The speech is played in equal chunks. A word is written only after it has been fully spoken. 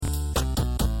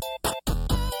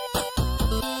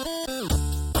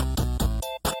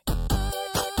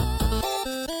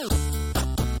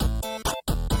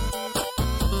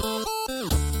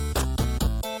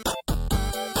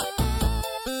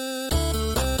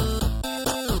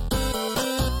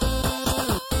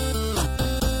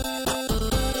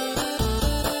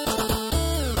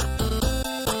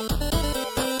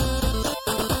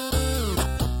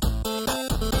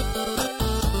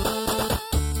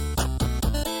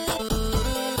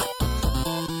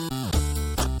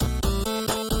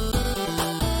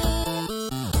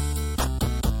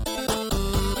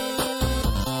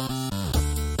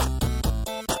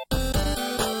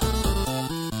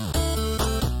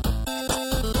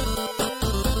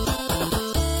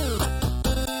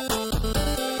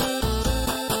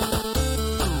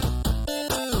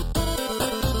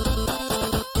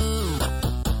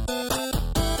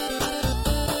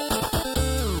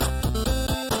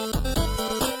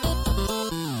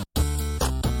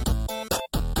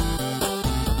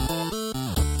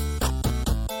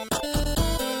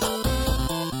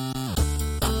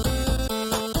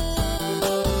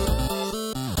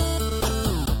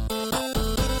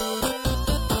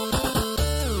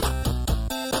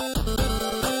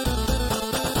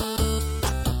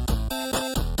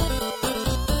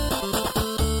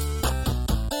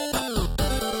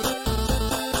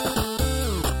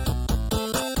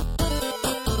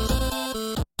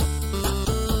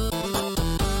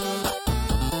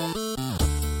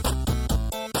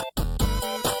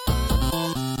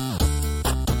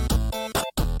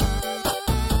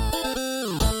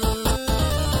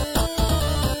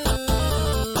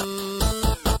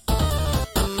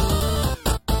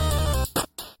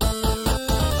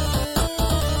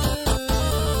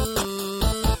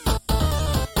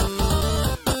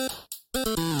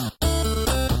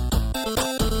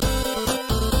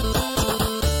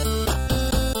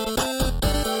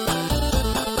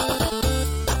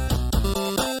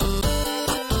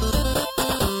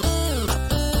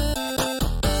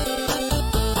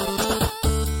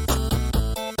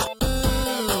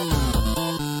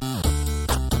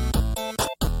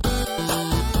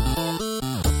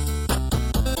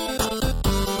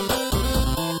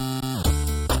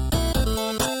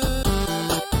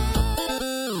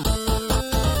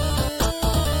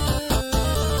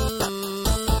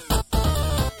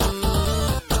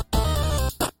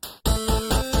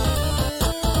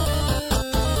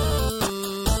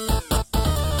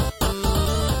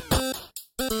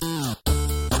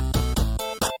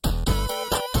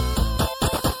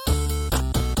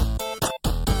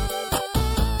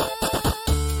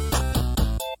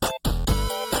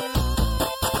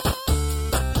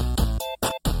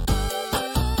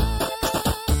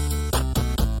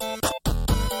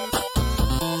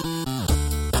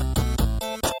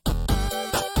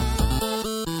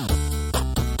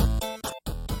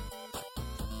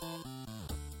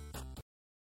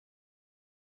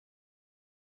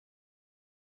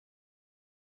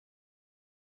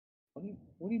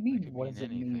What do you mean? Could What mean does it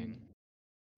anything. mean?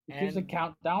 It gives a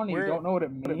countdown and you we're- don't know what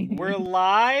it means. We're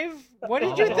live? What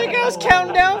did you think I was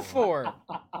counting down for?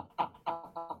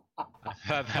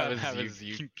 that was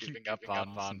you giving up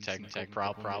on some technical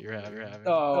problem that you're having.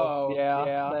 Oh,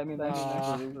 yeah. I mean, that's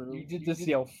Aw. true. You did just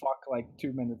yell fuck like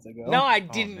 2 minutes ago. No, I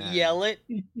didn't man. yell it.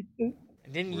 I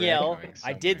didn't We're yell. going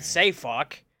I did somewhere. say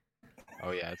fuck.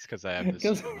 Oh yeah, it's because I have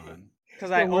this thing on.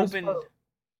 Because I The worst opened... part-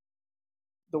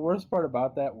 The worst part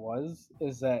about that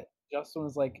is that Justin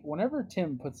was like, whenever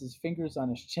Tim puts his fingers on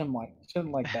his chin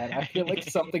like that, I feel like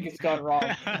something has gone wrong.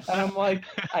 And I'm like,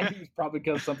 I think it's probably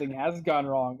because something has gone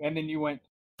wrong. And then you went,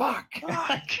 fuck.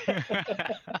 I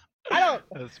don't...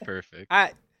 That's perfect.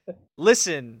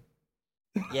 Listen,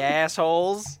 you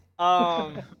assholes.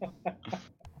 Anyway,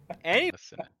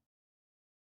 Listen.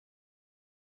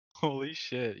 Holy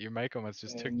shit, your mic almost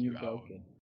just took And you broke out. it.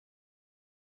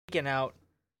 taken out.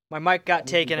 My mic got What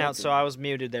did you taken go out, so through? I was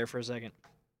muted there for a second.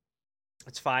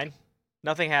 It's fine.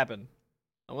 Nothing happened.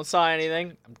 No one saw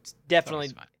anything. It's Definitely,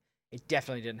 fine. it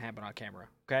definitely didn't happen on camera.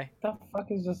 Okay. What the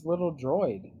fuck is this little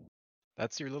droid?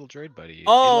 That's your little droid buddy.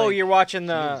 Oh, It, like, you're watching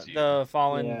the heals you.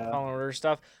 Fallen Yeah. Order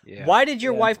stuff. Yeah. Why did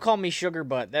your Yeah. wife call me sugar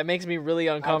butt? That makes me really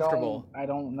uncomfortable. I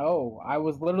don't know. I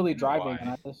was literally driving and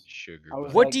I just Sugar. I was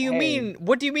butt. What like, do you hey. mean?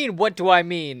 What do you mean? What do I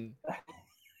mean?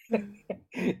 You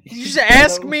You just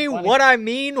ask me what I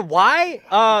mean? Why?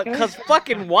 Cause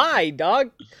fucking why,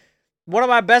 dog? One of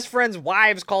my best friend's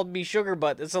wives called me sugar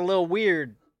butt. That's a little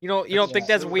weird. You don't think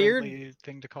that's a weird? friendly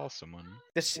thing to call someone.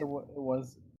 This It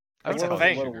was. I It's would a call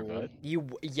thing. you sugar butt.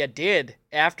 you did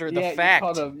after the Yeah, fact.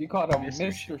 You called him Mr.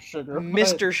 Mr. Sugar. Butt.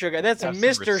 Mr. Sugar. That's Have some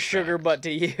Mr. Sugar respect. butt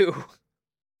to you.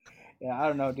 Yeah, I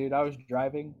don't know, dude. I was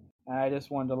driving and I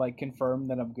just wanted to like confirm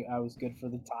that I was good for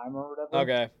the time or whatever.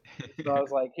 Okay. So I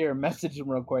was like, here, message him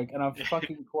real quick, and of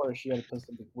fucking course she had to put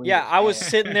something weird. Yeah, as I was hell.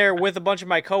 sitting there with a bunch of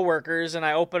my coworkers, and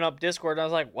I open up Discord, and I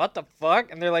was like, "What the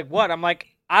fuck?" And they're like, "What?" I'm like,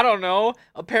 "I don't know."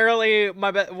 Apparently,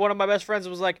 one of my best friends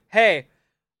was like, "Hey,"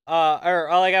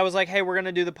 I was like, "Hey, we're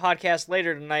gonna do the podcast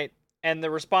later tonight," and the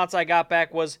response I got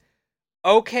back was,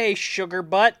 "Okay, sugar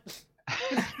butt."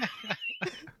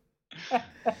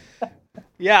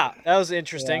 Yeah, that was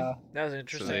interesting. Yeah. That was So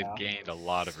interesting. they've Yeah. gained a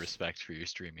lot of respect for your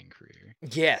streaming career.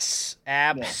 Yes,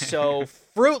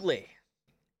 abso-fruitly.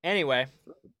 Anyway,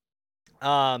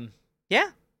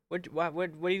 yeah. What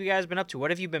have you guys been up to? What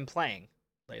have you been playing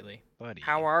lately? Buddy.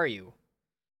 How are you?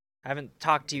 I haven't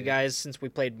talked to you Good. guys since we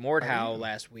played Mordhau you?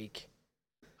 last week.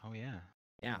 Oh yeah.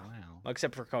 Yeah. Wow. Well,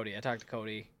 except for Cody. I talked to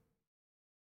Cody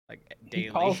like He daily.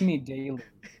 calls me daily.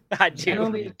 I do.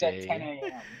 Generally, it's at Day. 10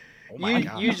 a.m. Oh my You-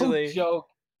 god. usually- No joke.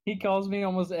 He calls me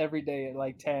almost every day at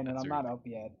like 10, and That's I'm not up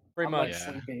yet. Pretty I'm much. like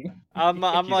Yeah. sleeping. I'm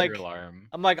Keep like your alarm.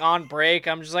 I'm like on break.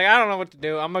 I'm just like I don't know what to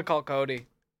do. I'm gonna call Cody.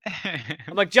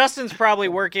 I'm like Justin's probably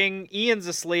working. Ian's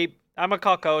asleep. I'm gonna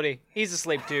call Cody. He's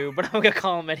asleep too, but I'm gonna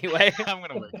call him anyway. I'm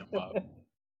gonna wake him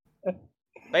up.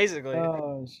 Basically.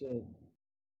 Oh shit.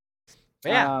 But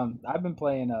yeah. I've been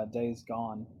playing Days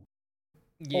Gone.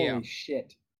 Yeah. Holy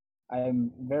shit. I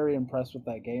am very impressed with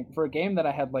that game. For a game that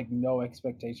I had like no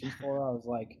expectations for, I was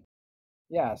like,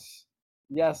 yes,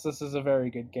 this is a very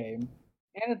good game.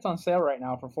 And it's on sale right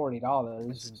now for $40.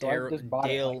 It's So I just bought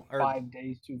it like Dale- 5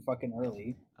 days too fucking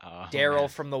early. Oh, Daryl man.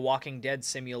 from the Walking Dead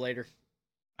simulator.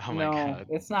 Oh my no, god.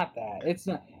 it's not that. It's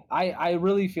not. I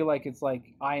really feel like it's like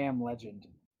I Am Legend.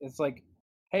 It's like,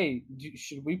 hey,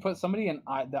 should we put somebody in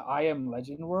the I Am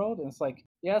Legend world? And it's like,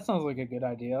 yeah, that sounds like a good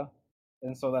idea.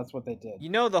 And so that's what they did. You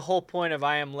know the whole point of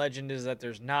I Am Legend is that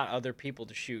there's not other people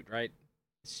to shoot, right?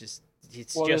 It's just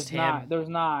there's him. There's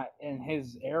not in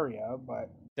his area,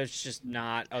 but There's just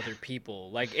not other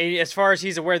people. Like as far as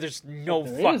he's aware, there's no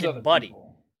there is fucking other buddy.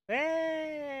 people.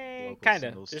 Local Kinda.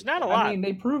 singles. There's not a lot. I mean,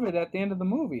 they prove it at the end of the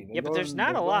movie. They Yeah, but go there's and-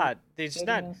 not they a go lot. There's and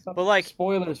not. and stuff. But like,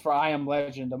 spoilers for I Am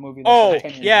Legend, a movie. That's oh like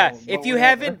 10 years yeah, old, if but you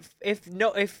whatever. haven't,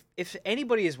 if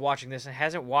anybody is watching this and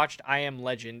hasn't watched I Am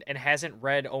Legend and hasn't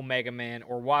read Omega Man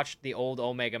or watched the old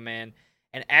Omega Man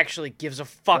and actually gives a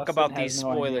fuck Justin about has these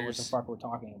no idea what the spoilers. fuck we're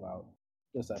talking about.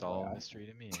 Just It's all a FYI. mystery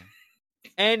to me.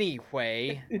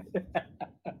 Anyway,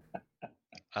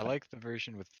 I like the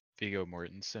version with Viggo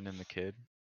Mortensen and the kid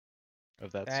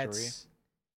of that story.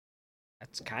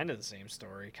 that's kind of the same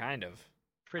story, kind of,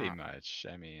 Pretty much.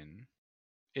 I mean,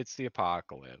 it's the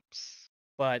apocalypse.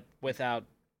 but without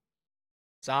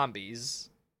zombies.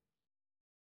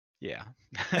 Yeah.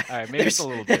 Alright, maybe it's a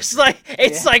little different.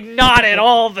 It's like not at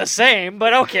all the same,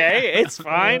 but okay, it's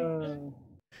fine.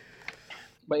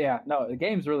 But yeah, no, the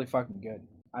game's really fucking good.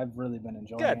 I've really been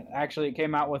enjoying Good. it. Actually, it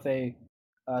came out with a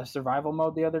survival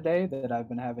mode the other day that I've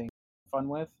been having fun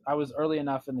with. I was early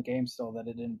enough in the game still that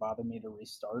it didn't bother me to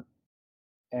restart.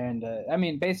 And I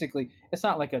mean, basically, it's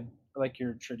not like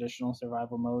your traditional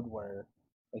survival mode where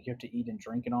like you have to eat and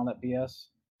drink and all that BS.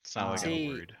 It's not like a See,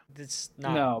 horde. it's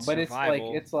not No, but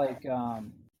survival.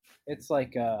 it's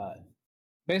like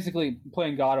basically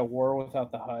playing God of War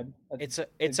without the HUD. It's That's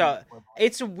a it's the a equivalent.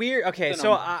 it's a weird. Okay, It's an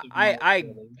so immersive mode,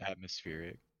 really.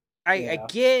 Atmospheric. I Yeah.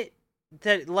 get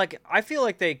that. Like, I feel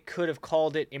like they could have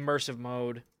called it immersive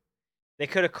mode. They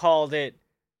could have called it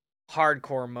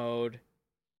hardcore mode.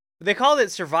 They called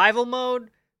it survival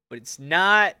mode, but it's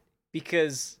not,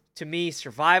 because to me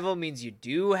survival means you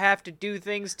do have to do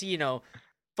things to,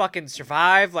 fucking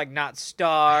survive, like not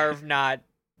starve, not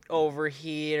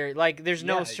overheat, or like there's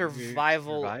no Yeah, you're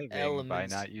survival surviving by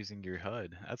elements. not using your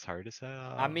HUD. That's hard as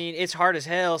hell. I mean, it's hard as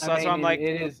hell, so I that's why I'm mean, like,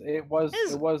 it was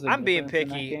a I'm being difference in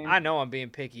that picky. game. I know I'm being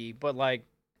picky, but like,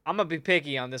 I'm gonna be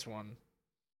picky on this one.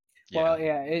 Yeah. Well,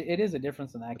 yeah, it is a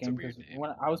difference in that It's a game weird because name.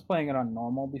 when I was playing it on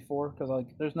normal before, because like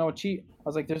there's no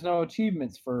there's no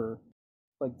achievements for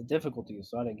like the difficulties,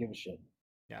 so I didn't give a shit.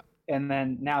 Yeah. And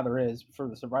then now there is for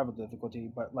the survival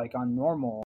difficulty, but like on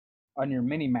normal, on your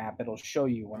mini map, it'll show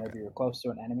you whenever you're close to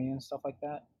an enemy and stuff like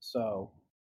that. So,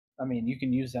 I mean, you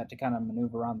can use that to kind of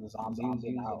maneuver around the zombies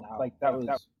and how like that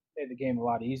made the game a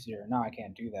lot easier. Now I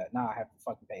can't do that. Now I have to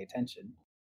fucking pay attention,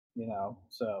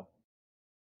 So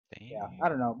yeah, I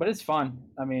don't know, but it's fun.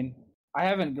 I mean, I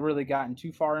haven't really gotten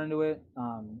too far into it.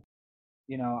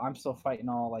 I'm still fighting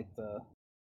all like the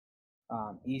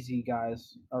easy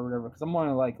guys or whatever because I'm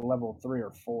only like level 3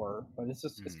 or 4, but it's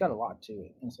got a lot to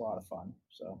it and it's a lot of fun.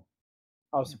 So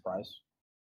I was surprised.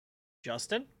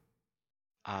 Justin?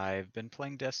 I've been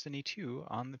playing Destiny 2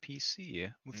 on the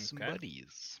PC with some Okay.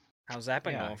 buddies. How's that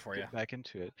been Yeah, going for you? get back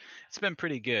into it. It's been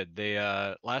pretty good. They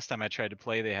last time I tried to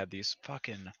play, they had these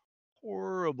fucking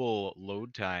horrible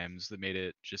load times that made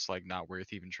it just like not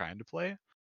worth even trying to play.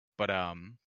 But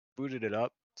booted it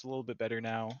up. It's a little bit better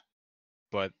now.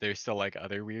 But there's still like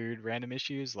other weird random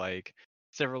issues. Like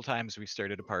several times we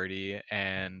started a party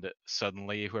and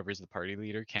suddenly whoever's the party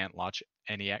leader can't launch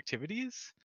any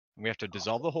activities. And we have to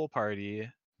dissolve the whole party,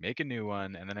 make a new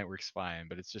one, and then it works fine.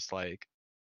 But it's just like,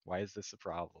 why is this a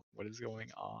problem? What is going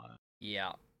on?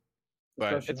 Yeah.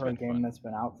 But Especially it's for a been game fun. that's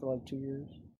been out for like 2 years.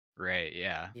 Right,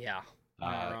 yeah. Yeah.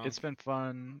 Not wrong. It's been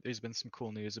fun. There's been some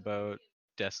cool news about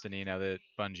Destiny now that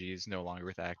Bungie's no longer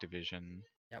with Activision.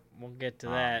 Yep, we'll get to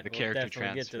that. The We'll character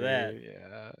definitely transfer. get to that.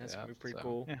 Yeah, That's yeah. gonna be pretty So,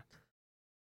 cool. Yeah.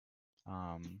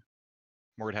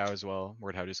 Mordhau as well.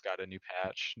 Mordhau just got a new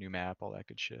patch, new map, all that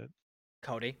good shit.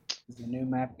 Cody? Is the new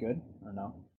map good or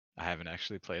no? I haven't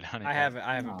actually played on it I yet.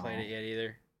 haven't played it yet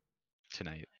either.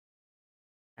 Tonight.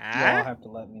 Y'all have to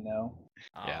let me know.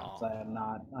 Yeah. 'Cause I'm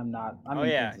Oh in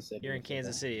yeah, Kansas City. you're in so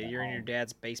Kansas City. You're in your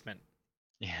dad's basement.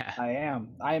 Yeah. I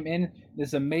am. I am in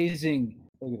this amazing.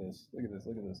 Look at this. Look at this.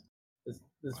 Look at this.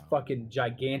 This Wow. fucking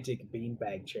gigantic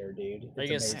beanbag chair, dude. Are you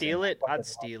gonna steal it? I'd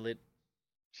steal it.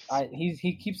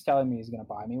 He keeps telling me he's gonna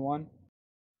buy me one,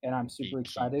 and I'm super He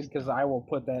excited keeps because telling I will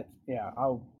put that. Yeah,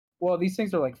 Well, these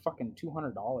things are like fucking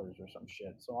 $200 or some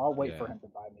shit, so I'll wait for Yeah. him to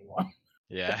buy me one.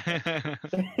 Yeah.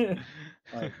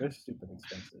 Like they're stupid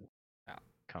expensive, but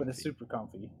it's Comfy. super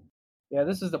comfy. Yeah,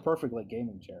 this is the perfect like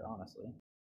gaming chair, honestly.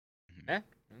 Eh?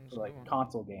 For like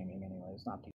console gaming, anyways,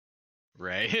 not PC.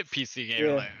 Right? PC game.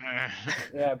 Yeah.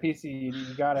 Like, Yeah, PC.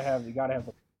 You gotta have.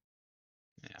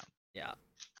 Yeah. Yeah.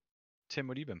 Tim,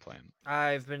 what have you been playing?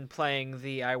 I've been playing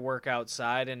the I work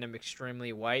outside and am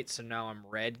extremely white, so now I'm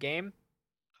red game.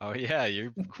 Oh yeah,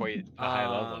 you're quite a high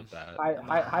level at that.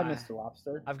 Hi, Mr.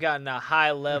 Lobster. I've gotten a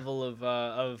high level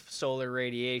of solar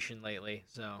radiation lately,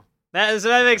 so that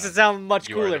makes it sound much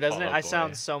You are cooler, the doesn't it? Fall I Out Boy.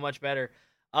 sound so much better.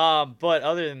 But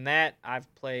other than that,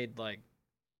 I've played like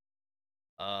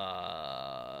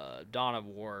Dawn of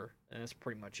War, and that's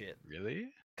pretty much it. Really?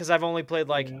 Because I've only played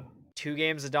like Yeah. 2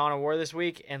 games of Dawn of War this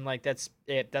week, and like that's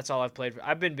it. That's all I've played.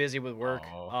 I've been busy with work.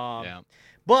 Oh, yeah.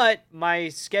 But my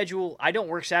schedule, I don't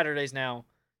work Saturdays now.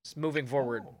 Moving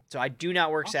forward, so I do not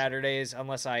work Saturdays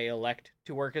unless I elect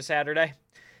to work a Saturday,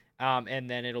 and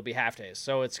then it'll be half days.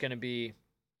 So it's gonna be,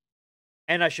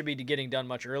 and I should be getting done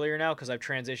much earlier now because I've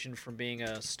transitioned from being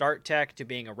a start tech to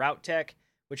being a route tech,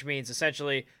 which means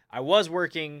essentially I was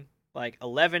working like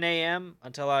 11 a.m.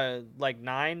 until like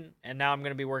 9, and now I'm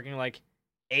gonna be working like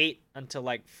 8 until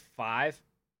like 5.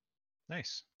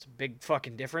 Nice. It's a big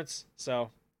fucking difference. So,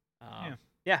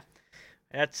 Yeah.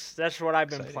 That's what I've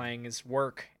been Exciting. playing is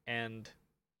work and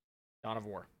Dawn of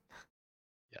War.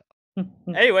 Yeah.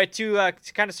 Anyway, to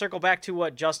kind of circle back to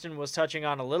what Justin was touching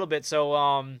on a little bit. So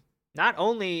not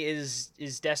only is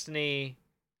Destiny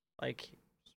like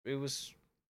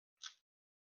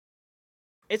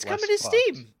it It's less coming to fucked.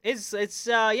 Steam. It's it's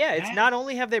not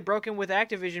only have they broken with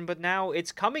Activision, but now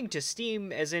it's coming to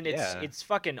Steam, as in it's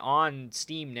fucking on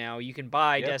Steam now. You can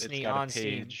buy Destiny it's got on a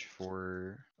Steam. page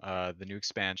for the new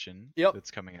expansion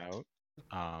that's coming out.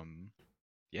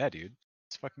 Yeah, dude,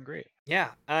 it's fucking great. Yeah,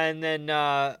 and then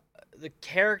the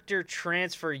character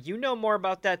transfer, you know more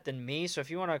about that than me, so if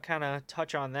you want to kind of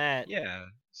touch on that. Yeah.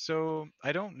 So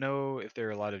I don't know if there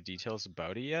are a lot of details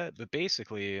about it yet, but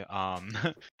basically,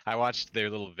 I watched their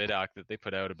little vidoc that they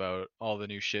put out about all the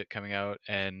new shit coming out,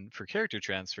 and for character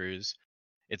transfers,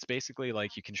 it's basically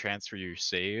like you can transfer your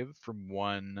save from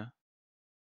one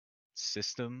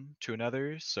system to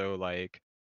another. So like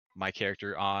my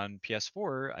character on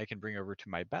PS4, I can bring over to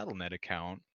my Battle.net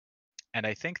account, and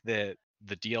I think that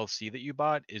the DLC that you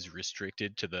bought is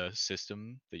restricted to the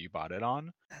system that you bought it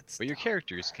on, but your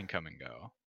characters can come and go.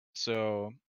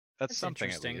 So that's something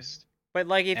at interesting. least. But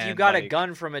like, if you got a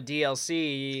gun from a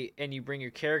DLC and you bring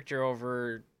your character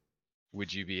over,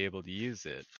 would you be able to use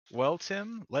it? Well,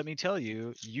 Tim, let me tell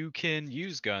you, you can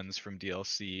use guns from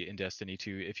DLC in Destiny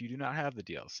 2 if you do not have the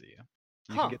DLC.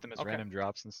 You can get them as random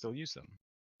drops and still use them.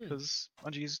 Because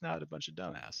Bungie's not a bunch of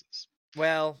dumbasses.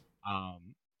 Well,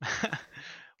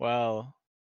 well,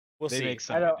 we'll see. Make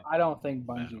some I don't think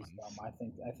Bungie's dumb. I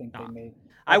think they made.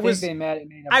 I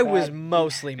was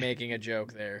mostly making a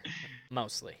joke there,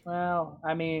 mostly. Well,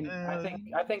 I mean,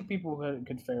 I think people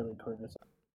could fairly criticize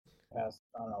the past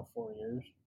 4 years.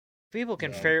 People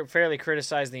can fairly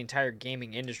criticize the entire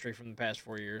gaming industry from the past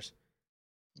 4 years.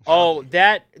 Oh,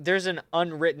 there's an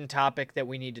unwritten topic that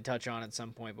we need to touch on at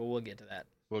some point, but we'll get to that.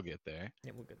 We'll get there.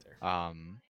 Yeah, we'll get there.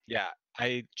 Yeah,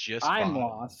 I just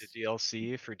bought the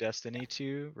DLC for Destiny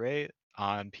 2, right,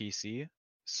 on PC.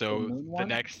 So the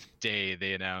next day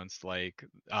they announced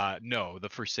the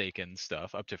Forsaken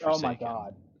stuff up to Forsaken. Oh my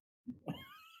god.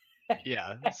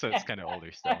 Yeah, so it's kind of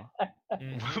older still.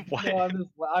 What? No,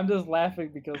 I'm just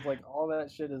laughing because all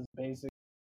that shit is basically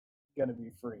gonna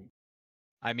be free.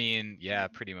 I mean, yeah,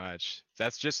 pretty much.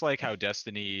 That's just like how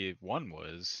Destiny 1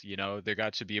 was. There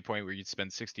got to be a point where you'd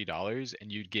spend $60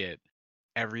 and you'd get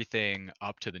everything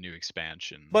up to the new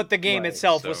expansion. But the game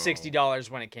itself was $60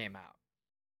 when it came out.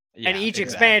 Yeah, and each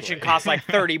expansion cost like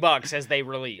 $30 as they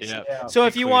released. Yeah, so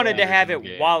if you wanted to have it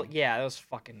that was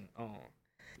fucking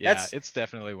Yeah, it's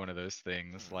definitely one of those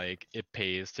things. Like, it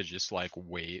pays to just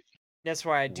wait. That's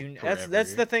why I do.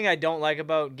 That's the thing I don't like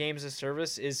about games as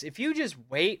service is if you just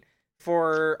wait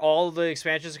for all the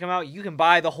expansions to come out, you can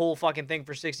buy the whole fucking thing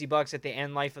for $60 at the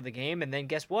end life of the game, and then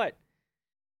guess what?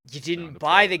 You didn't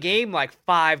buy the game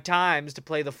 5 times to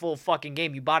play the full fucking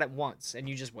game. You bought it once and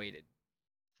you just waited.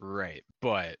 Right,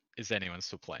 but is anyone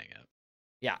still playing it?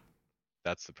 Yeah,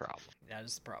 that's the problem. That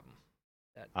is the problem.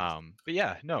 But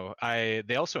yeah, no.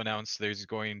 They also announced there's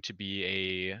going to be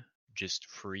a just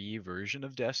free version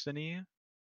of Destiny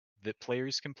that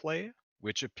players can play,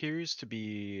 which appears to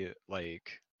be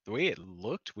the way it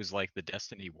looked was like the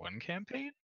Destiny 1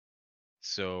 campaign.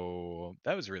 So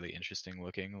that was really interesting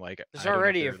looking. There's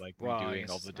already redoing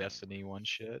all the Destiny 1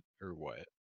 shit or what.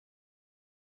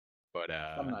 But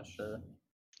I'm not sure.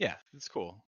 Yeah, it's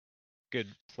cool. Good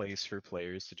place for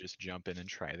players to just jump in and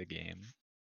try the game.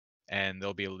 And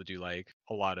they'll be able to do a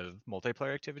lot of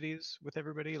multiplayer activities with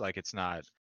everybody. It's not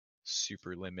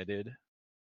super limited.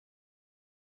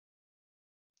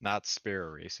 Not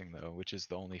sparrow racing though, which is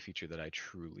the only feature that I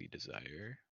truly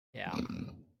desire. Yeah.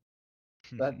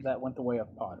 that went the way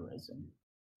of pod racing.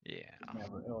 Yeah.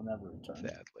 It'll never return.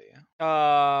 Sadly.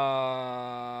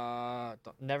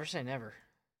 Never say never.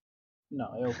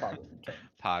 No, it'll probably return.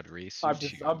 Pod racing.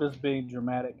 I'm just being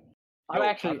dramatic. I'm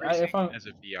actually if I'm as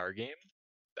a VR game,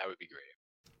 that would be great.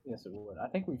 Yes, it would. I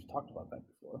think we've talked about that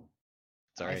before.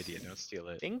 It's our idea. Don't steal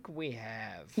it. I think we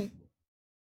have.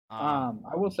 I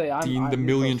will say I'm seen the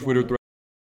million Twitter thread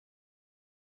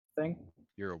thing.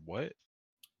 You're a what?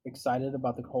 Excited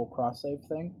about the whole cross save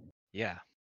thing. Yeah.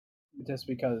 Just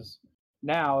because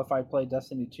now if I play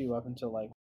Destiny 2 up until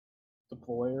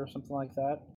deploy or something like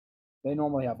that, they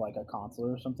normally have a console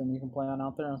or something you can play on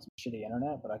out there on some shitty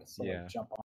internet, but I can still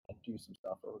jump on and do some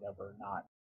stuff or whatever, and not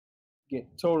get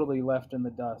totally left in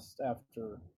the dust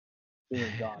after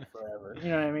being gone forever. You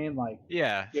know what I mean?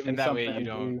 Yeah, and that way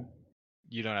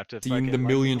you don't have to seen the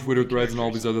million Twitter threads and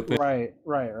all these other things. Right.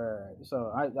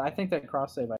 So I think that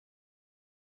cross save.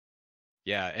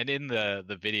 Yeah, and in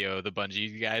the video, the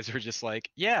Bungie guys were just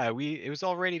it was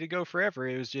all ready to go forever.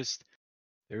 It was just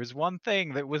there was one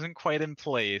thing that wasn't quite in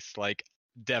place.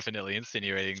 definitely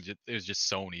insinuating it was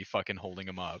just Sony fucking holding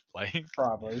him up. Like,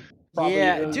 Probably.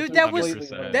 Yeah, it dude, just that was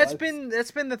completely what it that's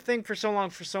was. been the thing for so long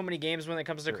for so many games when it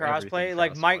comes to For everything crossplay.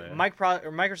 Like crossplay.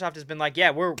 Microsoft has been like,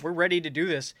 yeah, we're ready to do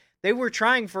this. They were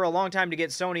trying for a long time to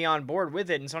get Sony on board with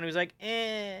it, and Sony was like,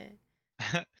 eh.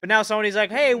 But now Sony's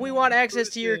like, hey, we want access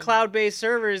to your cloud-based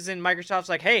servers, and Microsoft's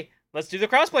like, hey, let's do the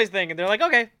crossplay thing, and they're like,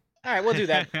 okay, all right, we'll do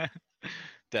that.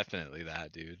 Definitely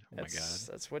that, dude. Oh my god.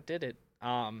 That's what did it.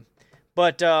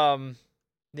 But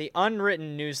the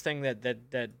unwritten news thing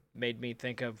that made me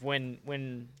think of when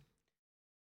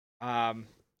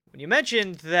you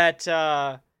mentioned that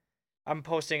I'm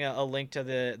posting a link to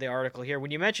the article here.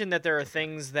 When you mentioned that there are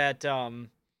things that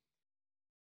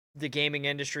the gaming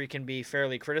industry can be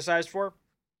fairly criticized for,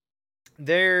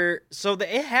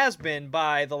 it has been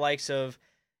by the likes of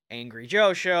Angry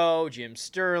Joe Show, Jim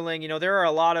Sterling. You know, there are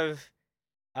a lot of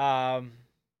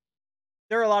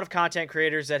content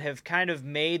creators that have kind of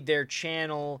made their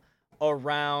channel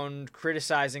around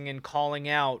criticizing and calling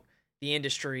out the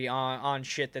industry on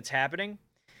shit that's happening.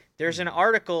 There's an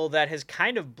article that has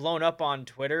kind of blown up on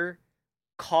Twitter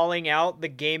calling out the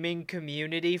gaming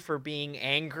community for being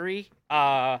angry,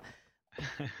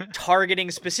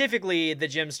 targeting specifically the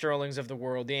Jim Sterlings of the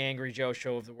world, the Angry Joe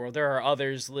Show of the world. There are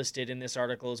others listed in this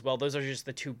article as well. Those are just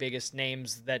the two biggest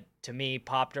names that, to me,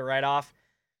 popped it right off.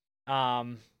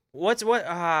 There's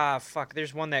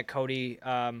one that Cody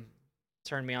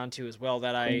turned me on to as well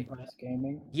that Clean Prince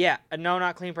Gaming. Yeah, no,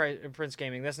 not Clean Prince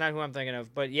Gaming. That's not who I'm thinking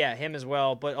of, but yeah, him as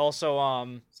well. But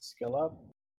also Skill Up.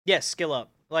 Yes, Skill Up.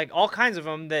 Like all kinds of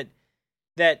them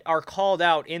that are called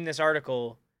out in this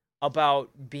article about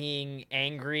being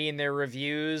angry in their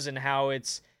reviews and how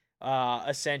it's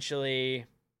essentially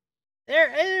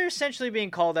they're essentially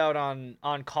being called out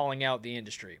on calling out the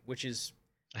industry, which is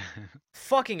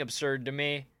fucking absurd to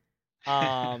me.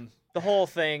 The whole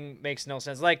thing makes no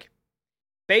sense. Like,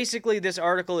 basically, this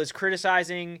article is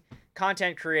criticizing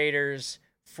content creators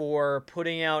for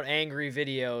putting out angry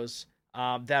videos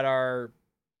that are,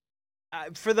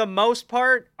 for the most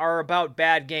part, are about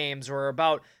bad games or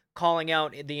about calling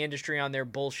out the industry on their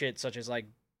bullshit, such as, like,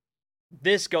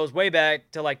 this goes way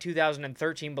back to, like,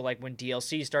 2013, but, like, when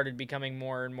DLC started becoming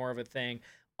more and more of a thing,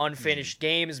 unfinished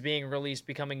games being released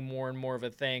becoming more and more of a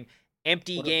thing,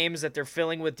 empty games that they're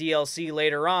filling with DLC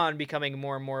later on becoming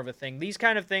more and more of a thing. These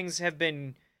kind of things have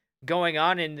been going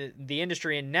on in the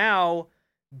industry, and now,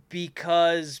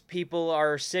 because people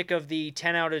are sick of the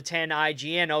 10 out of 10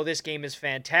 IGN, oh, this game is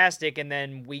fantastic, and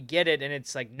then we get it, and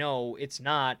it's like, no, it's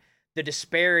not. The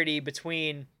disparity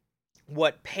between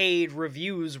what paid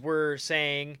reviews were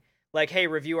saying, like, hey,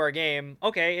 review our game,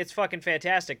 okay, it's fucking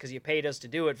fantastic because you paid us to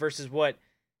do it, versus what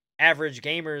average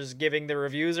gamers giving the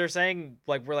reviews are saying,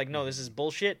 like, we're like, no, this is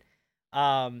bullshit.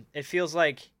 It feels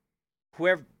like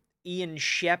whoever, Ian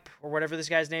Shep, or whatever this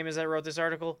guy's name is that wrote this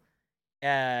article,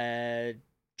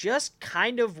 just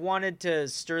kind of wanted to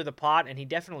stir the pot, and he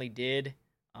definitely did.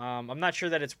 I'm not sure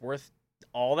that it's worth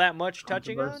all that much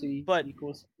touching on, but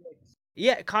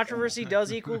yeah, controversy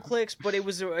does equal clicks, but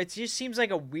it just seems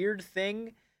like a weird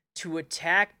thing to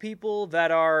attack people that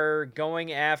are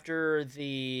going after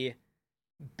the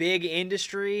big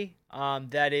industry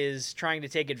that is trying to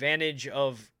take advantage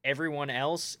of everyone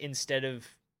else instead of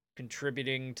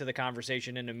contributing to the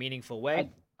conversation in a meaningful way.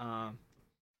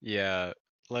 Yeah,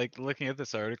 like looking at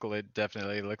this article, it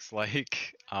definitely looks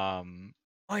like oh,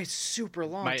 it's super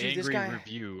long. My dude, angry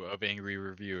review of angry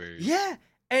reviewers. Yeah,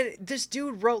 and this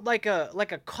dude wrote like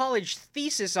a college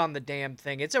thesis on the damn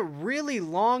thing. It's a really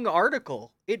long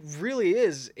article. It really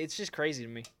is. It's just crazy to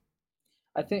me.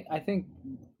 I think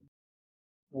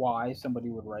why somebody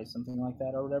would write something like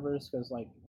that or whatever is because, like,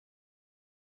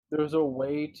 there's a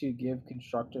way to give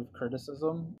constructive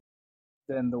criticism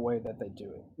than the way that they do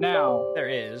it. Now, there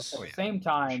is. At the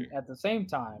same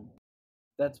time,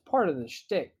 that's part of the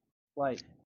shtick. Like,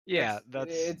 yeah,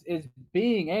 it's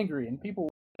being angry, and people,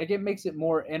 like, it makes it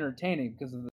more entertaining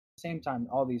because at the same time,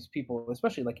 all these people,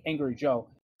 especially like Angry Joe,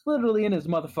 it's literally in his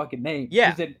motherfucking name.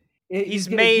 Yeah. He's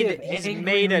made a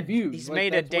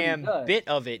damn bit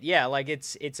of it. Yeah, like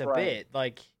it's a bit.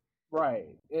 Like, right.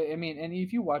 I mean, and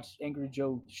if you watch Angry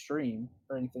Joe stream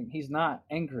or anything, he's not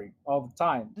angry all the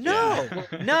time. No,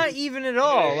 not even at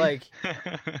all. Like,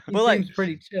 he seems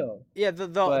pretty chill. Yeah,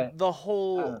 the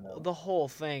whole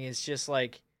thing is just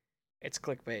like, it's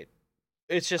clickbait.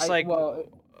 It's just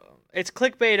it's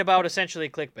clickbait about essentially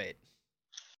clickbait.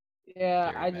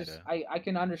 Yeah, I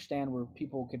can understand where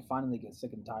people could finally get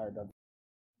sick and tired of.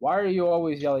 Why are you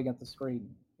always yelling at the screen?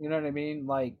 You know what I mean?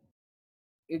 Like,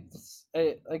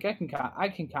 like I can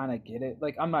kind of get it.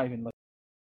 Like, I'm not even looking.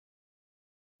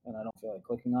 and I don't feel like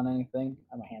clicking on anything,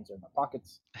 my hands are in my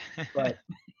pockets. But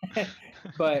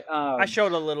but I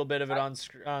showed a little bit of it on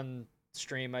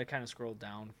stream. I kind of scrolled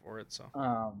down for it, so.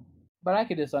 But I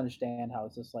could just understand how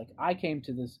it's just like I came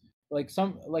to this like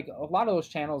a lot of those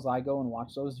channels I go and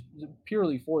watch those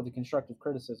purely for the constructive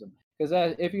criticism.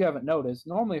 Because if you haven't noticed,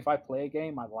 normally if I play a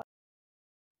game,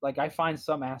 I find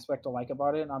some aspect to like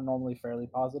about it, and I'm normally fairly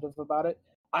positive about it.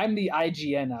 I'm the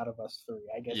IGN out of us three,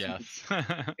 I guess. Yes.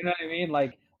 You know what I mean?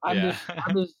 Like Yeah.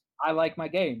 I like my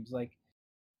games. Like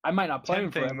I might not play 10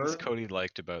 them things forever. Cody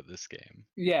liked about this game.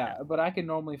 Yeah, but I can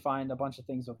normally find a bunch of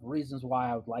things of reasons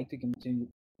why I would like to continue.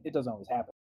 It doesn't always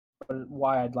happen, but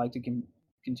why I'd like to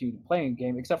continue playing a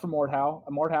game, except for Mordhau.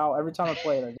 Mordhau, every time I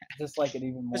play it, I dislike it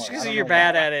even more. It's I because don't you're know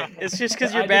bad why. at it. It's just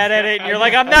because you're I bad just- at it, and I you're just-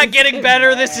 like, I'm I not just getting get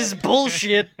better. This mad. is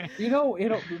bullshit. You know,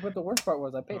 but the worst part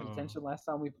was I paid Oh. attention last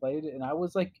time we played, and I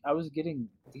was getting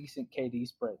decent KD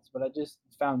spreads, but I just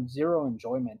found zero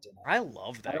enjoyment in it. I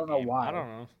love that I don't know game. why. I don't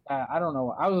know. I don't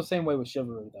know. I was the same way with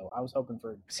Chivalry though. I was hoping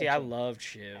for. See, I loved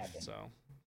Shiv, so.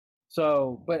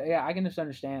 So, but yeah, I can just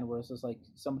understand where it's just like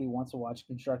somebody wants to watch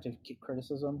constructive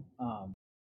criticism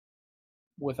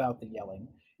without the yelling.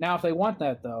 Now, if they want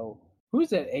that though,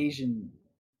 who's that Asian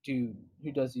dude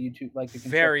who does the YouTube like the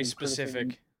Very constructive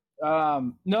criticism?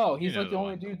 specific. No, he's You know like the the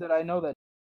only one. dude that I know that.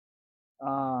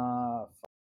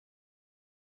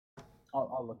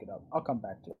 I'll look it up. I'll come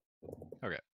back to it.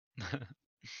 Okay.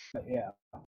 But yeah,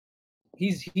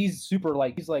 he's super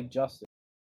like he's like Justin.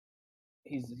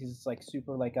 He's like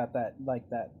super like got that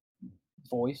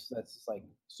voice that's just, like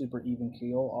super even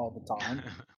keel all the time.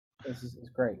 It's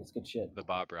great. It's good shit. The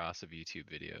Bob Ross of YouTube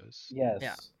videos. Yes.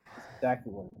 Yeah. That's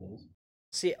exactly what it is.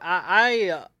 See,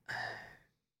 I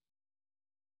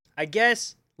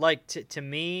guess like to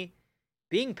me,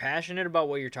 being passionate about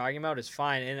what you're talking about is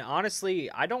fine. And honestly,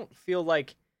 I don't feel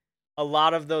like a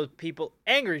lot of those people.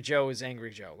 Angry Joe is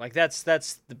Angry Joe. Like that's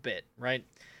the bit, right?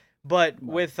 But Right.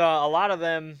 with a lot of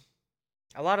them,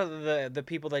 a lot of the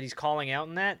people that he's calling out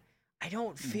in that, I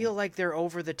don't feel like they're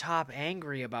over the top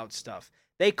angry about stuff.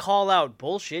 They call out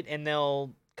bullshit and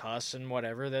they'll cuss and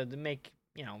whatever. They make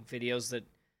videos that.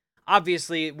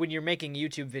 Obviously, when you're making a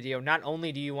YouTube video, not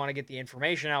only do you want to get the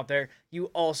information out there, you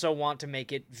also want to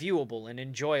make it viewable and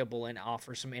enjoyable and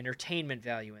offer some entertainment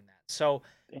value in that. So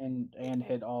and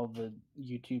hit all the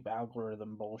YouTube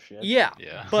algorithm bullshit. yeah.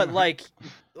 Yeah. But like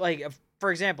for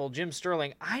example, Jim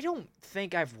Sterling, I don't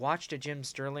think I've watched a Jim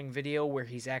Sterling video where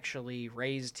he's actually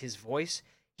raised his voice.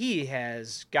 He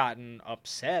has gotten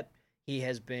upset. He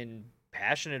has been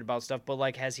passionate about stuff, but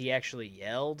like has he actually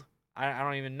yelled? I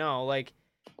don't even know. Like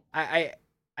I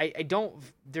don't.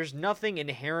 There's nothing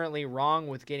inherently wrong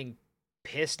with getting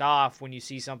pissed off when you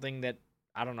see something that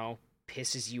I don't know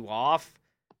pisses you off.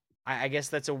 I guess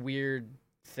that's a weird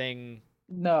thing.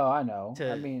 No, I know.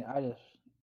 To- I mean,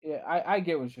 I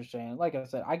get what you're saying. Like I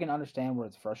said, I can understand where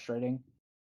it's frustrating,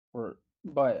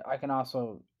 but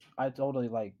I totally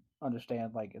like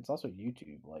understand like it's also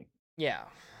YouTube. Like Yeah,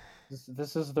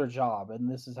 this is their job, and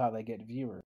this is how they get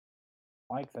viewers.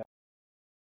 Like that.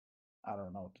 I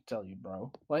don't know what to tell you,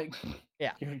 bro. Like,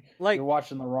 Yeah. you're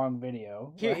watching the wrong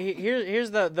video. here's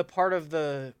the part of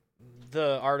the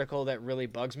article that really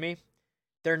bugs me.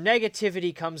 Their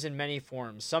negativity comes in many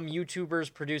forms. Some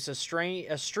YouTubers produce a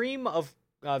stream of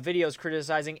videos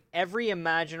criticizing every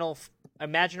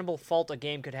imaginable fault a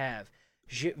game could have.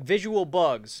 Visual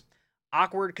bugs,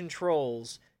 awkward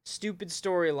controls, stupid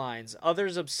storylines.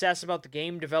 Others obsess about the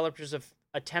game developers'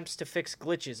 attempts to fix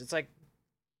glitches. It's like,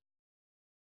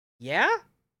 yeah?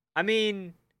 I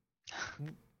mean,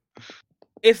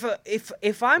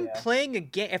 if I'm playing a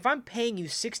game, if I'm paying you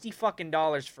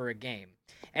 $60 for a game,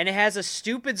 and it has a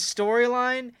stupid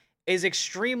storyline, is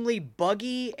extremely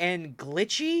buggy and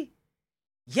glitchy,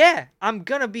 yeah, I'm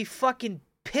gonna be fucking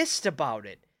pissed about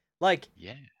it. Like,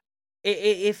 Yeah.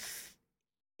 if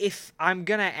I'm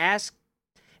gonna ask,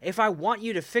 if I want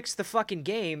you to fix the fucking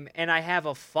game, and I have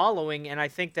a following, and I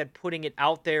think that putting it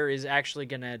out there is actually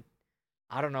gonna,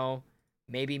 I don't know,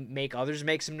 maybe make others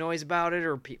make some noise about it,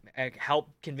 or help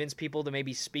convince people to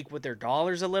maybe speak with their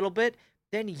dollars a little bit,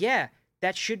 then yeah,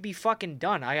 that should be fucking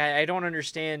done. I don't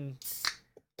understand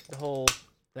the whole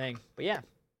thing. But yeah.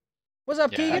 What's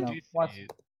up, Yeah, Keegan? I do see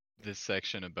this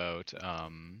section about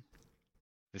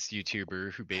this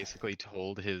YouTuber who basically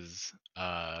told his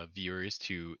viewers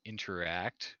to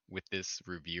interact with this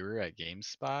reviewer at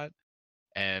GameSpot,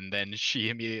 and then she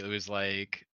immediately was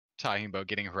like talking about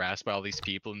getting harassed by all these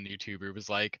people, and the YouTuber was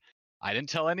like, I didn't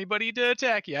tell anybody to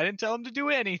attack you, I didn't tell them to do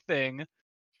anything.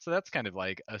 So that's kind of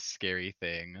like a scary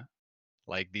thing.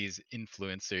 Like these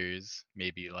influencers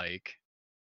maybe like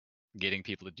getting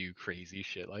people to do crazy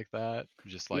shit like that,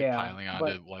 just like Yeah, piling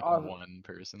but onto like also, one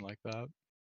person like that.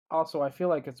 I feel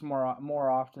like it's more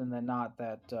often than not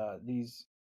that these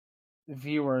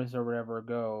viewers or whatever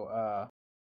go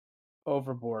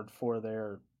overboard for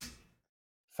their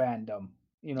fandom.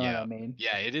 You know what I Yeah, mean?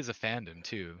 yeah, it is a fandom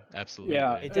too. Yeah, Absolutely.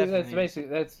 It that's definitely is.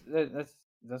 basically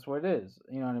that's what it is.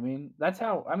 You know what I mean? That's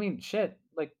how I mean shit.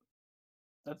 Like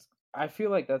that's I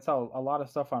feel like that's how a lot of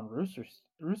stuff on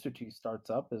Rooster Teeth starts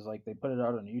up is like they put it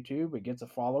out on YouTube, it gets a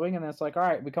following, and then it's like, all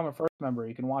right, become a first member.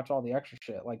 You can watch all the extra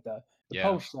shit like the Yeah.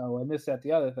 post show and this, that,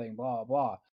 the other thing, blah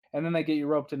blah. And then they get you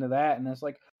roped into that, and it's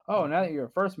like, oh, now that you're a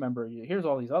first member, here's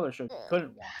all these other shows you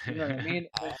couldn't watch. You know what I mean?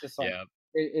 And it's just like Yeah.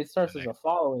 it starts The as a next.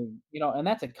 following, and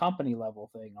that's a company level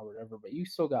thing or whatever. But you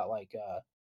still got like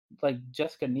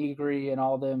Jessica Negri and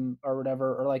all them or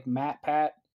whatever, or like Matt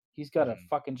Pat. He's got a Mhm.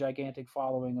 fucking gigantic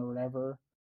following or whatever,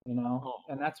 and Oh,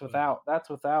 that's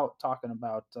without talking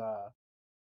about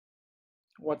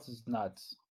what's his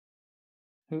nuts.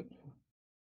 Who?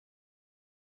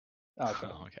 Okay,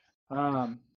 okay.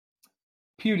 um,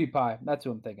 PewDiePie. That's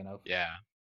who I'm thinking of. Yeah.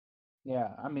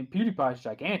 Yeah, I mean PewDiePie's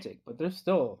gigantic, but there's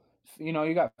still, you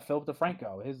got Philip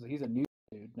DeFranco. He's a new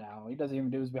dude now. He doesn't even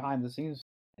do his behind the scenes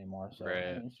anymore. So I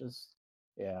Right. mean, it's just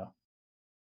yeah.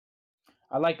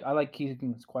 I like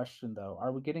Keegan's question though.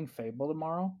 Are we getting Fable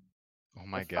tomorrow? Oh I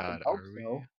my fucking God, hope are we?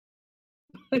 so.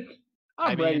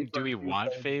 I I'm ready mean, do for we a new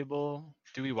want Fable. Fable?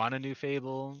 Do we want a new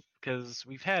Fable? Because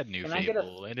we've had new Can I get a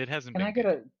Fable and it hasn't can I been get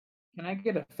good. a can I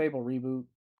get a Fable reboot?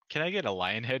 Can I get a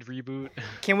Lionhead reboot?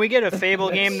 Can we get a Fable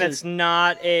That game shit. that's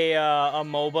not a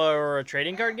MOBA or a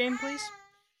trading card game, please?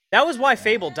 That was why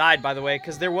Fable died, by the way,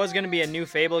 because there was going to be a new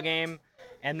Fable game,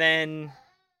 and then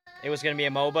it was going to be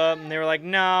a MOBA, and they were like,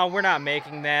 no, we're not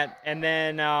making that. And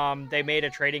then they made a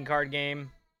trading card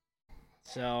game,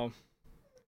 so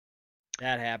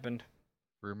that happened.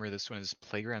 Rumor this one is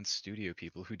Playground Studio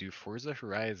people who do Forza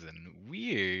Horizon.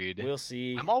 Weird. We'll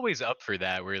see. I'm always up for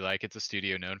that, where like it's a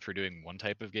studio known for doing one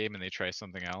type of game and they try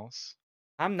something else.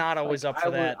 I'm not always Like up for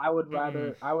that. I would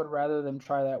Mm-mm. rather them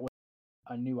try that with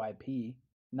a new IP,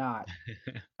 not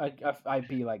a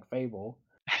IP like Fable.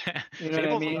 You know what I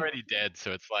Fable's mean? already dead,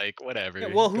 so it's like Yeah, whatever.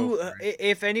 well, Go who? for it.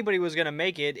 If anybody was gonna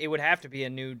make it, it would have to be a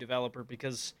new developer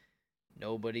because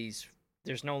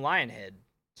there's no Lionhead.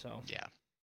 So Yeah.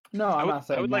 No, I I'm would not I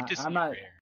saying would like that. to I'm see not.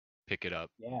 Rare pick it up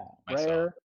Yeah, myself.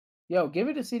 Rare. Yo, give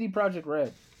it to CD Project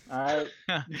Red. All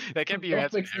right. That can't be your They'll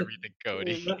answer fix to it. everything,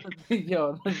 Cody.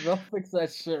 Yo, they'll fix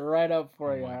that shit right up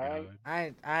for Oh you. my All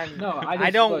right. god. No, I I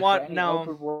just don't look for want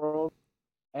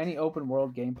any open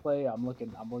world gameplay. I'm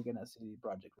looking at CD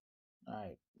Project. All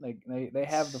right. Like they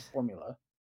have the formula.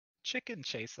 Chicken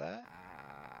chase that.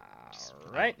 Just All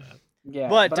final right, that. Yeah,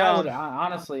 but but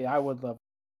honestly, I would love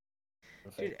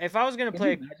dude, Fable. if I was gonna Can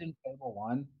you play, imagine Fable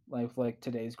 1 like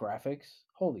today's graphics?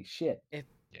 Holy shit. if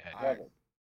Yeah, Love dude. it.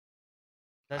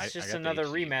 that's I just got the another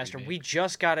HD remaster. remake. We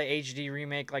just got a HD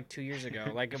remake like 2 years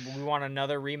ago. Like, if we want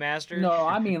another remaster. No,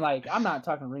 I mean like I'm not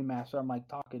talking remaster. I'm like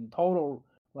talking total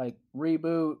like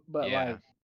reboot, but Yeah, like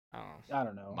Oh, I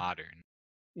don't know. modern.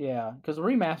 Yeah, because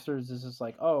remasters is just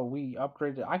like, oh, we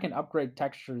upgraded. I can upgrade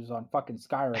textures on fucking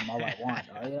Skyrim all I want.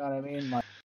 You know what I mean? Like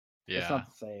it's Yeah, not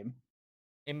the same.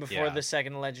 and before yeah. the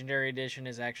second legendary edition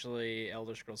is actually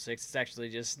Elder Scrolls 6, it's actually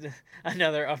just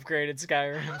another upgraded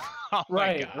Skyrim. Oh my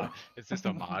Right. god. It's just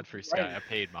a mod for Sky, Right. a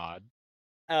paid mod.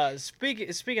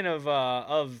 Speaking of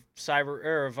Cyber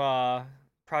or of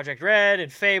Project Red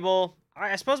and Fable,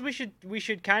 I suppose we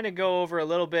should kind of go over a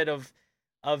little bit of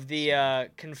the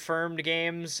confirmed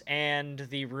games and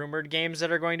the rumored games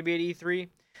that are going to be at E3.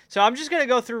 So I'm just gonna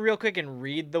go through real quick and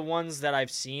read the ones that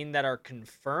I've seen that are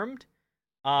confirmed.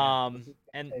 This is gonna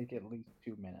And take at least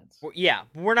 2 minutes. yeah,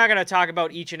 we're not gonna talk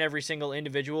about each and every single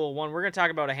individual one. We're gonna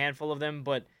talk about a handful of them,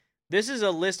 but this is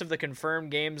a list of the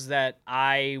confirmed games that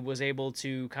I was able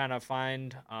to kind of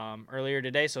find earlier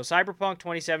today. So Cyberpunk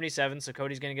 2077. So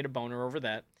Cody's gonna get a boner over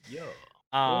that.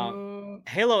 Yo.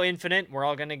 Halo Infinite. We're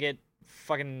all gonna get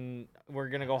fucking. We're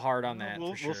gonna go hard on that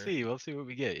We'll for sure. see. We'll see what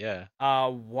we get. Yeah.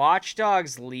 Watch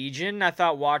Dogs Legion. I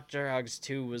thought Watch Dogs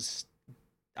 2 was.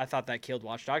 I thought that killed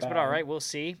Watch Dogs, but Bad. all right, we'll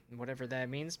see. Whatever that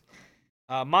means.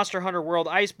 Monster Hunter World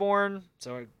Iceborne,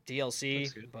 so DLC,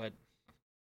 Looks good. but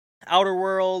Outer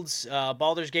Worlds,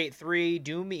 Baldur's Gate 3,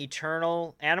 Doom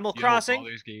Eternal, Animal Yo, Crossing.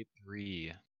 Baldur's Gate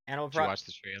 3. Animal Did you watch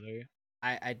the trailer?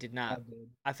 I did I not. did.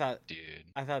 I thought Dude.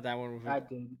 that one was. I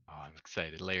did. Oh, I'm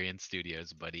excited. Larian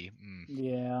Studios, buddy.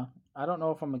 Yeah. I don't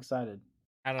know if I'm excited.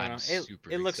 I don't I'm know.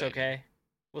 super It looks excited. okay.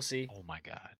 We'll see. Oh my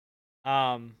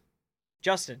god.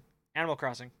 Justin, Animal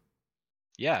Crossing.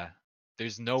 Yeah.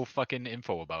 There's no fucking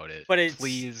info about it. But it's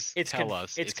Please tell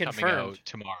us it's coming confirmed. out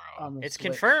tomorrow. On the It's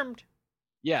Switch. confirmed.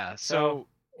 Yeah, So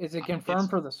so Is it confirmed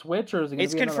for the Switch or is it going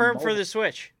it's to be another confirmed for mobile? the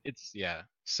Switch. it's yeah.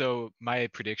 So my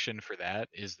prediction for that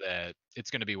is that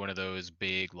it's going to be one of those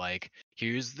big like,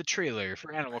 here's the trailer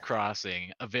for Animal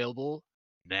Crossing available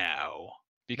now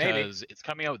because it's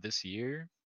coming out this year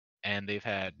and they've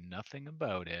had nothing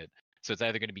about it. So it's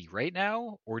either going to be right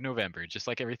now or November, just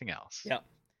like everything else. Yep.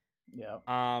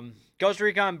 Yeah. Ghost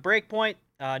Recon Breakpoint,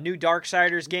 new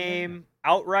Darksiders game,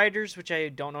 Outriders, which I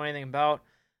don't know anything about.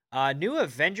 New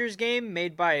Avengers game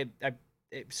made by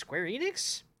Square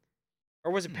Enix?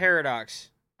 Or was it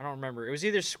Paradox? I don't remember. It was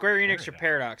either Square Enix or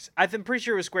Paradox. I'm pretty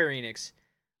sure it was Square Enix.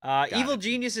 Evil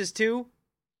Geniuses 2.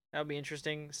 That'll be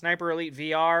interesting. Sniper Elite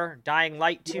VR. Dying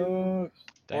Light 2.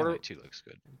 Dying Light 2 looks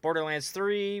good. Borderlands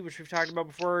 3, which we've talked about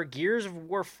before. Gears of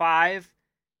War 5.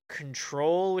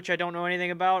 Control, which I don't know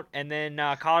anything about. And then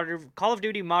Call of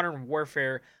Duty Modern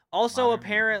Warfare. Also,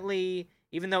 apparently,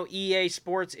 even though EA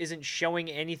Sports isn't showing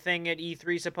anything at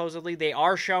E3, supposedly, they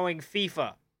are showing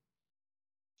FIFA.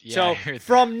 Yeah, So,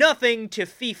 from nothing to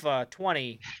FIFA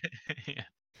 20. Yeah.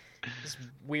 This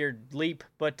weird leap.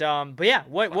 But yeah,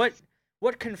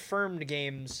 what confirmed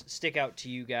games stick out to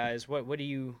you guys? What do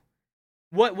you...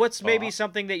 What's maybe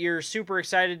something that you're super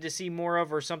excited to see more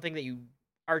of, or something that you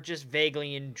are just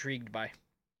vaguely intrigued by?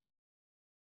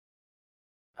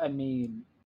 I mean,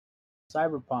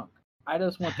 Cyberpunk. I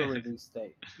just want the release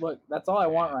date. Look, that's all I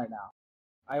want right now.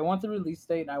 I want the release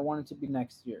date, and I want it to be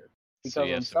next year because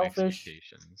I'm selfish.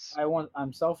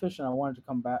 I'm selfish, and I want it to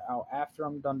come back out after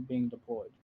I'm done being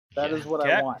deployed. That is what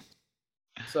I want.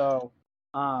 So,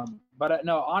 but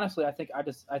no, honestly, I think you're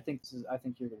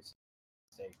gonna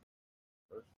say.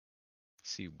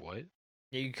 See what?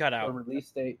 Yeah, you cut out. The release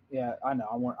date. Yeah, I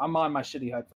know. I'm on my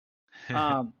shitty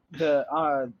headphones.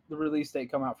 The release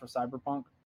date come out for Cyberpunk.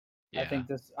 Yeah, I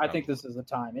think this is the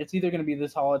time. It's either going to be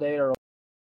this holiday or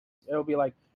it'll be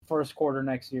like first quarter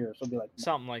next year. So it'll be like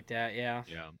something like that. Yeah.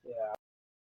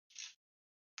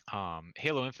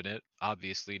 Halo Infinite.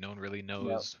 Obviously, no one really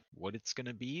knows what it's going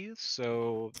to be.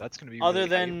 So that's going to be other really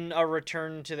than a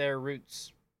return to their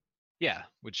roots. Yeah,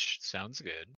 which sounds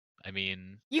good. I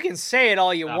mean, you can say it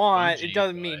all you want. Bungie, it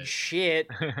doesn't mean shit.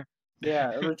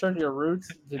 Yeah, return to your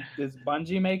roots. Is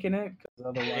Bungie making it?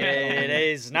 Otherwise, it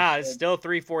is not. It's still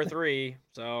 343.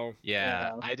 So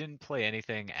yeah, I didn't play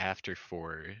anything after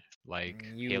 4. Like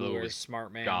Halo was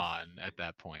smart man. Gone at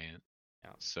that point.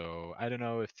 Yeah. So I don't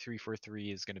know if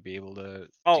 343 is going to be able to.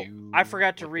 Oh, I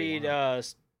forgot to read. Oh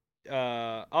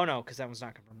no, because that one's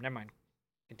not confirmed. Never mind.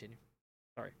 Continue.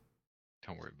 Sorry.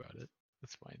 Don't worry about it.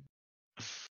 That's fine.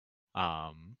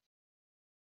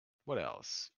 What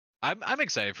else? I'm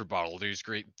excited for Baldur's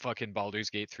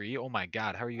Gate 3. Oh my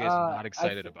god, how are you guys not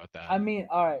excited about that? I mean,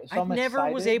 all right. So I never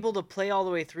excited. was able to play all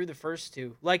the way through the first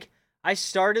two. Like, I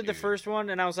started the first one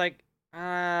and I was like,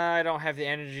 I don't have the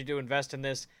energy to invest in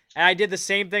this. And I did the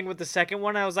same thing with the second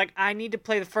one. I was like, I need to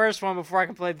play the first one before I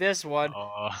can play this one.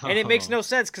 And it makes no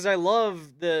sense because I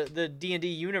love the D&D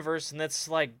universe, and that's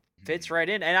like fits right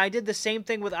in. And I did the same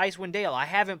thing with Icewind Dale. I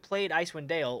haven't played Icewind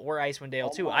Dale or Icewind Dale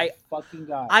 2. My fucking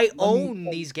God. I own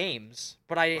these games,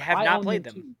 but I have not played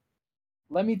them. Too.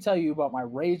 Let me tell you about my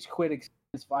rage quit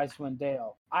experience for Icewind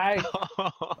Dale.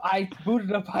 I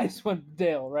booted up Icewind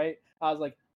Dale, right? I was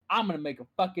like, I'm going to make a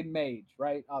fucking mage,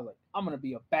 right? I was like, I'm going to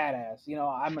be a badass. You know,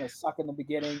 I'm going to suck in the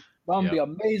beginning, but I'm going to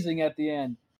be amazing at the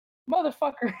end.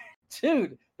 Motherfucker,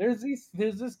 dude, there's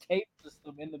this cape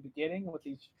system in the beginning with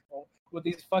these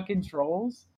fucking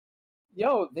trolls.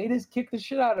 Yo, they just kicked the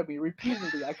shit out of me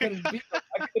repeatedly. I couldn't beat them.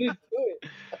 I couldn't do it.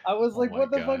 I was like,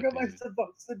 what the fuck am I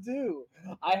supposed to do?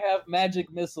 I have magic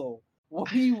missile. What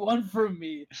do you want from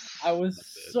me? I was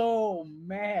so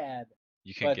mad.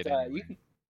 You can't get anywhere.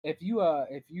 If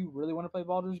you really want to play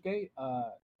Baldur's Gate,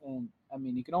 and I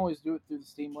mean, you can always do it through the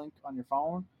Steam link on your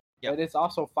phone. But it's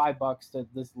also $5 to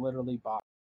this literally buy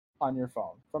on your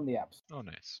phone from the App Store. Oh,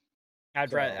 nice.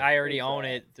 I already own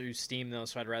it through Steam though,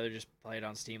 so I'd rather just play it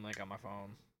on Steam Link on my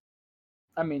phone.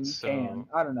 I mean, you can.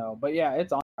 I don't know, but yeah,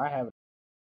 it's on. I have it.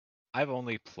 I've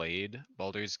only played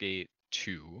Baldur's Gate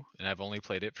 2, and I've only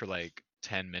played it for like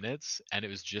 10 minutes, and it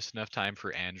was just enough time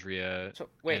for Andrea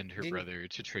and her brother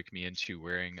to trick me into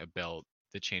wearing a belt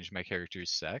that changed my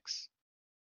character's sex.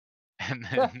 And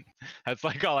then that's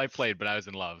like all I played, but I was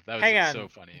in love. That was so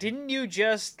funny. Didn't you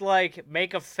just like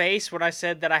make a face when I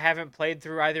said that I haven't played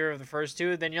through either of the first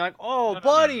two? Then you're like, "Oh,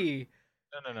 buddy."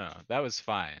 No. That was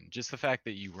fine. Just the fact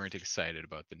that you weren't excited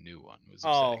about the new one was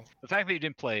upsetting. The fact that you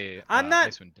didn't play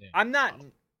Icewind Dale. I'm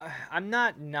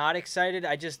not excited.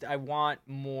 I want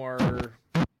more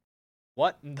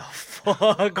What in the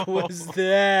fuck was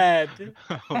that?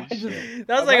 Holy shit.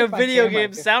 That was I like a like my video camera.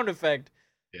 game sound effect.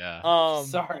 Yeah.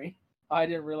 Sorry, I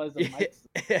didn't realize the mics.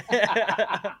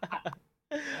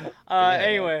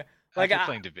 Anyway, like After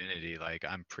playing Divinity, like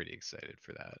I'm pretty excited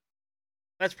for that.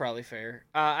 that's probably fair.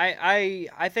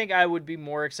 I think I would be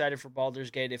more excited for Baldur's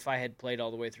Gate if I had played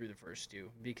all the way through the first two,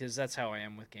 because that's how I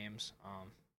am with games.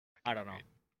 I don't know.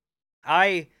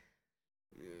 I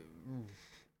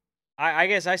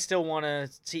guess I still want to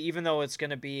see, even though it's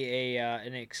gonna be a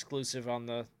an exclusive on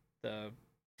the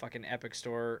fucking Epic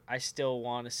Store. I still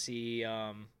want to see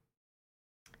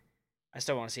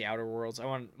Outer Worlds. I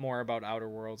want more about Outer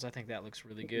Worlds. I think that looks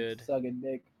really good. Sucking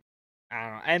dick. I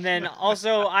don't know. And then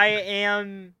also, I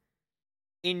am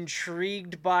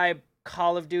intrigued by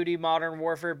Call of Duty Modern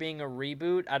Warfare being a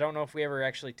reboot. I don't know if we ever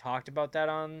actually talked about that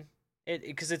on it,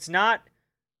 because it's not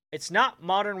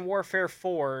Modern Warfare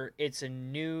 4. It's a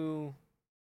new.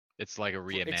 It's like a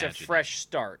reimagining. It's a fresh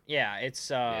start. Yeah, it's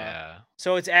Yeah.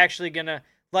 So it's actually gonna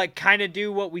like kind of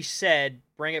do what we said,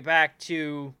 bring it back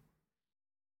to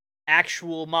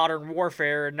actual Modern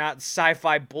Warfare, not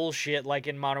sci-fi bullshit like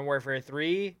in Modern Warfare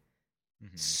 3.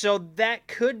 Mhm. So that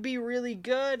could be really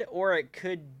good, or it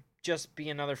could just be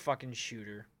another fucking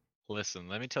shooter. Listen,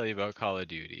 let me tell you about Call of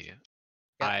Duty.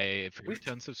 Yeah. I forgot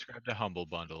to unsubscribe to Humble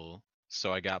Bundle,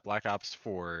 so I got Black Ops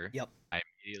 4. Yep. I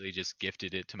immediately just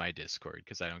gifted it to my Discord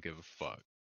because I don't give a fuck.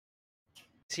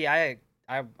 See, I'm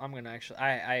gonna actually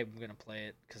I'm gonna play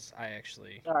it because I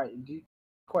actually. All right.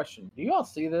 Question: do you all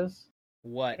see this? I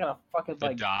What? got a fucking The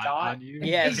like dot on you?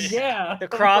 Yes. Yeah. The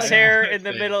crosshair in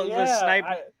the middle of the Yeah, snipe.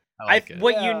 I like it.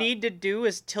 What you Yeah. need to do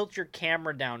is tilt your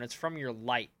camera down. It's from your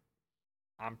light.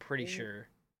 I'm pretty sure.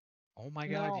 Oh my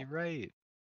god, No. you're right.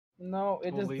 No,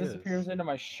 it Totally just disappears into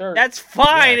my shirt. That's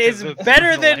fine. Yeah, 'cause it's it's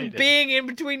better than lighted. being in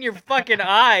between your fucking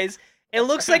eyes. It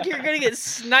looks like you're gonna get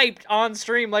sniped on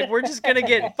stream. Like we're just gonna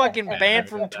get fucking banned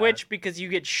from Twitch because you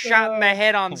get shot in the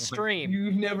head on stream.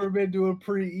 You've never been to a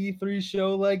pre-E3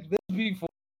 show like this before.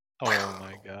 Oh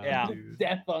my god, Yeah. dude.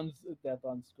 Death on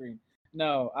screen.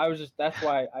 No, I was just. That's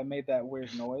why I made that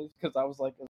weird noise, because I was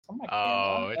like, "Is this on my Oh,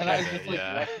 camera?" And I was okay, just like,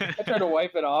 yeah. I tried to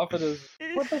wipe it off, and it was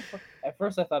what the fuck. At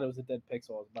first, I thought it was a dead pixel.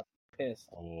 I was about to be pissed.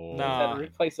 Oh, No. I had to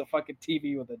replace a fucking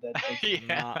TV with a dead pixel.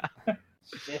 yeah.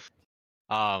 Shit.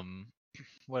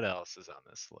 What else is on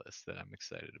this list that I'm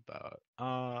excited about?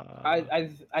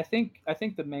 I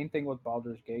think the main thing with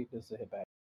Baldur's Gate, just to hit back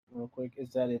real quick,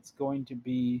 is that it's going to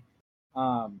be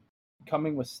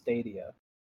coming with Stadia.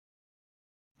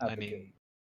 out I the mean, gate.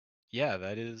 yeah,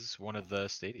 that is one of the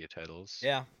Stadia titles.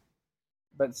 Yeah.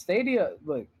 But Stadia,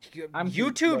 look,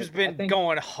 YouTube's I been think-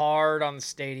 going hard on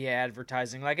Stadia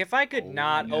advertising. Like, if I could Oh,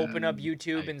 not yeah. open up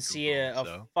YouTube I and see a Googled,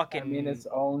 so. fucking. I mean, it's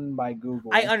owned by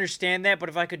Google. I understand that, but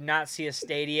if I could not see a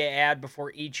Stadia ad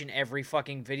before each and every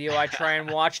fucking video I try and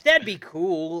watch, that'd be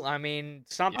cool. I mean,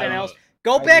 something Yeah. else.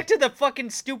 Go I back to the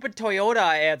fucking stupid Toyota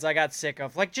ads I got sick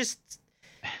of. Like, just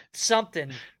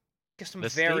something. Just some The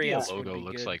Stadia variants would logo be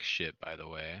looks good. like shit, by the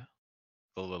way.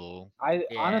 The little. I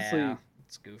Yeah, honestly,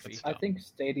 it's goofy. It's I dumb. think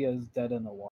Stadia is dead in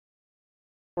the water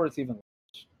before it's even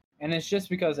launched. And it's just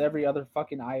because every other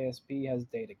fucking ISP has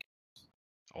data.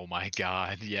 Oh my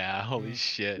god, yeah, holy Mm.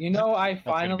 shit. You know, I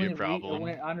gonna be a finally problem.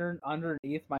 went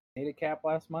underneath my data cap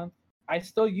last month. I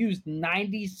still used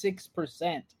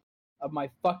 96% of my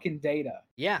fucking data.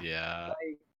 Yeah, Yeah.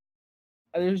 Like,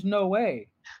 there's no way.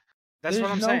 that's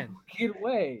what I'm There's no saying. fucking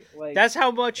way. Like, That's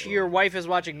how much your wife is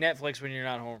watching Netflix when you're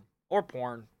not home, or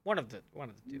porn. One of the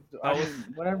two. I mean,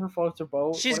 whatever floats her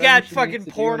boat. She's whatever got she fucking needs to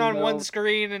do porn in on the one middle-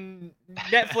 screen and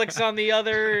Netflix on the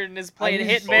other, and is playing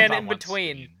use Both Hitman on in one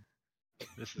between. screen.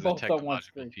 This is a Both on one technological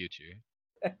screen. future.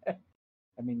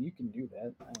 I mean, you can do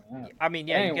that. I don't know. I mean,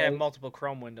 yeah, you can have Anyways. multiple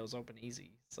Chrome windows open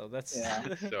easy. So that's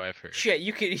Yeah. So I've heard. shit.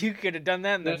 You could have done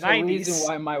that in the There's a reason '90s.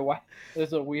 why my wife.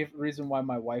 There's a reason why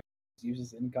my wife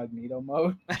uses incognito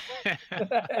mode.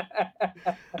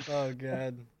 Oh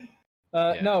god.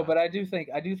 No, Yeah. but I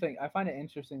find it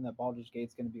interesting that Baldur's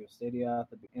Gate's going to be with Stadia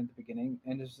in the beginning,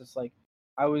 and it's just like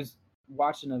I was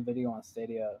watching a video on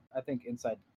Stadia. I think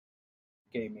Inside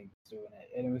Gaming was doing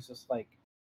it, and it was just like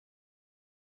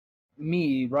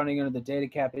me running into the data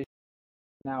cap issue.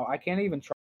 Now I can't even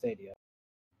try Stadia.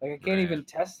 Like I can't Right. even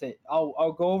test it.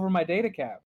 I'll go over my data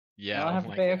cap. Yeah. I don't have oh to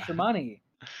my pay God. extra money.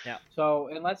 Yeah. So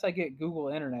unless I get Google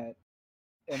Internet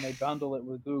and they bundle it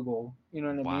with Google, you know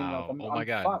what I mean? Like Wow. I'm, Oh my I'm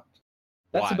God. fucked.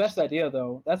 That's the Watch. best idea,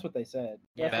 though. That's what they said.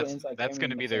 Yeah. That's what That's Inside that's Gaming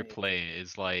gonna be was their saying. play.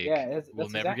 Is like Yeah, we'll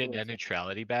that's never exactly get what net it said.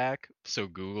 neutrality back, so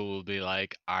Google will be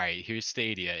like, all right, here's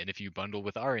Stadia, and if you bundle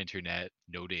with our internet,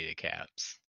 no data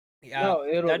caps. Yeah. No,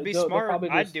 that'd be they'll smart. probably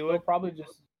I'd just, do they'll it. Probably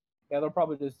just Yeah, they'll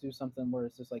probably just do something where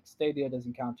it's just like Stadia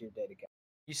doesn't count to your data cap.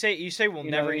 You say we'll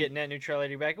You know what never I mean? get net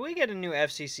neutrality back. We get a new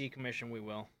FCC commission, we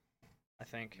will. I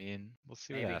think. I mean, we'll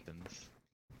see Maybe. what happens.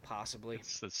 Possibly.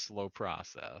 It's a slow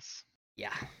process.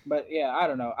 Yeah. But yeah, I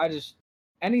don't know. I just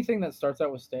anything that starts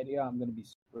out with Stadia, I'm gonna be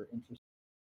super interested.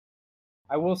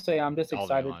 I will say I'm just All the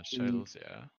excited launch to titles,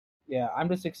 yeah. yeah, I'm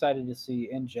just excited to see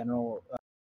in general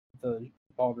the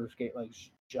Baldur's Gate like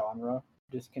genre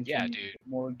just continue Yeah, to dude. get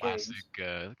more games.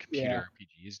 Classic computer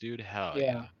RPGs, dude. Hell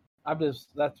yeah.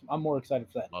 I'm more excited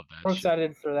for that. Love that More shit.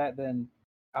 excited for that than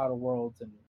Outer Worlds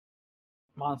and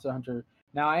Monster Hunter.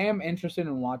 Now I am interested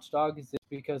in Watch Dogs just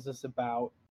because it's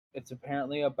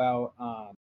apparently about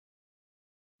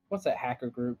what's that hacker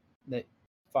group that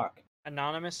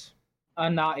Anonymous.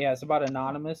 It's about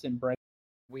Anonymous and Break.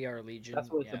 We Are Legion. That's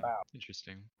what it's yeah. about.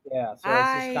 Interesting. Yeah, so it's just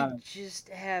I kind of just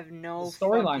have no the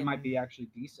storyline fucking... might be actually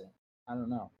decent. I don't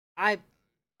know. I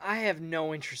have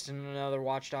no interest in another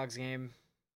Watch Dogs game.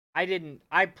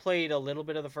 I played a little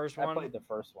bit of the first one. I played the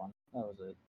first one. That was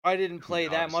it. I didn't play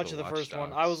that dogs much for of the Watch first one.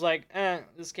 Dogs? I was like,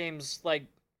 this game's like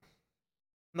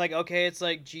okay, it's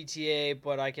like GTA,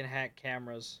 but I can hack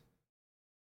cameras.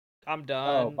 I'm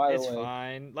done. by the It's way-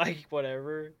 fine. Like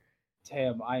whatever.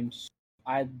 Tim,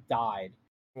 I died.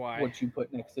 Why? What you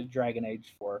put next to Dragon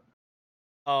Age 4.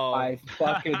 Oh, I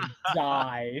fucking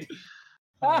died.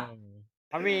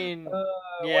 I mean, Why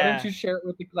yeah. don't you share it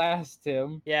with the class,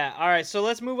 Tim? Yeah. All right. So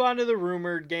let's move on to the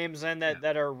rumored games then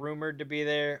that are rumored to be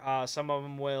there. Some of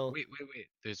them will. Wait.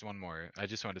 There's one more. I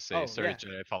just wanted to say, Oh, sorry, yeah.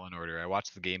 Jedi Fallen Order. I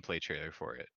watched the gameplay trailer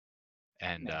for it,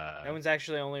 and That one's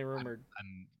actually only rumored.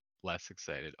 I'm less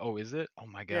excited. Oh, is it? Oh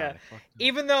my god. Yeah. I fucked up.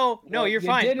 Even though, no, Well, you're you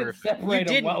fine. didn't Perfect. separate You 'em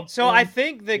didn't. well, So I Tim.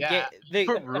 think the Yeah, the you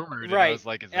put rumored, and I right. was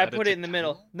like, is I that put it in the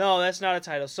middle. title? No, that's not a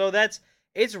title. So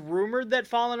it's rumored that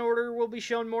Fallen Order will be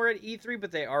shown more at E3,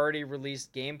 but they already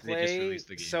released gameplay. They just released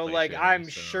the So gameplay like trailer, I'm so-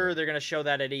 sure they're gonna show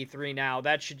that at E3 now.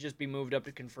 That should just be moved up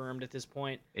to confirmed at this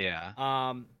point. Yeah.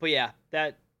 But yeah,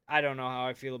 that I don't know how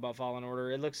I feel about Fallen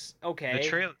Order. It looks okay.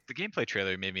 The gameplay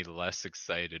trailer made me less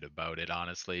excited about it,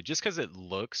 honestly, just because it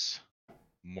looks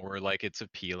more like it's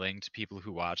appealing to people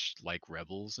who watched like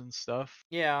Rebels and stuff,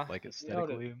 Yeah. like You know what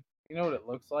it- aesthetically. You know what it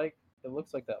looks like? It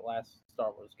looks like that last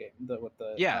Star Wars game with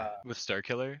the With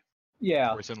Starkiller,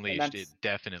 yeah. Force and Unleashed, it that's-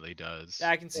 definitely does.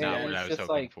 I can see Not that. what it's I was just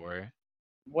hoping like- for.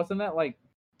 Wasn't that like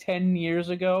 10 years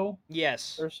ago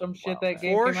Yes. or some shit Wow. that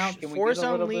game Force, came out? Can we Force get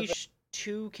a little bit? Unleashed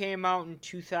 2 came out in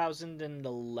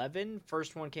 2011.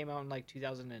 First one came out in like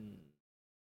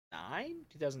 2009,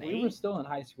 2008. We were still in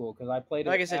high school because I played it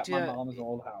Like I said, at my mom's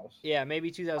old house. Yeah,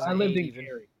 maybe 2008 I lived in even.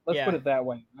 Cary. Let's Yeah. put it that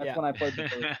way. That's Yeah. when I played the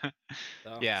first.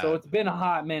 So, Yeah, So it's been a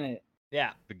hot minute.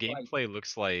 yeah. the gameplay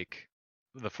looks like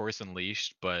the Force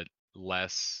Unleashed, but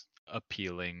less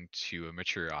appealing to a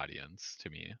mature audience to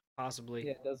me. Possibly.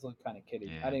 Yeah, it does look kind of kiddie.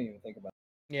 Yeah. I didn't even think about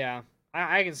it. Yeah,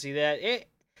 I can see that. It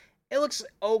looks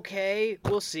okay.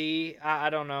 We'll see. I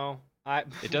don't know.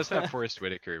 It does have Forrest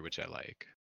Whitaker, which I like.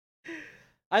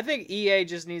 I think EA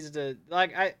just needs to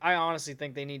like. I honestly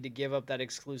think they need to give up that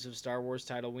exclusive Star Wars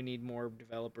title. We need more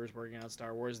developers working on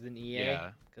Star Wars than EA.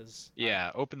 Yeah. Because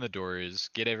Yeah, open the doors,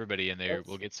 get everybody in there. Let's-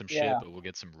 We'll get some yeah. shit, but we'll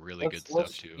get some really Let's- good stuff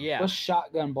let's- too. yeah. Let's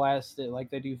shotgun blast it like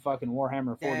they do fucking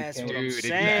Warhammer 40K. That's what I'm Dude,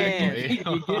 saying. exactly. You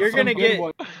get You're some gonna good get-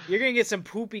 ones. You're gonna get some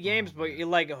poopy games, but man. you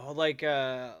like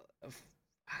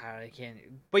I can't.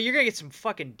 But you're gonna get some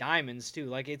fucking diamonds too.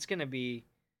 Like it's gonna be.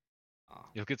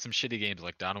 You'll get some shitty games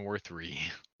like Dawn of War 3.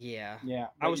 Yeah. Yeah,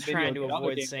 I was but then trying you'll to get other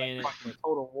avoid games saying it. like fucking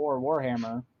Total War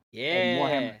Warhammer Yeah. and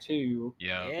Warhammer 2.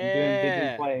 Yeah. And Yeah.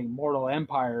 then playing Mortal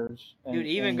Empires. And, Dude,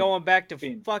 even and going back to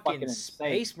being fucking fucking insane.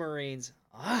 Space Marines.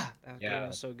 That game Yeah.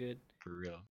 was so good. For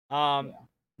real. Yeah.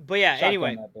 But yeah, Shotgun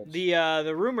anyway, that bitch.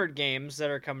 the rumored games that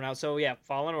are coming out. So yeah,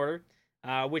 Fallen Order,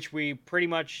 which we pretty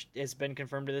much has been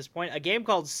confirmed to this point. A game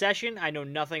called Session. I know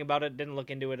nothing about it. Didn't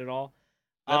look into it at all.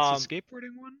 That's a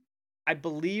skateboarding one? I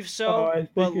believe so, Oh, I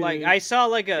but think it like is. I saw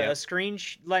like a, Yeah. a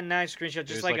screenshot, like not a screenshot, just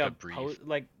There's, like, like, a a brief.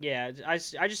 like yeah. I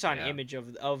just saw an Yeah. image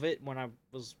of it when I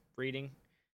was reading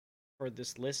for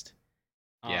this list.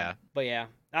 Yeah. But yeah,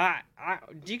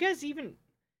 do you guys even?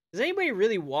 Does anybody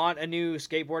really want a new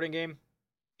skateboarding game?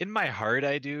 In my heart,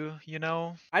 I do, I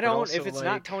but don't. also, If it's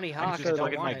not like, Tony I Hawk, can I just don't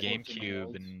plug in want my it.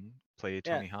 GameCube and play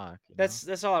Tony Hawk.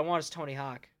 That's all I want is Tony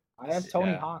Hawk. I have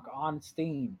Tony Yeah. Hawk on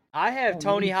Steam. I have Oh,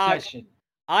 Tony need Hawk. Session.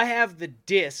 I have the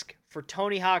disc for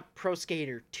Tony Hawk Pro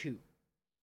Skater 2.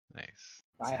 Nice.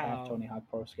 I How- have Tony Hawk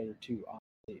Pro Skater 2 on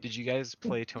Steam. Did you guys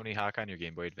play Tony Hawk on your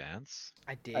Game Boy Advance?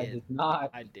 I did. I did not.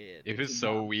 I did. It was did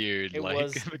so not. weird. It like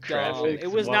was the dumb. graphics. It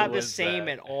was what not the was same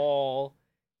that? at all.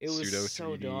 It was Pseudo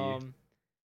so 3D. dumb.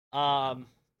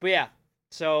 But yeah.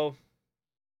 So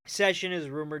session is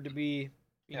rumored to be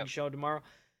being Yep. shown tomorrow.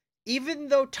 Even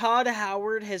though Todd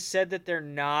Howard has said that they're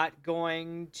not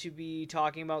going to be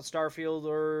talking about Starfield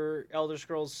or Elder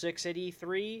Scrolls 6 at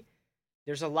E3,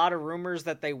 there's a lot of rumors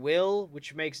that they will,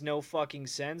 which makes no fucking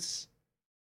sense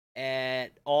at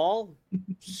all.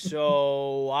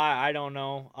 So I don't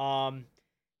know.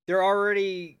 They're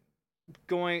already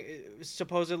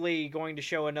supposedly going to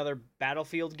show another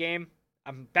Battlefield game.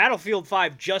 Battlefield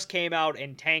 5 just came out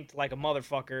and tanked like a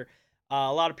motherfucker.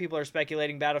 A lot of people are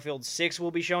speculating Battlefield 6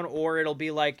 will be shown, or it'll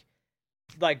be like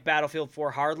Battlefield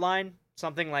 4 Hardline,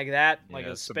 something like that, like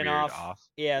a some weird spin-off.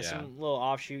 Some little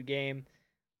offshoot game.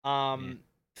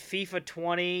 FIFA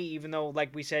 20, even though,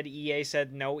 like we said, EA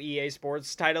said no EA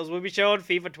Sports titles will be shown,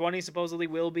 FIFA 20 supposedly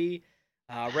will be.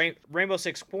 Rainbow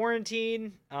Six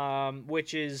Quarantine,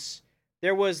 which is...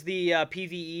 There was the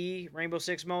PvE Rainbow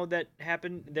Six mode that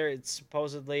happened. There, it's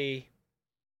supposedly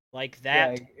like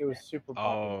that. Yeah, it was super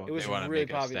popular. It was they want to really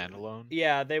make popular. a standalone?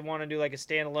 Yeah, they want to do like a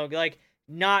standalone, like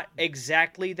not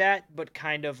exactly that, but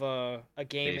kind of a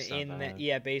game Based on in that. that.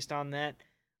 Yeah, based on that.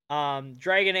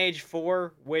 Dragon Age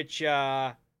 4, which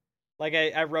like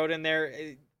I wrote in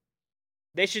there,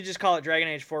 they should just call it Dragon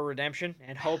Age 4 Redemption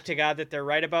and hope to God that they're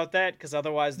right about that, because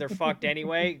otherwise they're fucked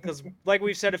anyway. Because, like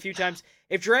we've said a few times,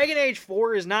 if Dragon Age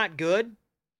 4 is not good,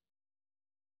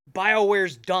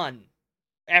 BioWare's done.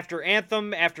 After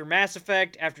Anthem, after Mass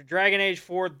Effect, after Dragon Age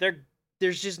 4,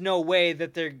 there's just no way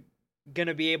that they're going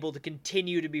to be able to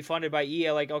continue to be funded by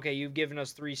EA. Like, okay, you've given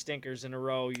us 3 stinkers in a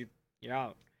row, you're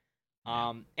out.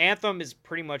 Anthem is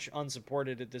pretty much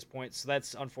unsupported at this point, so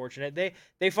that's unfortunate.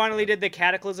 They finally did the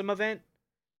Cataclysm event,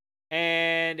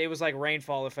 and it was like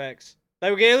rainfall effects.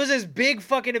 Like, it was this big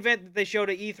fucking event that they showed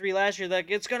at E3 last year. Like,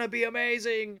 it's gonna be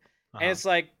amazing, and it's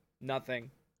like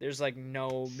nothing. There's like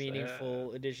no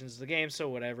meaningful additions to the game, so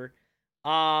whatever.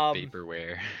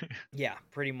 Vaporware. Yeah,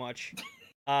 pretty much.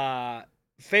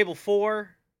 Fable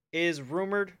 4 is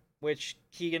rumored, which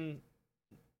Keegan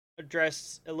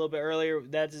addressed a little bit earlier.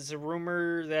 That is a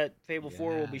rumor that Fable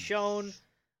 4 will be shown.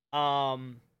 I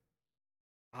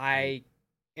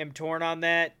am torn on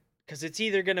that, because it's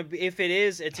either gonna be, if it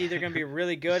is, it's either gonna be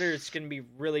really good or it's gonna be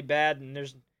really bad, and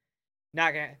there's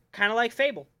not gonna, kind of like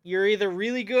Fable. You're either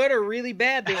really good or really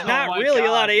bad. There's not really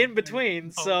a lot of in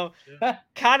between, so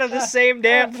kind of the same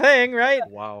damn thing, right?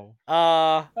 Wow.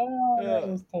 Oh, that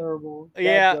was terrible.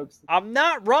 Yeah, jokes. I'm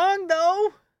not wrong though.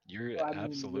 You're Well, I mean,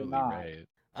 absolutely you're not. right.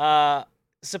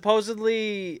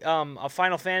 Supposedly, a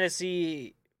Final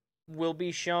Fantasy will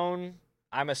be shown.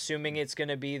 I'm assuming it's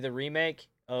gonna be the remake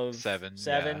of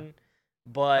 7.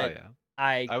 But Yeah.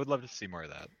 I would love to see more of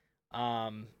that.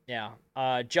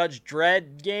 Judge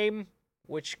Dredd game,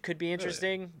 which could be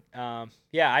interesting.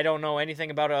 I don't know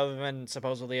anything about it other than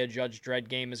supposedly a Judge Dredd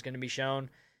game is going to be shown.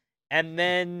 And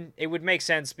then it would make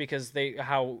sense because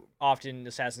how often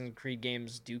Assassin's Creed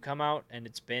games do come out, and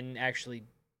it's been actually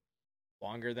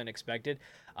longer than expected.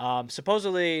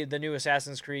 Supposedly the new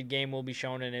Assassin's Creed game will be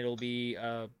shown, and it'll be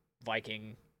a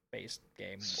Viking-based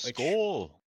game.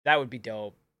 Skull. That would be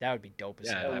dope. That would be dope as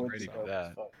hell. I'm ready for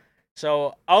that.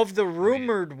 So, of the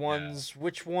rumored ones,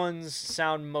 which ones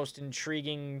sound most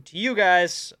intriguing to you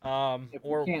guys? If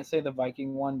you can't say the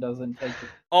Viking one doesn't take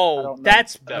it.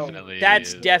 That's definitely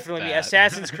definitely that.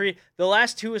 Assassin's Creed. The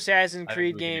last 2 Assassin's I think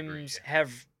Creed we can agree. games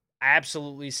have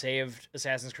absolutely saved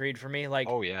Assassin's Creed for me. Like,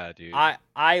 Oh yeah, dude.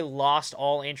 I lost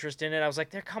all interest in it. I was like,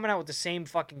 they're coming out with the same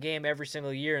fucking game every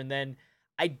single year, and then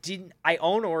I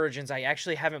own Origins. I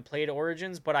actually haven't played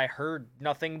Origins, but I heard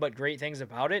nothing but great things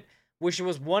about it, which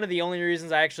was one of the only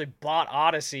reasons I actually bought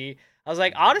Odyssey. I was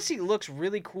like, Odyssey looks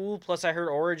really cool, plus I heard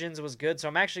Origins was good, so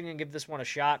I'm actually going to give this one a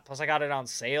shot, plus I got it on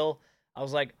sale. I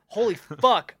was like, holy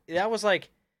fuck. That was like,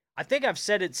 I think I've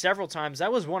said it several times,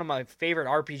 that was one of my favorite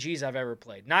RPGs I've ever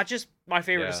played. Not just my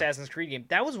favorite Assassin's Creed game.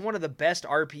 That was one of the best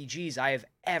RPGs I have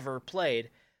ever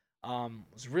played. It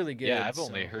was really good. Yeah, I've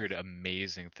only heard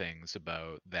amazing things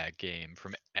about that game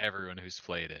from everyone who's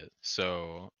played it.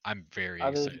 So I'm very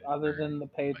excited. Other than the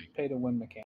pay to win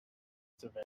mechanic.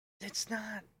 It's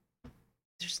not.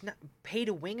 There's not pay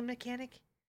to win mechanic.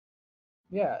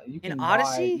 Yeah, you can in buy,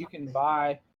 Odyssey. You can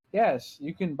buy. Yes,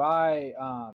 you can buy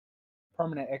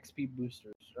permanent XP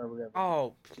boosters or whatever.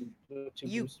 Oh, to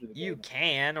you boost the you game.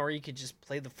 can, or you could just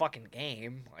play the fucking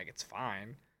game. Like, it's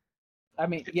fine. I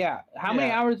mean, yeah. How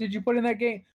many hours did you put in that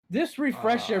game? Just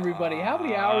refresh everybody. How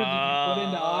many hours did you put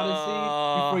into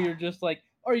Odyssey before you're just like,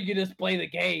 or you can just play the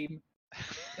game?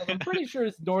 'Cause I'm pretty sure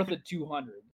it's north of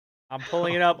 200. I'm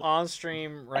pulling it up on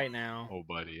stream right now. Oh,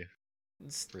 buddy.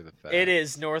 For the fact. It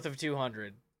is north of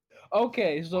 200.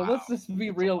 Okay, so Wow. let's just be That's a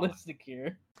lot. realistic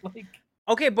here. Like,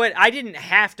 Okay, but I didn't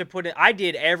have to put it. I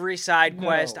did every side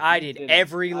quest. No, I you did didn't.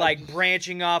 every I just-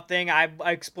 branching off thing. I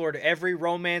explored every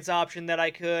romance option that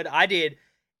I could. I did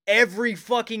every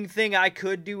fucking thing I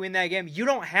could do in that game. You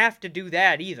don't have to do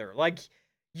that either. Like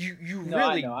you No, I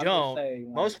really know. I'm just don't. saying,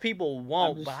 like, Most people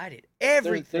won't, just- but I did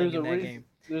everything there's in a that reason. game.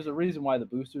 There's a reason why the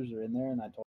boosters are in there, and I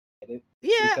totally get it.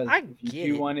 Yeah, Because I if you get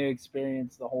do it. want to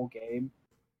experience the whole game,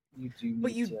 you do need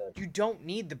But you to. don't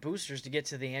need the boosters to get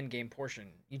to the end game portion.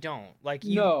 You don't. Like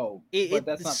you No, it but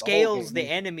that's not the whole scales game the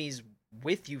either. enemies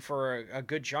with you for a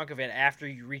good chunk of it after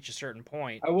you reach a certain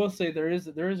point. I will say there is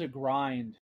a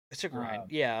grind It's a grind. um,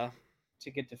 yeah, to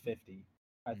get to 50.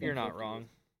 I think you're not 50 wrong.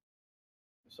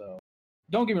 is- So,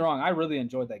 don't get me wrong. I really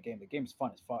enjoyed that game. The game's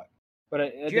fun as fuck. But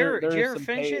Did you ever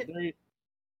finish it?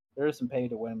 There is some pay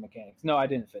to win mechanics. No, I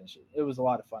didn't finish it. It was a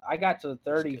lot of fun. I got to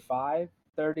 35,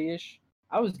 30-ish.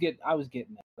 I was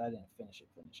getting there, but I didn't finish it.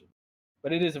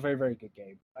 But it is a very, very good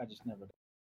game. I just never did.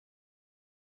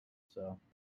 So,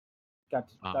 got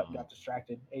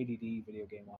distracted. ADD video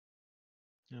game.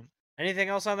 Anything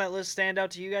else on that list stand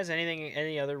out to you guys?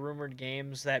 Any other rumored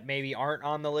games that maybe aren't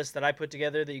on the list that I put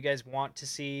together that you guys want to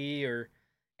see, or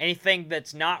anything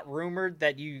that's not rumored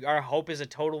that you hope is a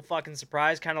total fucking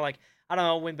surprise? Kind of like, I don't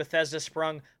know, when Bethesda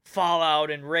sprung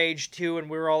Fallout and Rage 2, and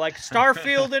we were all like,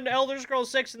 Starfield and Elder Scrolls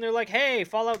 6, and they're like, hey,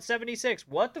 Fallout 76.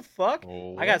 What the fuck?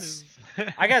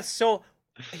 So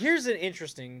here's an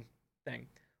interesting thing.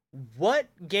 What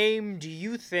game do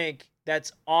you think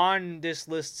that's on this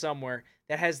list somewhere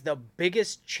that has the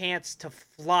biggest chance to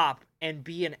flop and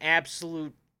be an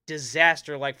absolute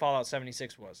disaster like Fallout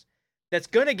 76 was? That's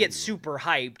gonna get super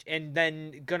hyped and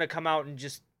then gonna come out and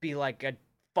just be like a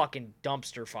fucking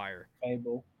dumpster fire.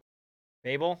 Fable.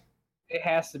 Fable? It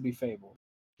has to be Fable.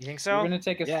 You think You're so? gonna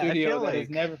take a Yeah, I studio feel that has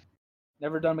like-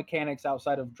 never done mechanics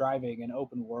outside of driving and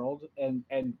open world and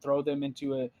throw them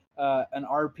into an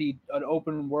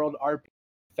open world RP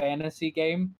fantasy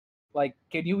game. Like,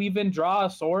 can you even draw a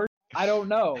sword? I don't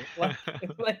know.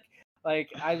 Like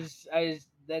I just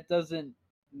that doesn't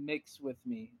mix with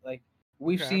me. Like,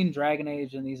 we've Okay. seen Dragon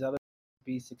Age and these other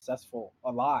be successful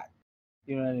a lot.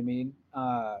 You know what I mean?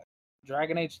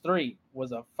 Dragon Age 3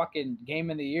 was a fucking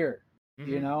game of the year.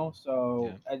 You Mhm. know?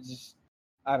 So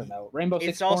I don't know. Rainbow Six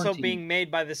It's also Quarantine. being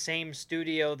made by the same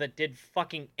studio that did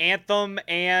fucking Anthem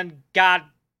and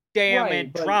goddamn Right,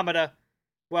 Andromeda.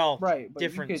 Well, right, but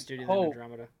different you could studio hope, than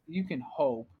Andromeda. You can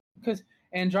hope, because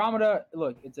Andromeda,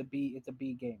 look, it's a B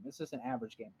game. This is an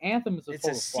average game. Anthem is a It's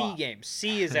total a C flop. game.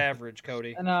 C is average,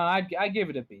 Cody. And I give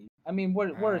it a B. I mean,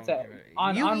 where it's at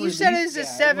on You said release, it's a yeah,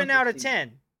 it 7 was out of C.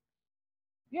 10.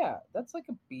 Yeah, that's like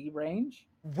a B range.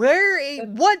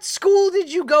 What school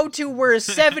did you go to where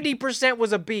 70%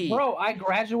 was a B? Bro, I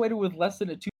graduated with less than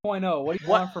a 2.0. What do you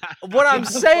want from What I'm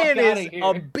Get the saying fuck outta is here.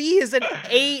 a B is an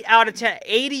 8 out of 10.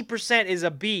 80% is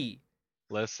a B.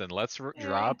 Listen, let's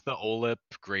drop the OLIP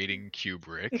grading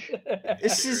Kubrick. This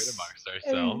Get rid is- of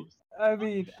ourselves. I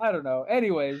mean, I don't know.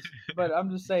 Anyways, but I'm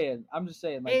just saying,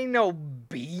 like, Ain't no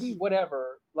B.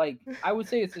 whatever. Like, I would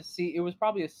say it's a C. It was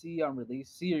probably a C on release,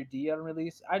 C or D on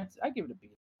release. I give it a B.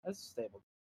 That's stable.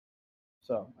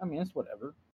 So, I mean, it's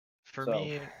whatever. For So-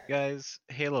 me, guys,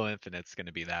 Halo Infinite's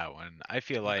gonna be that one. I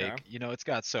feel like, Okay. it's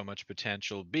got so much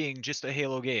potential. Being just a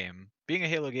Halo game,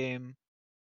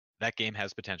 that game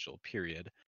has potential,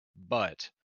 period. But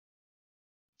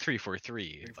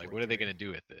 343, like, what are they 343. gonna do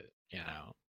with it? You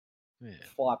know? Yeah.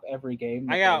 Flop every game.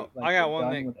 I that got- they- I got they've one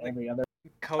done thing, with like, every other.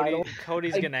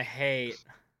 Cody's Like- gonna hate.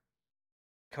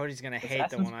 Cody's gonna hate the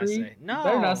Assassin's one Creed? I say. No. You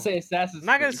better not say Assassin's I'm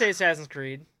not gonna Creed. say Assassin's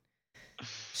Creed.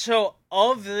 So,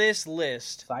 of this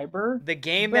list, Cyber. the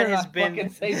game better that has not been fucking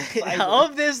say Cyber.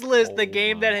 of this list, the Oh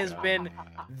game my that has been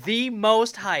God. the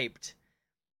most hyped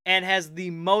and has the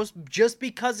most, just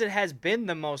because it has been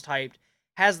the most hyped,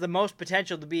 has the most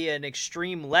potential to be an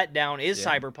extreme letdown is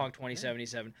Yeah. Cyberpunk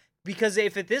 2077. Because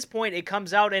if at this point it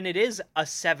comes out and it is a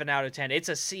 7 out of 10, it's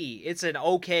a C. It's an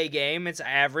okay game. It's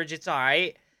average. It's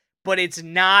alright. But it's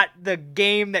not the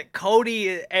game that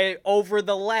Cody, over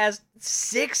the last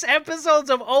 6 episodes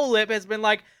of OLIP, has been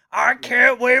like, I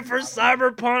can't wait for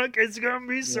Cyberpunk. It's going to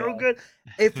be so Yeah. good.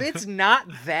 If it's not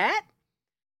that,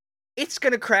 it's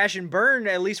going to crash and burn,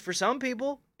 at least for some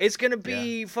people. It's going to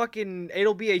be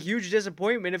it'll be a huge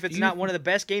disappointment if it's Do you not one of the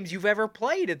best games you've ever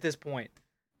played at this point.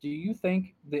 Do you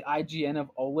think the IGN of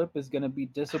OLIP is gonna be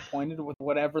disappointed with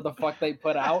whatever the fuck they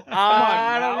put out? Come on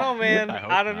I don't now. know, man. I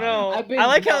hope I don't not. know. I've been- I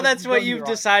like how no, that's don't what get me you've wrong.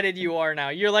 decided you are now.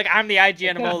 You're like, I'm the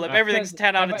IGN of Because- OLIP. Everything's because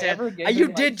 10 out have of I 10. ever given, You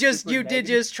like, did just super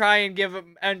negative- try and give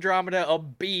Andromeda a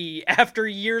B after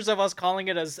years of us calling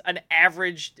it an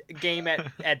average game at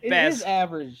It best. is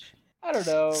average. I don't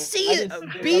know. See,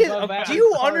 they're be above do average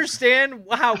you par. understand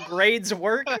how grades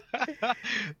work?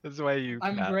 That's why you.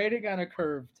 I'm Matt. grading on a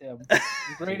curve, Tim. I'm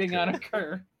grading on a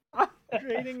curve.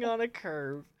 Grading on a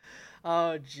curve.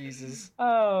 Oh Jesus.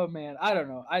 Oh man, I don't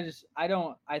know.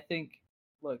 I think.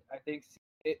 Look, I think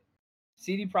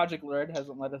CD Projekt Red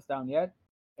hasn't let us down yet,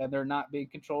 and they're not being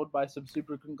controlled by some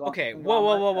super Okay, conglomerate.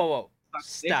 whoa. that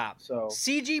sucks dick, Stop. So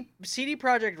CD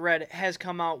Projekt Red has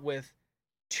come out with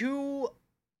 2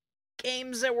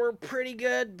 games that were pretty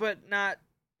good, but not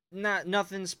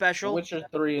nothing The special. Witcher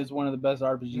 3 is one of the best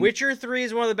RPGs. Witcher 3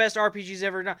 is one of the best RPGs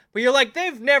ever done. But you're like,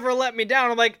 they've never let me down.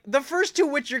 I'm like, the first 2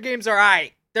 Witcher games are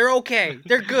alright. They're okay.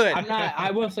 They're good. I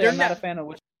will say They're I'm not a not- fan of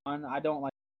Witcher 1. I don't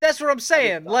like. That's what I'm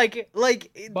saying. Like,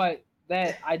 But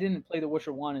that I didn't play The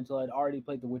Witcher 1 until I'd already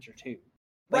played The Witcher 2.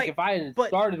 Like Right, if I had but-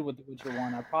 started with The Witcher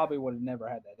 1, I probably would have never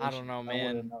had that issue. I don't know, I man.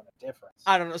 would have known a difference.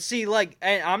 I don't know. See, like,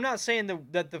 and I'm not saying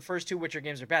that the first 2 Witcher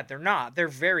games are bad. They're not. They're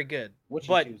very good. Witcher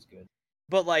but 2 is good.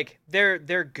 But like, they're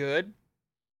good.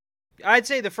 I'd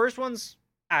say the first one's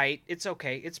aight. It's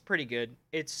okay. It's pretty good.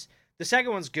 The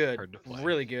second one's good. Hard to play.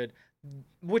 Really good.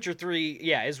 Witcher 3,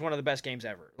 yeah, is one of the best games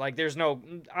ever. Like, there's no.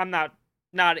 I'm not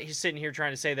sitting here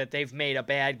trying to say that they've made a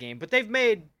bad game, but they've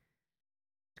made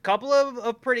a couple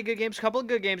of pretty good games, a couple of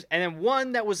good games, and then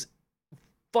one that was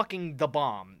fucking the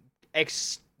bomb.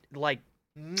 Like,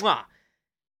 mwah.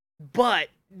 But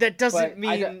that doesn't But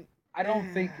mean. I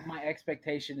don't think my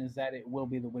expectation is that it will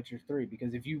be The Witcher 3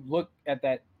 because if you look at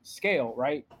that scale,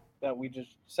 right, that we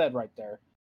just said right there,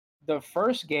 the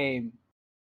first game,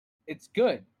 it's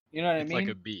good. You know what I It's mean?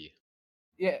 like a B.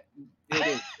 Yeah, it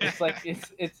is. It's like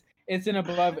it's an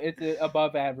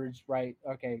above average, right?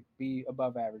 Okay, be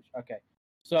above average. Okay,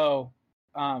 so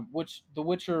which The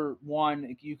Witcher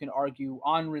 1, you can argue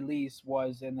on release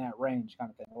was in that range kind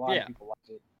of thing. A lot Yeah. of people liked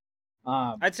it.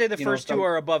 I'd say the you know, first 2 so-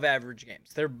 are above average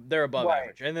games. They're above Right.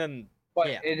 average, and then But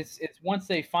yeah. it's once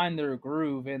they find their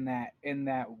groove in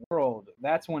that world,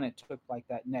 that's when it took like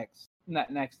that next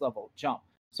level jump.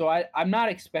 So I'm not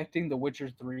expecting The Witcher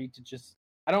 3 to just.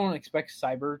 I don't expect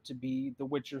Cyber to be The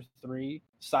Witcher 3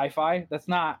 sci-fi. That's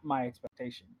not my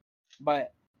expectation.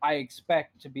 But I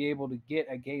expect to be able to get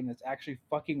a game that's actually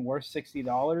fucking worth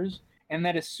 $60 and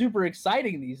that is super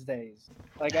exciting these days.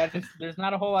 Like there's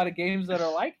not a whole lot of games that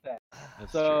are like that.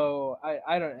 That's So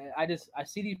I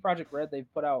see these Project Red.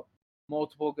 They've put out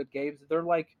multiple good games. They're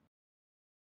like,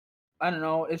 I don't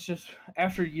know. It's just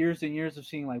after years and years of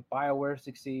seeing like BioWare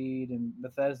succeed and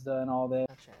Bethesda and all that,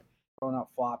 throwing out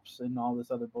flops and all this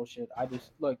other bullshit. I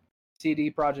just look. CD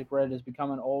Project Red is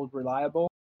becoming old reliable,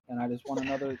 and I just want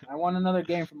another. I want another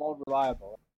game from old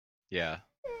reliable. true. Yeah.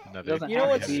 It Another. doesn't You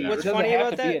know have to be. what's it doesn't funny have about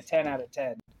to that? be a 10 out of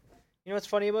 10. You know what's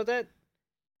funny about that?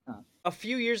 Huh. A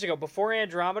few years ago, before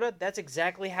Andromeda, that's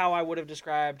exactly how I would have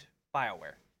described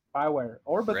BioWare. BioWare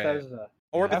or Right. Bethesda.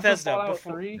 Or After Bethesda. Fallout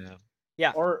Before... 3, Yeah.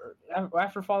 Yeah. Or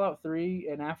after Fallout 3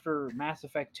 and after Mass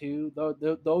Effect 2,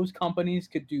 those companies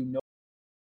could do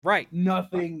Right.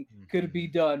 nothing could be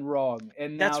done wrong.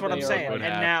 And now That's what they I'm are saying. like-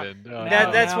 And now- happened? Oh,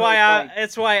 That's now why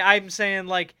it's like- I'm saying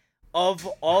like of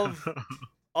all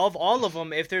of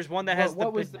them, if there's one that has What the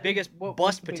was the big- biggest what was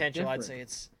bust the big potential, I'd difference? say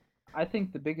it's I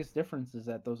think the biggest difference is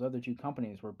that those other two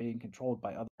companies were being controlled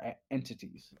by other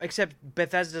entities. except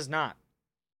Bethesda's not.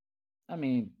 I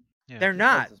mean, Yeah. They're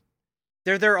not. Bethesda's-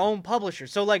 They're their own publisher.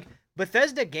 So like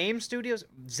Bethesda Game Studios,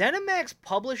 ZeniMax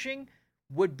Publishing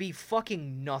would be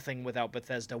fucking nothing without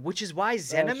Bethesda, which is why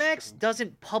ZeniMax true.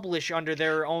 doesn't publish under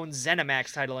their own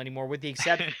ZeniMax title anymore, with the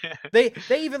exception they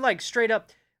even like straight up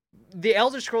the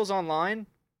Elder Scrolls Online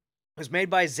was made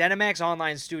by ZeniMax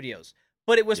Online Studios,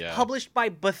 but it was Yeah. published by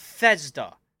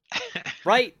Bethesda,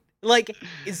 right? Like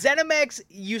ZeniMax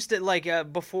used to like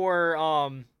before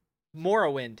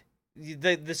Morrowind.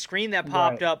 The screen that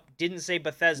popped Right. up didn't say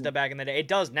Bethesda back in the day. It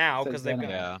does now It says because they've got,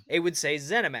 ZeniMax. Yeah. it would say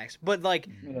ZeniMax. But like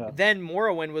Yeah. then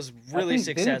Morrowind was really Didn't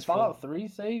successful. Fallout 3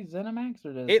 say ZeniMax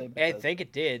or did it say I Bethesda? think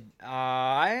it did.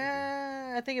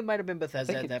 I think it might have been Bethesda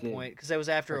think at it that did. point because that was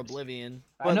after Oops. Oblivion.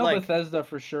 I But know like Bethesda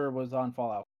for sure was on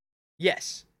Fallout.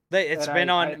 yes, it's And been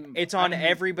I'm- it's on I'm-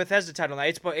 every Bethesda title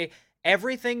now.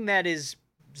 Everything that is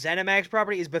ZeniMax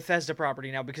property is Bethesda property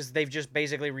now because they've just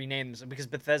basically renamed them because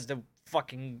Bethesda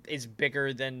fucking is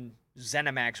bigger than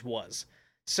ZeniMax was.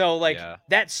 So like Yeah.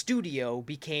 that studio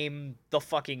became the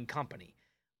fucking company.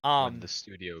 When the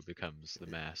studio becomes the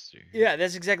master. Yeah,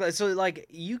 that's exactly. So like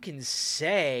you can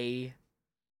say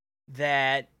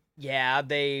that yeah,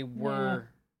 they were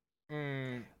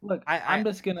Look, I- I'm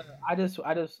just gonna. I just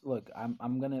look.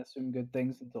 I'm gonna assume good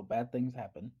things until bad things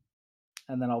happen,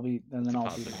 and then I'll be. And then a I'll be.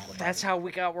 positive mad one. about that's it. how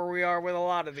we got where we are with a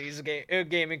lot of these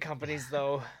gaming companies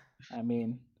though. I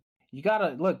mean, You gotta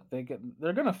look.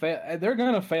 They're gonna fail. They're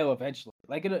gonna fail eventually.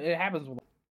 Like it happens with.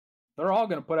 They're all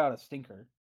gonna put out a stinker.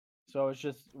 So it's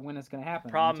just when it's gonna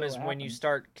happen. Problem until is it when you happens.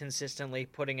 start consistently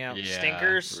putting out Yeah,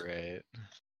 stinkers. right.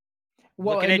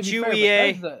 Well, Looking and at to be you, fair,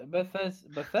 EA.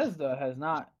 Bethesda has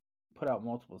not put out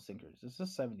multiple stinkers. It's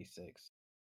just 76.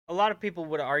 A lot of people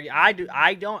would argue. I do.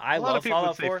 I don't. I A lot love of people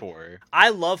would Fallout say 4. 4. I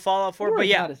love Fallout 4, 4 but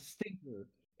is yeah, not a stinker.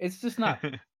 It's just not Oh.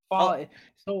 Fallout.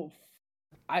 So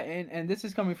and this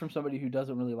is coming from somebody who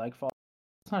doesn't really like Fallout.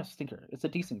 It's not a stinker. It's a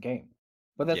decent game.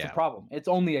 But that's the Yeah. problem. It's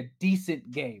only a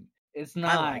decent game. It's I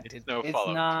not liked it. It's no it's Fallout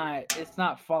 3. not it's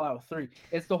not Fallout 3.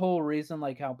 It's the whole reason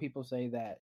like how people say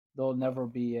that there'll never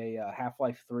be a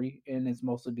Half-Life 3, and it's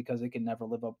mostly because it can never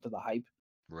live up to the hype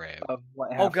Right. of what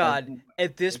Oh Half-Life God!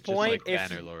 At this Just point, like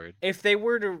Bannerlord. if they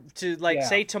were to like Yeah.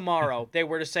 say tomorrow they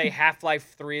were to say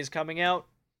Half-Life 3 is coming out,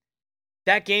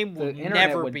 that game the will internet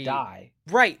never would be die.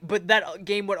 right. But that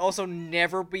game would also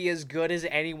never be as good as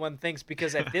anyone thinks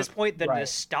because at this point the Right.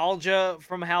 nostalgia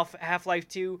from Half-Life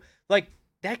 2, like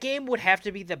that game would have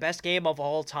to be the best game of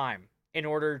all time in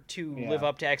order to live Yeah.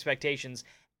 up to expectations.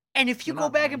 And if you You're go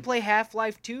not back wrong. and play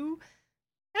Half-Life 2,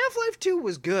 Half-Life 2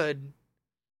 was good,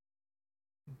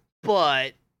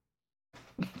 but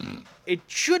it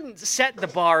shouldn't set the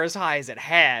bar as high as it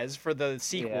has for the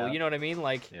sequel. Yeah. You know what I mean?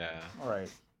 Like, Yeah. All right.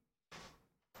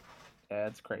 Yeah,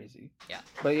 it's crazy. Yeah.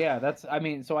 But yeah,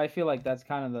 so I feel like that's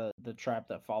kind of the trap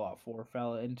that Fallout 4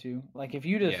 fell into. Like if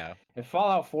you just Yeah. if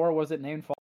Fallout 4 wasn't named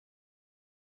Fallout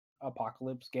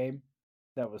Apocalypse game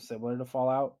that was similar to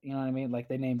Fallout, you know what I mean? Like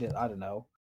they named it, I don't know.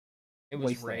 it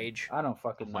was Wasteland. Rage. I don't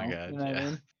fucking Oh know. my God, You know what I yeah.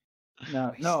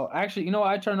 mean? No, actually, you know what?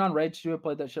 I turned on Rage 2, I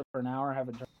played that shit for an hour,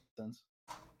 haven't turned it since.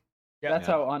 Yeah. That's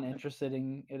Yeah. how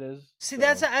uninteresting it is. See, so-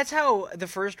 that's how the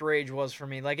first Rage was for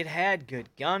me. Like, it had good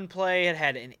gunplay, it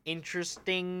had an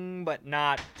interesting but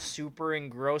not super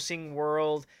engrossing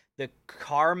world. The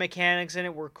car mechanics in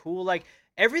it were cool. Like,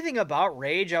 everything about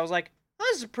Rage, I was like, oh,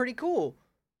 this is pretty cool.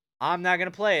 I'm not gonna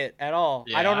play it at all.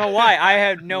 I don't Yeah. know why. I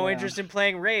had no Yeah. interest in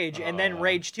playing Rage. And then Uh.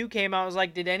 Rage 2 came out. I was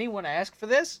like, did anyone ask for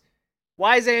this?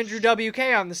 Why is Andrew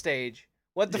WK on the stage?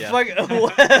 What the Yeah. fuck?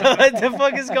 What the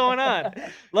fuck is going on?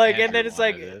 Like, and then Andrew it's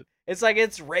like, wanted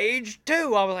it's Rage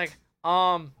 2. I was like,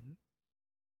 all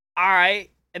right.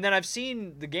 And then I've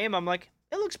seen the game. I'm like,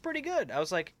 it looks pretty good. I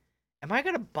was like, am I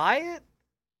gonna buy it?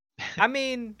 I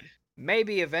mean,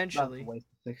 maybe Not eventually. to waste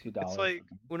 $60. It's like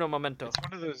Uno momento. it's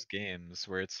one of those games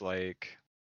where it's like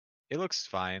it looks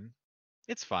fine.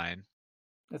 It's fine.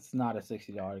 It's not a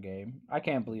 $60 game. I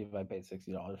can't believe I paid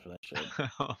 $60 for that shit.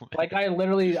 Oh my Like God. I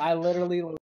literally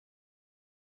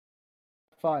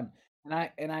fun.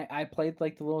 And I played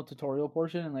like the little tutorial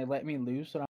portion and they let me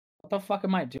loose and I'm what the fuck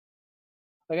am I doing?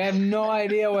 Like I have no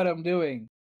idea what I'm doing.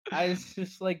 It's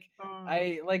just like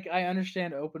I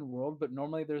understand open world, but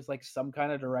normally there's like some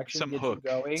kind of direction Some to get hook. you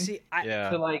going See, Yeah.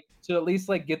 to at least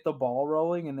like get the ball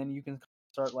rolling and then you can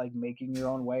start like making your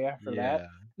own way after that. Yeah.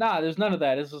 Nah, there's none of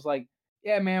that. It's just like,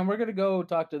 yeah, man, we're gonna go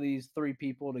talk to these 3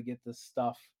 people to get this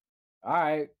stuff. All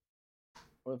right,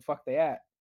 where the fuck they at?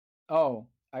 Oh,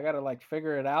 I gotta like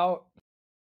figure it out.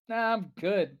 Nah, I'm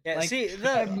good. Yeah, like, see,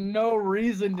 I have no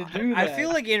reason to do that. I feel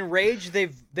like in Rage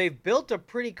they've built a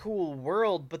pretty cool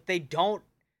world, but they don't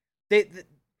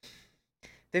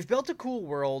they've built a cool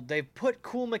world. They've put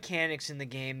cool mechanics in the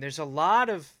game. There's a lot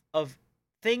of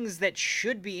things that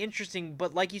should be interesting,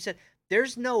 but like you said,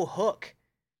 there's no hook.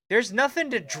 There's nothing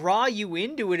to draw you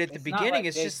into it at the It's not beginning. like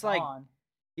It's Days just like, Gone.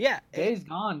 yeah, Days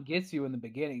Gone gets you in the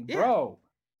beginning, Yeah. bro.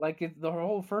 Like the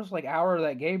whole first like hour of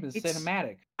that game is It's-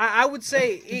 cinematic. I would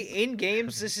say in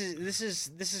games this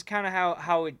is kind of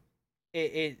how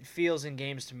it feels in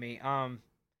games to me.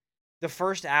 The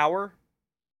first hour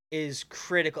is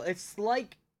critical. It's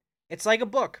like a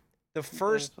book. The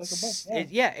first like a book,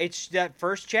 it's that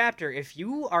first chapter. If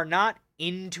you are not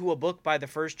into a book by the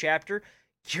first chapter,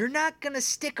 you're not going to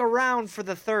stick around for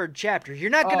the third chapter. You're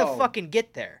not going to Oh. fucking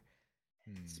get there.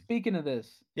 Hmm. Speaking of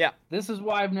this, Yeah. this is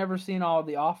why I've never seen all of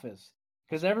The Office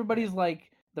because everybody's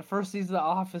like the first season of The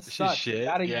Office This is sucks. shit. You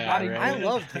gotta, Yeah, gotta, right. I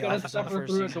loved The gotta Office on the suffer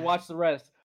first through it season. to watch the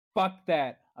rest. Fuck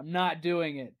that. I'm not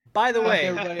doing it. By the Fuck way,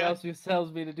 everybody else who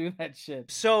tells me to do that shit.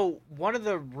 so one of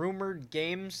the rumored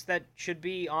games that should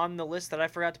be on the list that I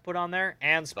forgot to put on there,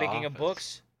 and speaking of Office.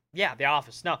 books, yeah, The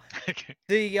Office. No, Okay.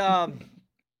 the the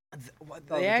George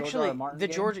R. they actually R. Martin the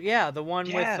game? George, yeah, the one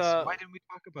Yes. with Why didn't we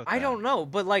talk about that? I don't know,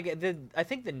 but like I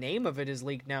think the name of it is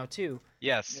leaked now too.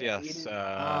 Yes. Yeah, Yes. Eden-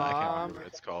 I can't remember what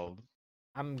it's called.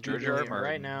 I'm George googling R. R. it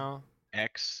right Martin. now.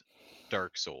 X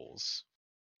Dark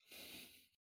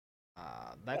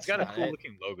That's It's got a not cool it.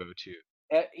 looking logo too.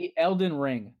 Elden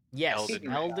Ring. Yes,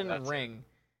 Elden Elden, Ring, that's it. Ring.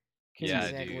 Yeah,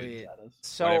 Exactly. dude.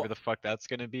 So Whatever the fuck that's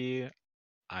gonna be,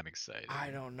 I'm excited. I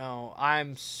don't know.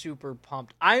 I'm super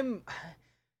pumped. I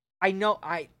know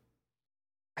I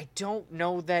don't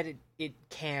know that it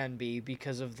can be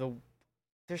because of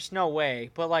there's no way.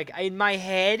 But like in my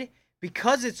head,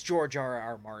 because it's George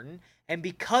R.R. Martin and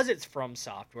because it's From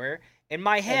Software, in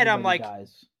my head I'm Everybody like,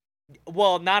 dies.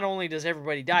 well, not only does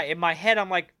everybody die, in my head I'm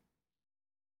like,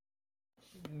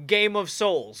 Game of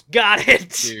Souls, got it,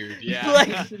 Dude, yeah.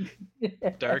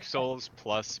 like, Dark Souls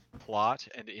plus plot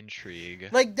and intrigue.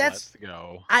 like that's Let's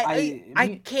go.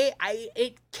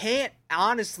 it can't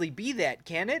honestly be that,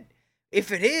 can it?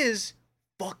 If it is,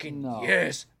 fucking No.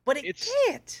 yes, but it It's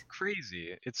can't.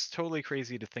 crazy. It's totally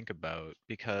crazy to think about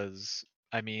because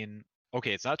I mean,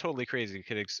 okay, it's not totally crazy.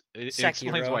 It explains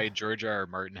Sekiro. why George R. R.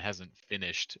 Martin hasn't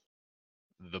finished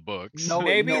the books. No,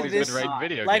 Maybe no, He's this- been writing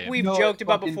video like games. we've No, joked it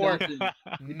about fucking before, doesn't.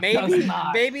 maybe does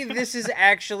not. maybe this is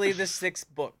actually the 6th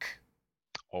book.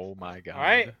 Oh my god. All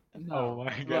right, No. Oh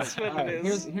my god. That's what it Alright,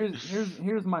 is.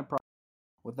 Here's my problem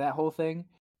with that whole thing.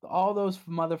 All those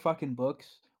motherfucking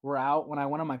books were out when I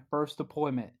went on my first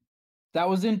deployment. That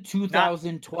was in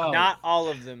 2012. Not all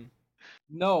of them.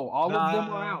 No, all of them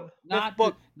were Nah. out. Not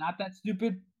book. not that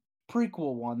stupid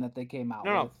prequel one that they came out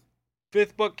No. with.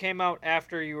 5th book came out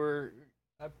after you were.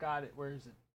 I've got it. Where is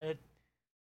it?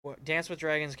 Dance with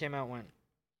Dragons came out when?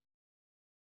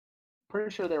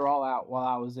 Pretty sure they were all out while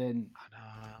I was in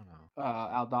I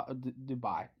don't know.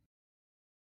 Dubai.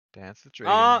 Dance with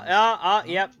Dragons.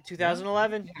 Yep,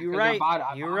 2011. Yeah, You're 'cause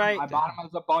right. I bought them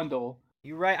as a bundle.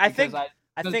 You're right. I because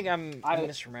think I'm I-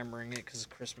 misremembering it because of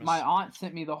Christmas. My aunt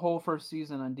sent me the whole first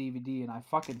season on DVD, and I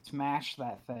fucking smashed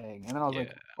that thing. And then I was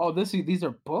like, "Oh, these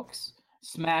are books?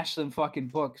 Smash them fucking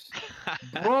books,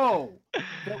 bro!"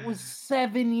 That was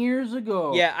 7 years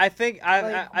ago. Yeah, I think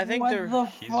Like, I think what the the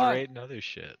He's fuck? writing other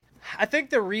shit. I think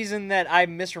the reason that I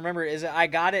misremember is that I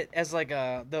got it as like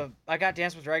I got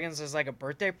Dance with Dragons as like a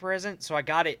birthday present, so I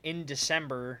got it in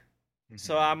December.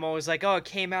 So Mhm. I'm always like, oh, it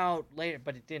came out later,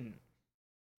 but it didn't.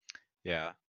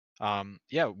 Yeah.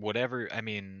 Yeah, whatever. I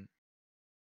mean,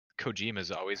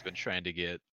 Kojima's always been trying to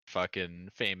get fucking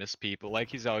famous people. Like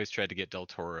he's always tried to get Del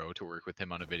Toro to work with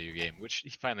him on a video game, which he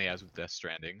finally has with Death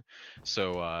Stranding.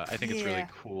 So I think it's really Yeah.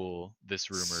 cool, this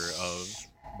rumor of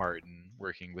Martin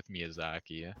working with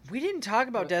Miyazaki. We didn't talk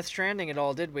about Death Stranding at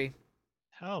all, did we?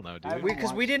 Hell no, I dude. haven't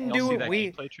Because we watched didn't it. Y'all do see it. that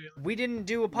We gameplay trailer? we didn't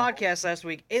do a No. podcast last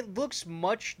week. It looks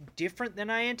much different than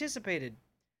I anticipated.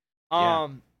 Yeah.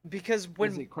 Because Is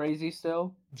when it crazy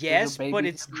still? yes, there but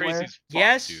babies it's everywhere? Crazy as fuck,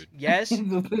 yes, dude. yes,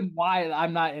 Then why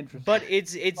I'm not interested? but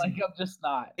it's like I'm just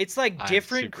not. it's like I'm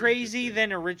different super crazy interested.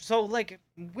 than original. So like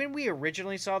when we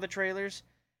originally saw the trailers,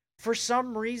 for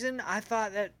some reason I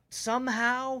thought that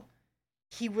somehow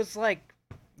he was like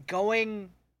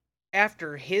going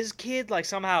after his kid, like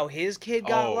somehow his kid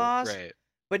got lost. Right.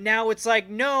 But now it's like,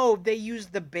 no, they use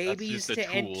the just babies a to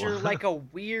tool. enter like a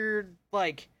weird,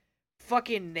 like,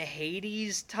 fucking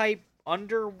Hades type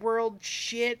underworld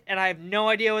shit, and I have no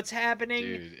idea what's happening.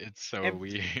 Dude, it's so and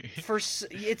weird.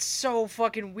 It's so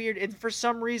fucking weird, and for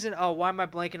some reason, oh, why am I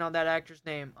blanking on that actor's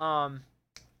name?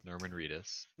 Norman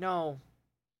Reedus. No,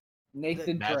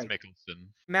 Nathan Mads Drake. Mikkelsen.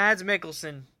 Mads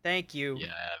Mikkelsen. Thank you.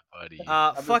 Yeah, buddy.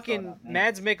 just Fucking throwing out names.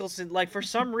 Mads Mikkelsen. Like for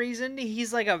some reason,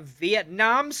 he's like a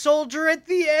Vietnam soldier at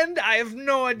the end. I have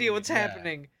no idea what's Yeah.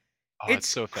 happening. Oh, it's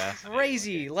so fascinating.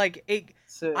 Crazy. Like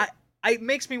So, it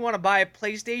makes me want to buy a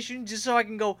PlayStation just so I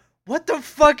can go, what the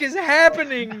fuck is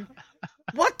happening?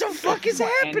 What the fuck is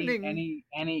happening?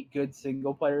 Any good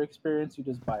single player experience, you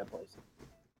just buy a PlayStation.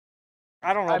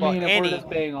 I don't know I about mean, if any. we're just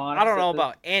being honest, I don't know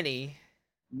about any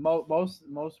most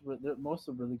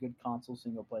of really good console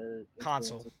single player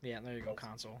console. experiences. Yeah, there you go,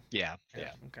 console. Yeah.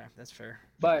 Okay, that's fair.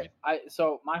 But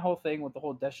so my whole thing with the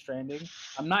whole Death Stranding,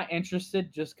 I'm not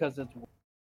interested just because it's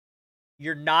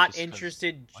You're not Just 'cause-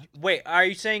 interested. what? Wait, are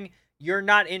you saying you're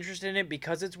not interested in it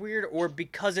because it's weird, or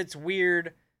because it's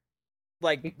weird?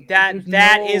 Like Because that there's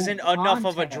that no isn't enough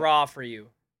of a content. draw for you.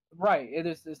 right.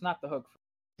 It's not the hook.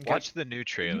 Watch the new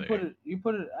trailer. You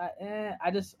put it.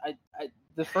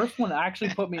 The first one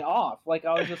actually put me off. Like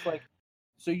I was just like,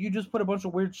 so you just put a bunch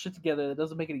of weird shit together that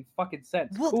doesn't make any fucking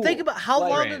sense. Well, Cool. think about how Like,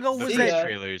 long Right, ago the was first that?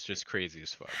 trailer is just crazy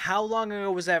as fuck. How long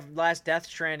ago was that last Death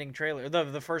Stranding trailer?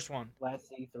 The first one.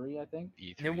 last E3, I think.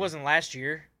 E3. And it wasn't last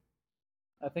year,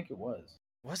 I think it was.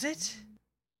 was it?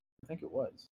 I think it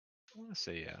was. I want to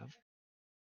say yeah.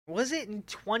 Was it in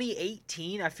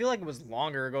 2018? I feel like it was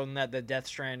longer ago than that. The Death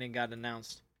Stranding got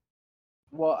announced.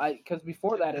 Well, because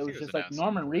before that I it think was it was just like announced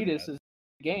Norman before Reedus that. is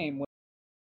game with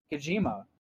Kojima,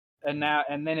 and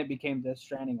then it became Death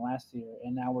Stranding last year,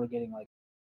 and now we're getting like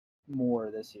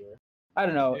more this year. I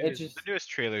don't know. It's The just newest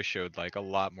trailer showed like a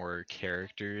lot more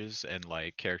characters and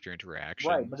like character interactions.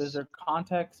 right, but is there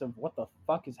context of what the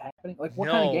fuck is happening? Like, what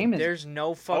kind of No, game is it? there's no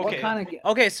What fucking. kind of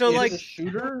Okay, so is like it a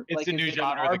shooter? It's Like, a is new it an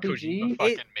genre that RPG? Kojima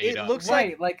fucking made it up. looks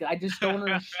Right, like I just don't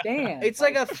understand. it's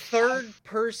like a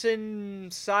third-person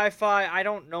sci-fi. I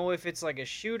don't know if it's like a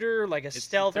shooter, like a It's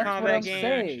stealth that's what combat I'm game.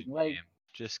 saying. Like,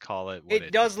 Just call it what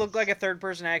It does is, look like a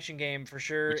third-person action game for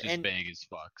sure, which is and vague as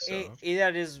fuck. So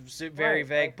that is very Right,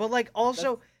 vague. like, But like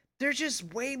also, there's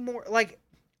just way more. Like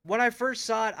when I first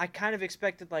saw it, I kind of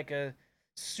expected like a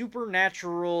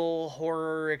supernatural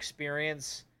horror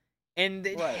experience, and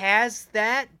it Right. has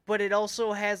that, but it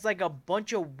also has like a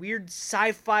bunch of weird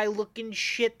sci-fi looking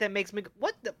shit that makes me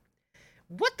what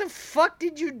the fuck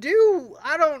did you do?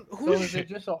 I don't so is it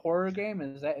just a horror game?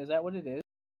 Is that what it is?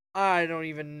 I don't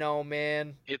even know,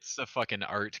 man. it's a fucking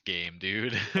art game,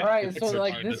 dude. All right, It's so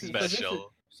like Kojima this is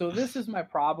special. so this is my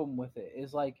problem with it.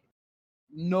 Is like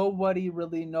nobody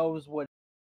really knows what,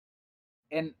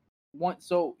 and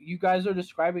so you guys are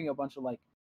describing a bunch of like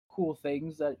cool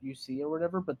things that you see or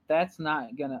whatever, but that's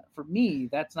not gonna for me.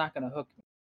 That's not gonna hook me.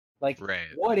 Like, Right,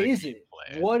 what the is it?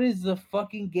 gameplay. What is the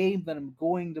fucking game that I'm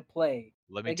going to play?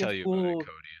 Let me Like, tell it's you about it, cool.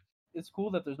 Cody. It's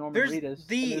cool that there's Norman There's Reedus. and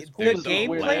the it's cool There's the that a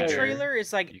gameplay ladder trailer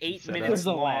is like you can 8 set up. minutes There's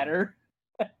a long. ladder.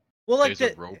 Well, like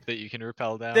There's a rope that you can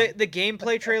rappel down. the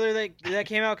gameplay trailer that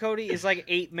came out, Cody, is like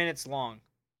 8 minutes long.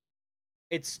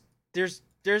 It's there's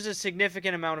a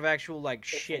significant amount of actual like It's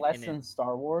shit less in than it.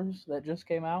 Star Wars that just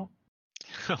came out.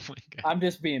 Oh my god. I'm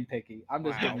just being picky. I'm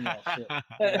just Wow. giving y'all shit.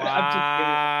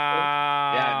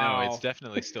 Wow. Yeah, no, it's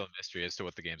definitely still a mystery as to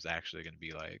what the game's actually going to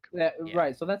be like. Yeah, Yeah.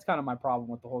 right. So that's kind of my problem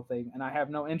with the whole thing, and I have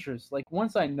no interest. Like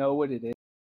once I know what it is,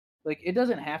 like it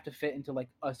doesn't have to fit into like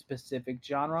a specific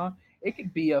genre. It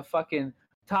could be a fucking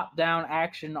top-down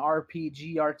action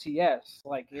RPG RTS.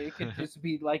 Like it could just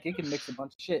be like it can mix a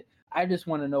bunch of shit. I just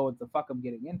want to know what the fuck I'm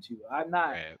getting into.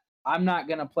 Right. I'm not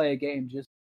gonna play a game just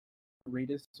to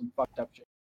read some fucked up shit.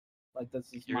 Like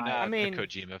this is You're my. not I mean- a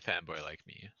Kojima fanboy like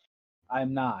me.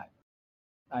 I'm not.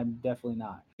 I'm definitely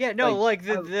not. Yeah, no, like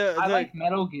I like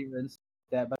Metal Gear and stuff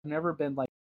like that, but I've never been like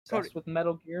Cody- obsessed with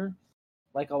Metal Gear,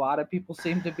 like a lot of people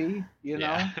seem to be. You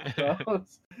know, Yeah. so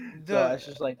it's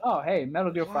just like, oh hey,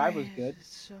 Metal Gear 5 was Why good. is it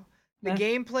so- The Eh.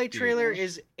 gameplay Dude. trailer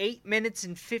is 8 minutes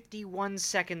and 51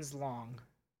 seconds long.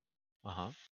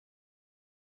 Uh-huh.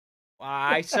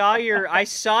 I saw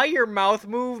your mouth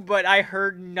move, but I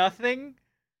heard nothing.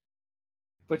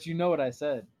 But you know what I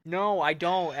said. No, I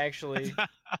don't actually.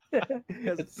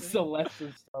 It's still less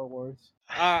than Star Wars.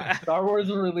 Uh, Star Wars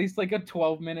will release like a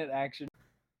 12-minute action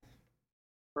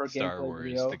for a Star gameplay Wars,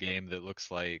 video. the game that looks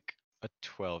like a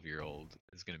 12-year-old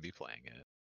is going to be playing it.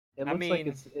 It I looks like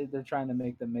mean- they're trying to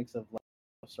make the mix of like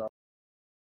Star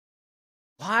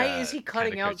why Got is he kinda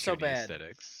cutting out so cartoony bad?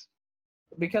 Aesthetics.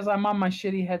 because I'm on my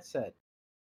shitty headset.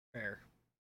 Fair.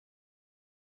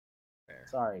 Fair.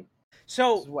 Sorry.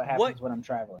 So This is what happens when I'm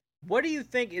traveling. what do you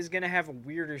think is gonna have a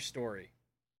weirder story?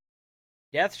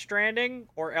 Death Stranding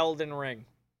or Elden Ring?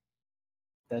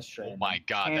 Death Stranding. Oh my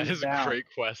god, that Hands is down. a great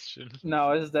question.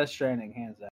 No, it's Death Stranding,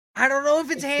 hands down. I don't know if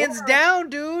it's It's hands George- down,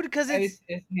 dude, because it's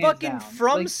hands fucking down.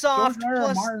 FromSoft George R. R.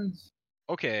 plus- Martin's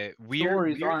Okay,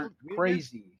 stories aren't weirdness,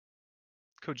 crazy.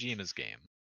 Kojima's game.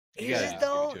 You is gotta it give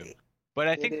though? to him. But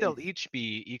I It think they'll is. each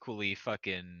be equally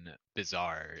fucking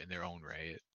bizarre in their own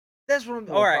right. That's what I'm.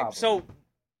 No All right, problem. so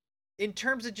in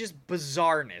terms of just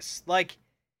bizarreness, like,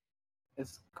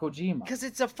 It's Kojima. because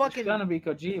it's a It's fucking gonna be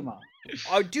Kojima.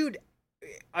 oh, dude.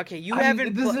 Okay, you I mean,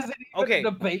 haven't. This pla- isn't even okay, a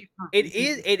debate. For It me.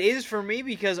 is. It is for me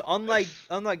because unlike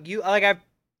you, like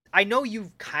I know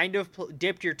you've kind of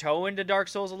dipped your toe into Dark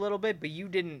Souls a little bit, but you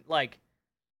didn't like.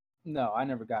 No, I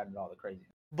never got into all the crazy.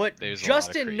 But There's a lot of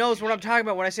Justin crazy knows what I'm shit. talking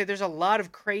about when I say there's a lot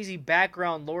of crazy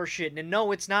background lore shit. And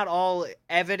no, it's not all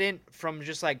evident from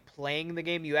just like playing the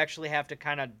game. You actually have to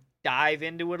kind of dive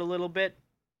into it a little bit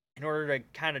in order to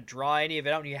kind of draw any of it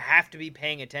out. And you have to be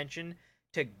paying attention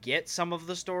to get some of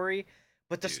the story.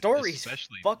 But the Dude, story's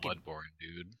especially fucking Bloodborne,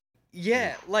 dude.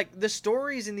 yeah, Oof. like the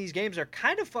stories in these games are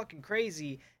kind of fucking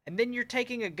crazy, and then you're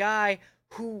taking a guy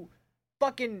who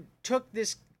fucking took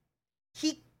this.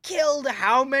 He killed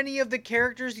how many of the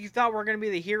characters you thought were gonna be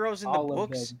the heroes in All the of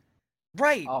books? them.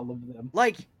 Right, All of them.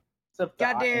 like Except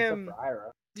goddamn- except for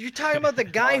Ira. you're talking about the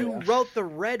guy Oh, who yeah. wrote the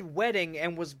Red Wedding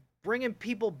and was bringing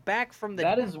people back from the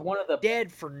That is one of the dead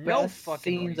for no best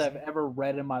fucking scenes reason. I've ever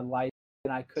read in my life,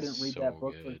 and I couldn't read So that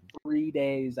book good. for 3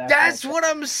 days. After That's I what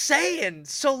I'm saying.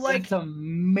 So like, it's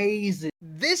amazing.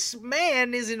 this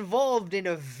man is involved in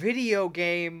a video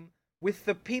game with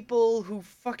the people who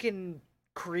fucking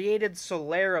created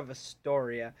Solaire of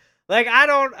Astoria. Like, I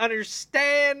don't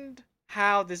understand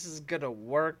how this is gonna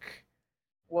work.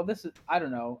 Well, this is, I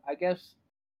don't know. I guess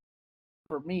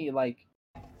for me, like,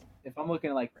 if I'm looking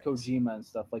at like Kojima and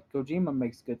stuff, like Kojima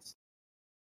makes good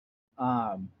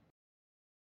stuff.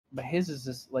 But his is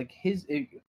just like if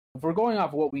we're going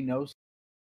off what we know,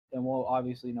 and we'll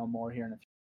obviously know more here in a few.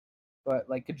 But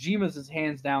like Kojima's is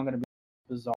hands down going to be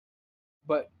bizarre.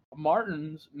 But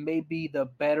Martin's may be the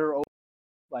better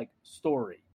like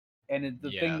story, and it's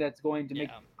the thing that's going to make.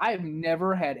 Yeah. I've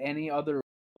never had any other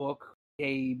book,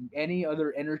 game, any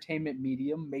other entertainment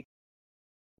medium make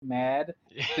me mad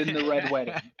than the Red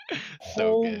Wedding.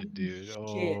 So Holy good, dude. shit,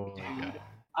 Oh my dude. god.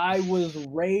 I was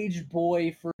rage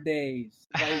boy for days.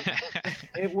 Like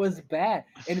it was bad.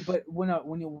 But when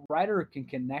a writer can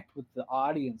connect with the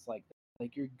audience like that,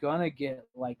 like you're gonna get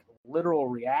like literal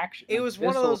reaction. It like, was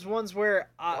one of those ones where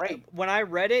Great. when I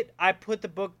read it, I put the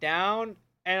book down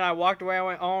and I walked away. I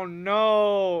went, "Oh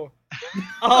no,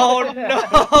 oh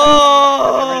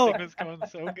no!" Everything was going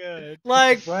so good.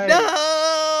 Like Right.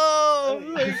 no,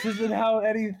 like, This isn't how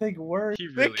anything works. He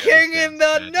the really king in the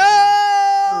understands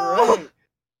no.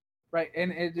 Right,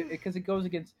 and because it goes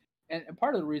against, and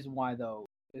part of the reason why though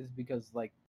is because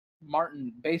like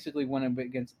Martin basically went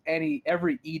against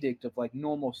every edict of like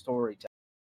normal storytelling.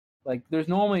 Like there's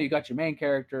normally you got your main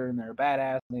character and they're a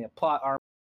badass and they have plot armor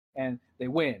and they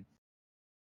win.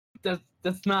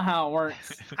 That's not how it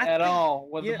works at all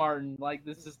with Martin. Like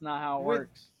this is not how it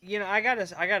works. You know, I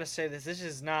gotta say this. This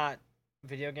is not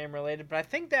video game related, but I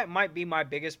think that might be my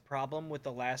biggest problem with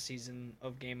the last season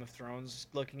of Game of Thrones.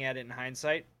 Looking at it in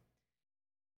hindsight,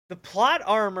 the plot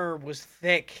armor was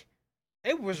thick.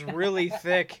 It was really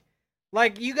thick.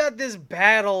 Like you got this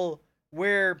battle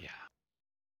where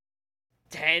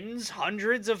tens,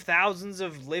 hundreds of thousands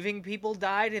of living people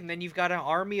died, and then you've got an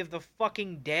army of the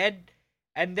fucking dead,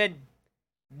 and then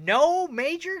no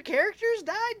major characters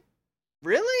died?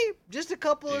 Really? Just a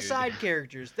couple of side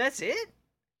characters. That's it?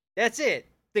 That's it.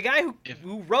 The guy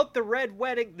who wrote the Red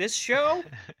Wedding, this show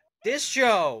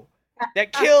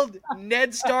that killed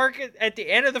Ned Stark at the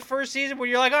end of the first season, when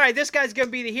you're like, all right, this guy's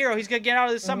gonna be the hero. He's gonna get out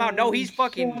of this somehow. No, he's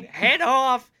fucking head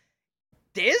off.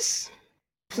 This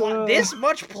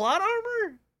much plot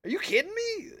armor? Are you kidding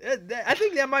me? I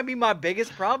think that might be my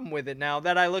biggest problem with it now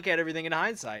that I look at everything in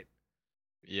hindsight.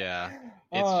 Yeah.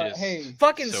 It's just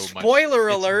fucking so spoiler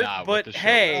much, alert, not but what the show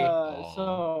hey. is.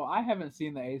 So I haven't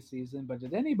seen the 8th season, but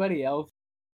did anybody else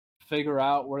figure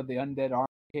out where the undead army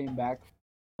came back from?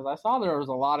 Because I saw there was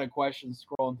a lot of questions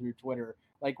scrolling through Twitter,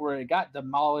 like where it got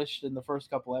demolished in the first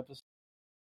couple episodes,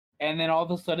 and then all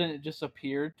of a sudden it just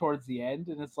appeared towards the end,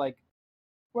 and it's like,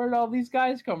 where did all these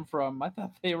guys come from? I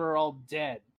thought they were all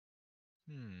dead.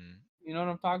 You know what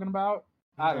I'm talking about?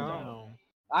 I don't know.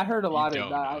 I heard a lot of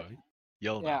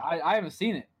that. I haven't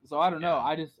seen it, so I don't know.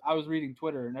 I was reading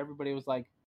Twitter and everybody was like,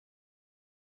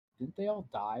 didn't they all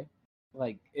die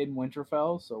like in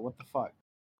Winterfell? So what the fuck?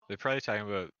 They're probably talking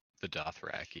about the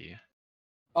Dothraki.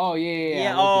 Oh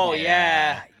yeah. Oh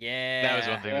yeah. That was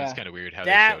one thing that was kind of weird how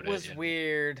that they showed it. That was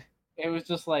weird. It was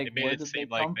just like, it made it seem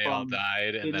like they all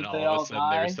died, and then all of a sudden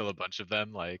there were still a bunch of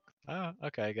them. Like, oh,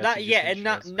 okay, I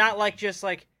guess. Not like just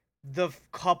like the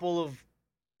couple of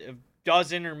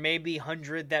dozen or maybe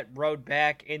 100 that rode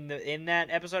back in that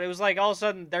episode. It was like all of a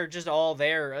sudden they're just all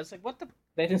there. I was like, what the?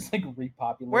 They just like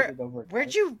repopulated over.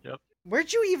 Where'd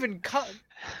you even cut?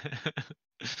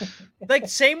 Like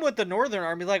same with the Northern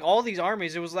Army. Like all these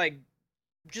armies, it was like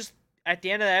just at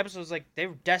the end of the episode, it was like they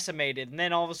were decimated, and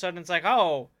then all of a sudden it's like,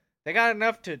 oh, they got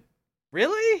enough to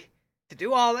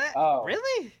do all that. Oh,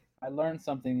 really? I learned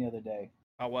something the other day.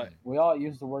 Oh, what? We all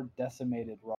use the word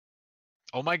decimated wrong.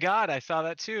 Oh my god, I saw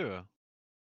that too.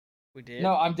 We did?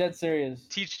 No, I'm dead serious.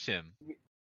 Teach Tim.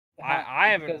 I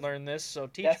haven't learned this, so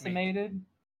teach me. Decimated,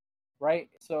 right?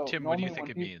 So Tim, what do you think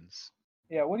it means?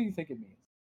 Yeah, what do you think it means?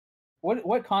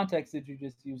 What context did you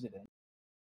just use it in?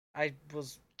 I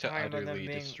was to utterly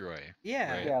destroy.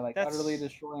 Yeah, right? Yeah, like utterly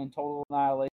destroy and total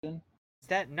annihilation. Is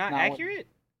that not accurate?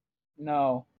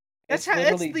 No. That's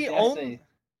the only.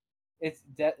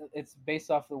 It's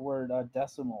based off the word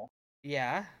decimal.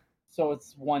 Yeah. So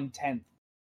it's 1/10.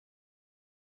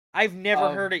 I've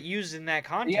never heard it used in that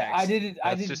context. Yeah, I did.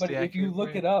 But if you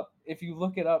look it up,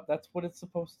 that's what it's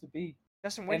supposed to be.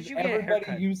 Justin, when did you get a haircut?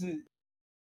 Everybody uses it.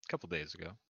 A couple days ago.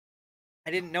 I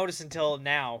didn't notice until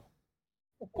now.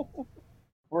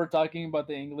 We're talking about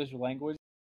the English language.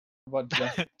 About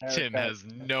Tim has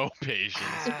no patience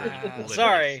for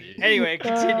sorry. Anyway,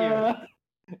 continue.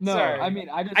 No, sorry. I mean,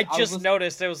 I just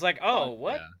noticed. It was like, oh,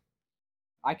 what? Yeah.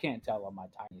 I can't tell on my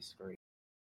tiny screen.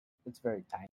 It's very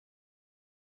tiny.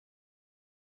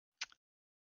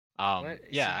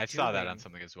 Yeah, I saw that on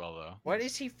something as well, though. What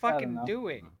is he fucking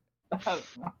doing? I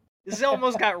don't know. This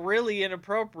almost got really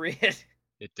inappropriate.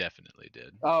 It definitely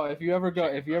did. Oh, if you ever go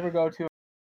to a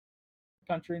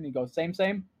country and you go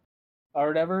same or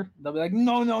whatever, they'll be like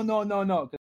no, 'cause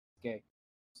it's gay.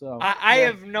 So I yeah.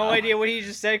 have no idea what he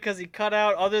just said because he cut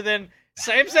out. Other than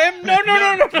same. No.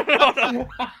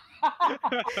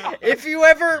 If you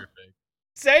ever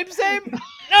Perfect. same.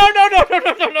 No. No.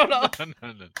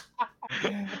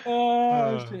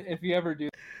 Oh shit! If you ever do,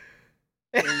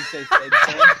 when you say same.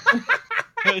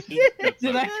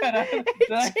 Did I cut out?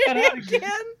 Did I cut out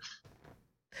again?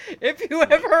 If you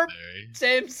ever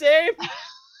same.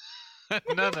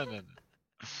 No.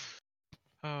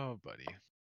 Oh, buddy.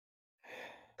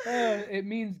 It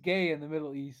means gay in the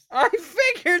Middle East. I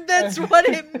figured that's what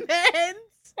it meant.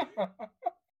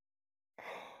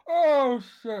 Oh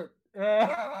shit!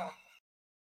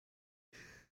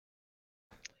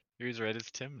 You're as red as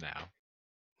Tim now.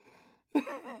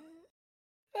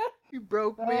 You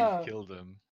broke me. Killed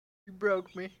him. You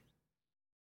broke me.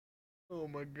 Oh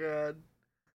my god.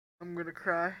 I'm gonna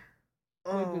cry.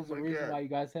 I think Oh there's a my reason god. why you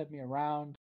guys had me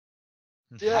around.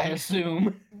 Yeah. I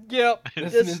assume. Yep.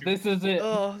 This This, is it.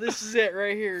 oh, this is it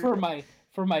right here.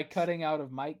 For my cutting out of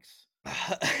mics.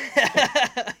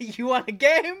 You want a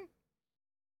game?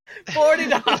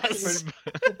 $40.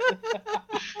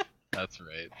 That's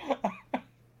right.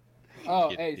 Oh,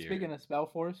 Get hey, here. speaking of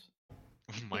Spellforce.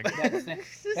 Oh my That's god.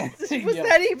 Was Yeah.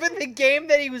 that even the game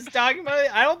that he was talking about?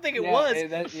 I don't think it was.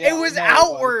 It was no,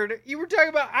 Outward. You were talking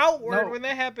about Outward No. when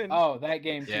that happened. Oh, that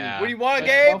game too. Yeah. What do you want a But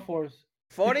game? Spellforce.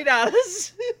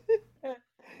 $40.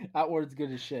 Outward's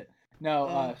good as shit.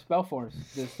 No, Spellforce,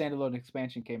 the standalone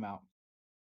expansion came out.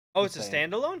 Oh, it's a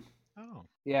Insane. standalone? Oh.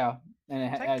 Yeah, and it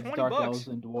It's like has 20 dark bucks. elves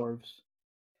and dwarves.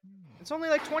 It's only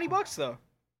like $20 though.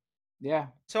 Yeah,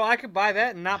 So I could buy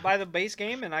that and not buy the base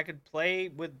game, and I could play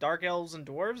with dark elves and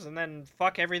dwarves, and then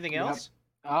fuck everything Yep. else.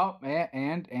 Oh,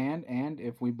 and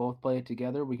if we both play it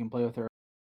together, we can play with our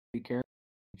characters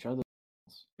each other.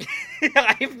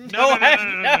 I have no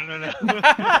idea.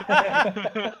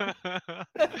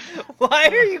 Why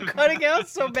are you cutting out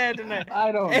so bad tonight?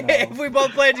 I don't know. If we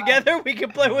both play together, we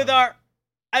can play with our.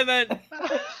 I meant.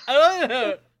 I don't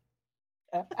know.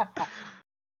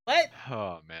 What?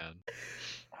 Oh man.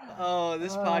 Oh,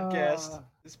 this podcast.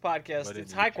 This podcast. What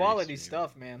It's an high quality E3 stream.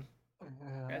 stuff, man.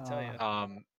 Gotta tell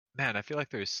you. Man, I feel like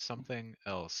there's something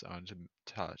else I wanted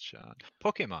to touch on.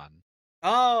 Pokemon.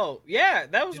 Oh, yeah,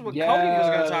 that was what Cody was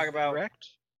gonna talk about. Correct?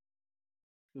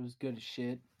 It was good as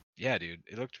shit. Yeah, dude,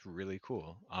 it looked really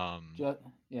cool.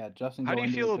 Justin. How do go you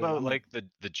into feel it 'cause about I'm like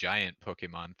the giant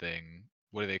Pokemon thing?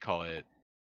 What do they call it?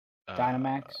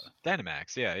 Dynamax?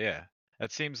 Dynamax, yeah.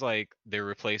 That seems like they're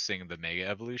replacing the Mega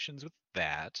Evolutions with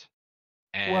that,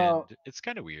 and Well- it's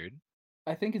kind of weird.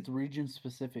 I think it's region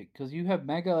specific because you have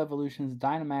Mega Evolutions,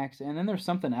 Dynamax, and then there's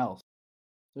something else.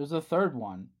 There's a third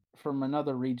one from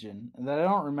another region that I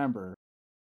don't remember.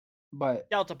 But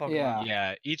Delta Pokemon. Yeah.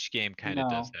 Yeah, each game kind of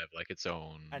does No. have like its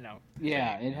own. I know.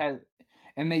 yeah, thing. it has,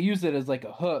 and they use it as like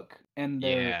a hook, and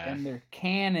Yeah. their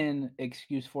canon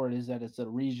excuse for it is that it's a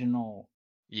regional.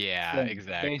 Yeah, thing,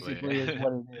 exactly. Basically, is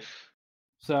what it is.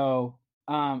 So,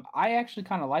 I actually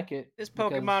kind of like it. This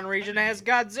because- Pokemon region has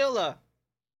Godzilla.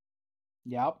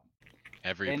 Yep.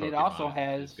 Every And Pokemon it also is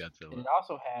has Godzilla. it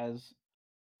also has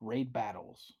raid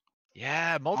battles.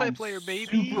 Yeah, multiplayer, I'm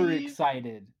baby. Super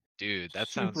excited. Dude, that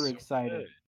Super sounds so excited. good.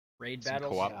 Raid Some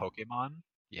battles. co-op Yeah. Pokemon.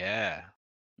 Yeah.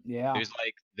 Yeah. There's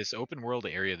like this open world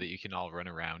area that you can all run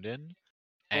around in.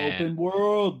 And Open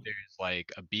world. there's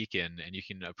like a beacon and you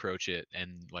can approach it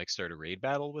and like start a raid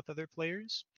battle with other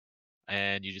players.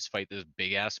 And you just fight this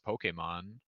big ass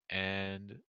Pokemon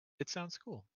and it sounds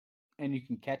cool. And you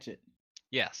can catch it.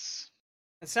 Yes.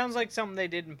 It sounds like something they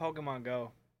did in Pokemon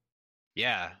Go.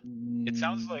 Yeah. It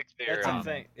sounds like they're That's a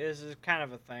thing. This is kind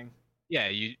of a thing. yeah,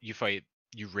 you fight,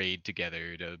 you raid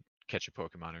together to catch a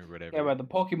Pokemon or whatever. Yeah, but the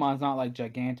Pokemon's not like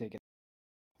gigantic. It's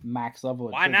max level.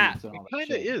 Why not? attributes and all It that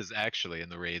kind of shit. is actually in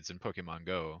the raids in Pokemon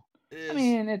Go. I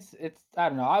mean, it's I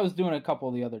don't know. I was doing a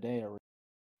couple the other day.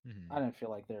 Mhm. I didn't feel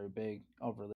like they were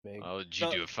overly big. Oh, did you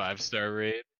So- do a 5-star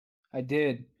raid? I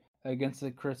did against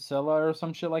the Crisilla or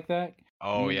some shit like that.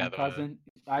 Oh Me and yeah, my the cousin.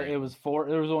 It great. was four.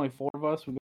 There was only four of us.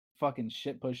 We got fucking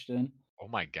shit pushed in. Oh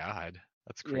my god,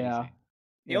 that's crazy. Yeah.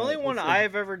 The only one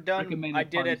I've ever done, recommended I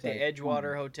did party at the size,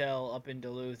 Edgewater 20. Hotel up in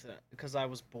Duluth because I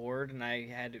was bored and I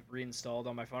had it reinstalled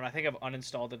on my phone. I think I've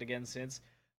uninstalled it again since.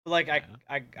 But like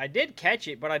I did catch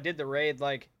it, but I did the raid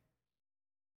like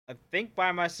I think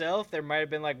by myself. There might have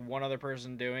been like one other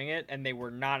person doing it, and they were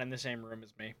not in the same room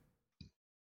as me.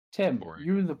 Tim, Boring.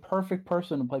 you're the perfect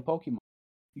person to play Pokemon.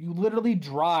 You literally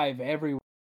drive everywhere.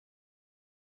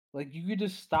 Like you could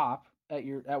just stop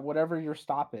at whatever your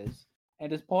stop is,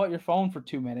 and just pull out your phone for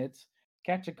 2 minutes,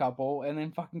 catch a couple, and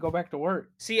then fucking go back to work.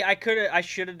 See, I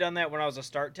should have done that when I was a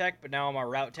start tech, but now I'm a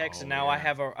route tech, so Oh, now I yeah.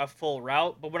 have a full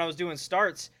route. But when I was doing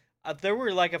starts, there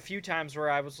were like a few times where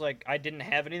I was like, I didn't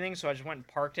have anything, so I just went and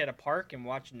parked at a park and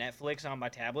watched Netflix on my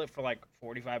tablet for like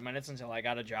 45 minutes until I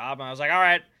got a job. And I was like, all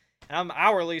right, and I'm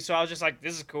hourly, so I was just like,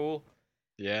 this is cool.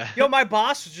 Yeah. Yo, my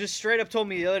boss just straight up told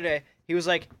me the other day. He was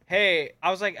like, "Hey,"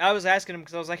 I was asking him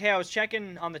because I was like, "Hey, I was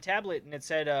checking on the tablet and it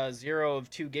said 0 of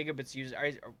 2 gigabits used.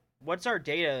 What's our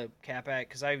data cap at?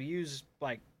 Because I've used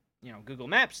like Google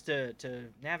Maps to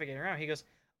navigate around." He goes,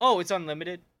 "Oh, it's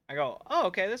unlimited." I go, "Oh,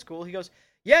 okay, that's cool." He goes,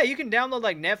 "Yeah, you can download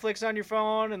like Netflix on your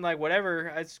phone and like whatever.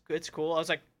 It's cool." I was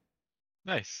like,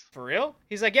 Nice. "For real?"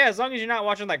 He's like, "Yeah, as long as you're not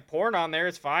watching like porn on there,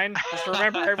 it's fine. Just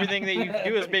remember everything that you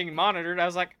do is being monitored." I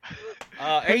was like,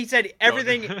 he said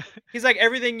everything. He's like,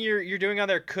 everything you're doing on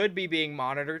there could be being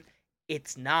monitored.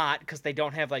 It's not because they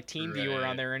don't have like TeamViewer on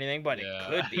Right. there or anything, but it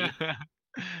could be.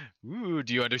 Ooh,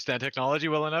 do you understand technology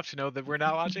well enough to know that we're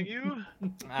not watching you?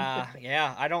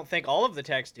 Yeah, I don't think all of the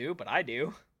techs do, but I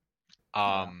do.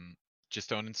 Just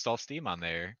don't install Steam on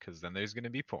there, because then there's gonna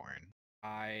be porn.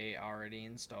 I already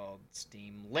installed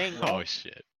Steam Link. Oh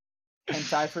shit.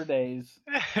 Hentai for days.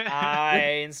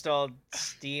 I installed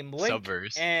Steam Link,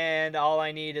 Subverse. and all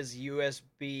I need is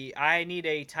USB. I need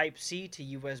a Type C to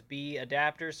USB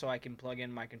adapter so I can plug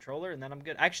in my controller, and then I'm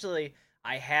good. Actually,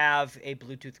 I have a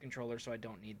Bluetooth controller, so I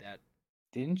don't need that.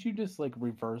 Didn't you just like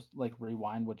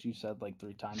rewind what you said like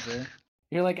 3 times there?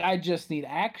 You're like, I just need.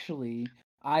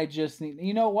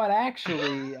 You know what?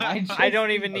 Actually, I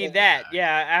don't even need that.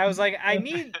 Yeah, I was like, I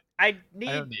I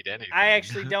don't need anything. I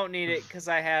actually don't need it because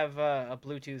I have a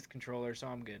Bluetooth controller, so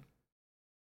I'm good.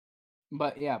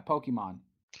 But yeah, Pokemon.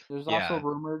 There's also Yeah.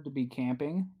 rumored to be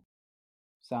camping.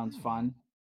 Sounds fun.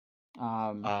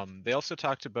 They also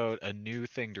talked about a new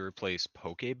thing to replace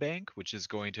Pokebank, which is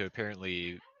going to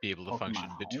apparently be able to Pokemon function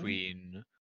Home? between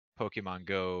Pokemon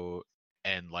Go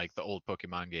and like the old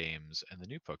Pokemon games and the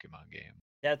new Pokemon game.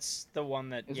 That's the one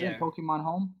that Is it Pokemon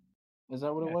Home? Is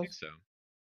that what Yeah, it I was? think so.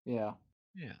 Yeah.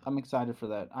 Yeah. I'm excited for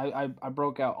that. I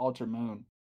broke out Ultra Moon.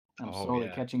 I'm Oh, slowly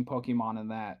yeah. catching Pokemon in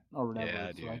that or whatever,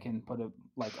 Yeah, so I dude. can put it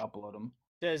like upload them.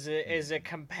 is it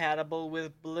compatible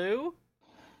with Blue?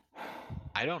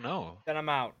 I don't know. Then I'm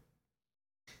out.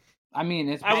 I mean,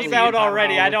 it's I was probably out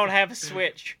already. I compatible don't have a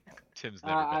Switch. Tim's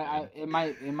never been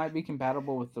in. it might be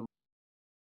compatible with the.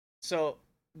 So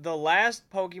the last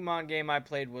Pokemon game I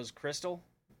played was Crystal,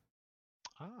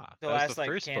 Ah, the that was last, the like,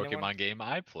 first canon Pokemon one. game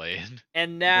I played.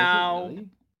 and Was it now really?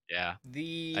 Yeah.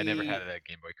 the I never had that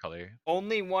Game Boy Color.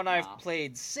 only one I've Wow.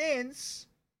 played since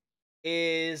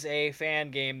is a fan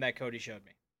game that Cody showed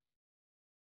me.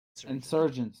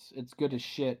 Insurgents. It's good as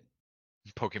shit.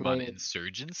 Pokemon Play it.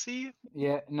 Insurgency?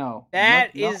 Yeah, no.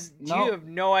 That no, is, no. you have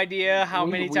no idea how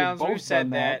many We have times we've both said done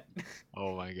that.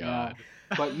 Oh my Yeah. god.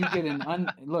 But you get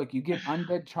you get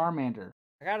undead Charmander.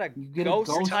 I got a You get a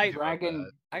ghost type. dragon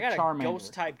I got a Charmander.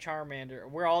 ghost type Charmander.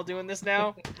 We're all doing this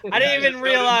now. I Yeah, didn't even just noticed we were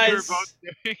realize. both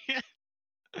doing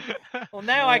it. Well,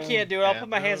 now I can't do it. I'll put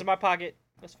my hands Bro. in my pocket.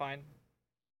 That's fine.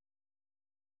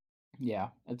 Yeah,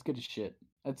 it's good as shit.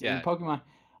 It's Yeah. Pokemon.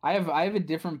 I have a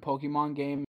different Pokemon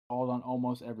game installed on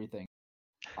almost everything.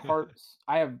 Hearts.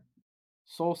 I have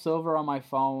Soul Silver on my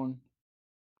phone.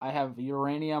 I have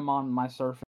Uranium on my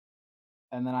Surface,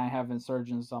 and then I have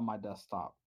Insurgents on my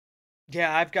desktop.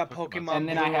 Yeah, I've got Pokemon Pokemon And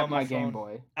then Blue I have on my Game phone.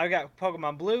 Boy. I've got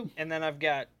Pokemon Blue, and then I've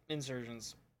got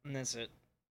Insurgents, and that's it.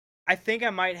 I think I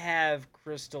might have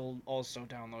Crystal also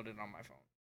downloaded on my phone.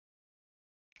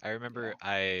 I remember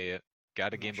I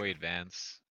got a I'm Game not Boy sure.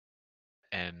 Advance,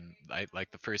 and I like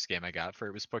the first game I got for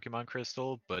it was Pokemon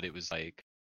Crystal, but it was like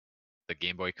the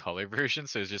Game Boy Color version,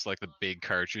 so it was just like the big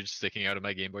cartridge sticking out of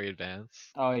my Game Boy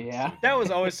Advance. Oh yeah. So That was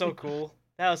dumb. always so cool.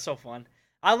 That was so fun.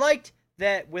 I liked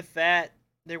that with that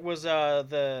there was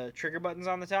the trigger buttons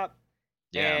on the top.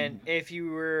 Yeah. And if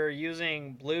you were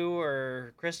using Blue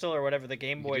or Crystal or whatever the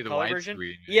Game You could Boy do the Color version,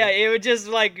 widescreen, yeah, right? it would just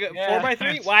like Yeah. 4x3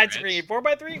 Stretch. widescreen,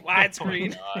 4x3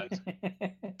 widescreen.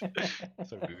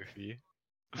 So goofy.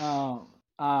 Oh,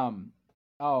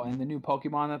 and the new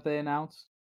Pokemon that they announced.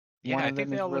 Yeah, one I of think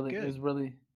them they is all look really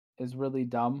good. is really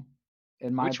dumb,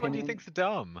 in my Which one do you opinion. think's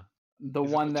dumb? The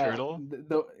Is it one the that turtle?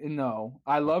 no,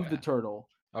 I love the Okay. turtle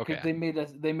because Okay.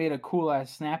 they made a cool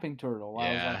ass snapping turtle. I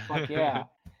was Yeah. like, fuck yeah.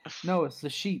 No, it's the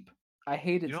sheep. I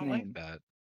hate You its don't like name. that.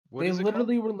 What They is it called?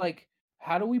 literally were like,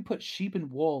 how do we put sheep and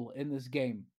wool in this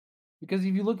game? Because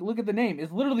if you look at the name,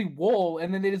 it's literally wool,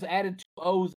 and then they just added 2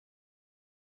 O's.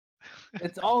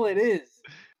 It's all it is.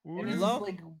 And it's just Wooloo?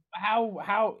 like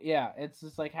how yeah, it's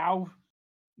just like how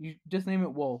you just name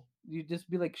it wool. You just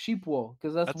be like sheep wool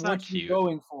because that's That's not what you're cute.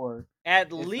 going for. At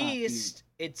It's not least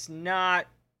it's not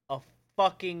a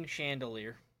fucking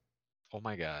chandelier. Oh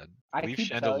my god. I Leave keep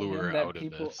telling him Chandelure that out of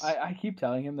people. this. I keep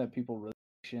telling him that people really.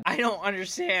 I don't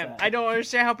understand. Sad. I don't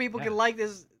understand how people can Yeah. like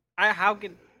this. How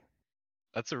can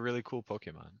That's a really cool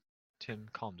Pokemon. Tim,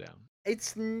 calm down.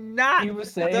 it's not? He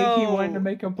was saying he wanted to though.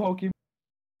 make a Pokemon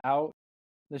out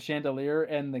the chandelier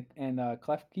and the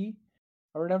Klefki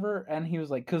or whatever, and he was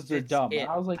like, "Cause they're It's dumb." it. And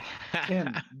I was like,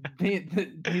 "Tim,"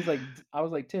 he's like, "I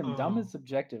was like, Tim, dumb is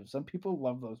subjective. Some people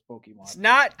love those Pokemon." It's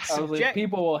not I was like, subject.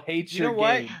 "People will hate You your know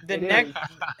what? game." The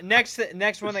It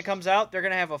next one that comes out, they're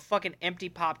gonna have a fucking empty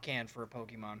pop can for a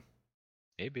Pokemon.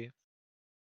 Maybe.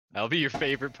 That'll be your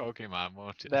favorite Pokemon,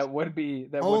 won't it? that would be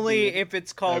Only would be, if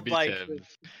it's That'd called be like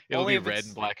Tim's. It'll only be if red it's-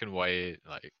 and black and white.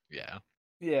 Like, yeah.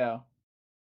 yeah.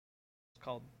 it's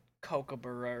called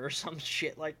Kookaburra or some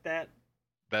shit like that.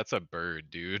 That's a bird,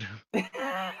 dude.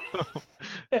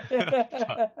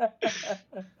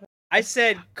 I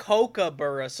said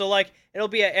Kookaburra, so like it'll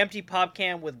be an empty pop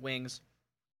can with wings.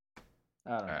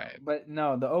 I don't know, Alright. but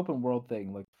no, the open world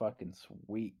thing looked fucking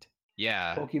sweet.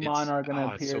 Yeah. Pokemon are gonna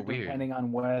it's appear so weird. depending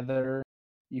on weather.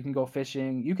 You can go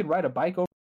fishing. You can ride a bike over.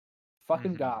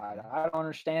 Fucking Mhm. god, I don't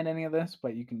understand any of this,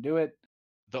 but you can do it.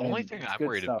 The only and thing it's I'm good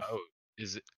worried stuff. about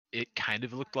is it kind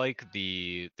of looked like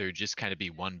there'd just kind of be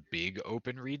one big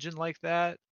open region like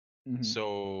that. Mhm.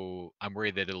 So I'm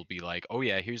worried that it'll be like, oh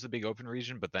yeah, here's the big open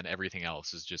region, but then everything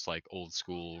else is just like old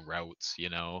school routes, you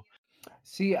know?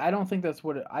 See, I don't think that's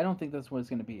what I don't think that's what it's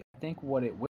gonna be. I think what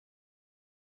it will.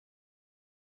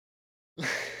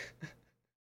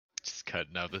 Just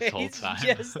cutting out this whole He's time.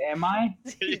 just Am I?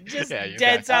 just Yeah, you're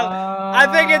dead back. silent.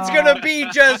 I think it's gonna be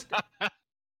just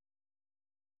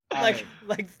Alright,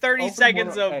 like 30 Open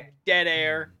seconds world- of okay. dead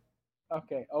air.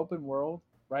 Okay, open world,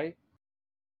 right?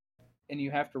 And you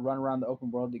have to run around the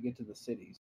open world to get to the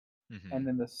cities, Mhm. and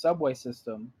then the subway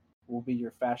system will be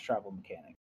your fast travel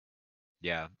mechanic.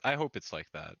 Yeah, I hope it's like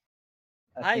that.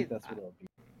 I think that's what it'll be.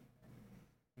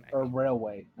 Or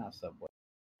railway, not subway.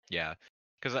 Yeah,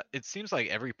 because it seems like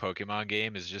every Pokemon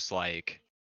game is just like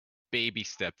baby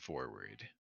step forward,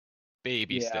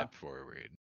 baby Yeah. step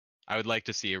forward. I would like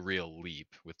to see a real leap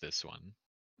with this one.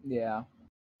 Yeah.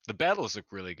 The battles look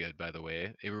really good, by the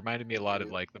way. It reminded me a lot of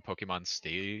like the Pokemon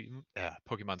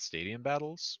Stadium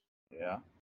battles. Yeah.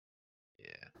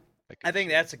 Yeah, I think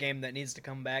that's a game that needs to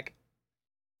come back.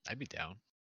 I'd be down.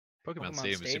 Pokemon Pokemon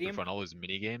Stadium is super Stadium? fun. All those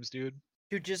mini games, dude.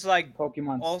 Dude, just like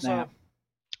Pokemon also Snap.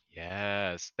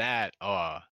 Yes, that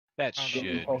I that don't Get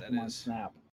know me should. what that Pokemon is.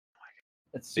 Snap.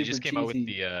 It's They super just came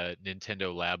cheesy. out with the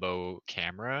Nintendo Labo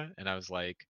camera, and I was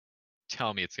like,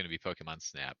 tell me it's gonna be Pokemon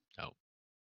Snap. No,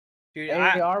 Dude,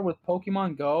 AR with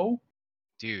Pokemon Go?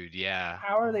 dude, yeah,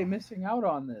 How are they missing out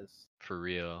on this? for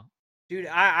real.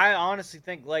 I honestly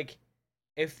think like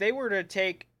if they were to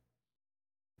take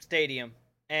Stadium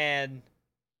and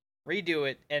redo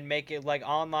it and make it like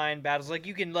online battles, like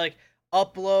you can like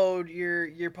upload your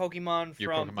Pokemon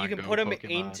Your from Pokemon you can Go put them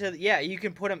Pokemon. into you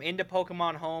can put them into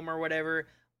Pokemon Home or whatever,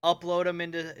 upload them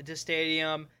into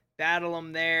Stadium, battle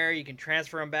them there. You can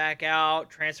transfer them back out,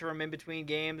 transfer them in between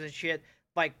games and shit.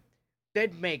 Like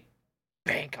they'd make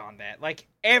bank on that. Like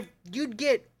you'd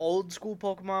get old school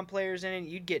Pokemon players in it.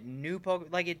 You'd get new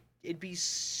Pokemon. Like it'd be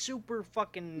super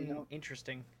fucking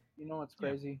interesting. You know what's Yeah.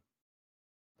 crazy?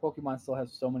 Pokemon still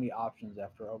has so many options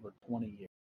after over 20 years.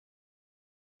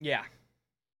 Yeah.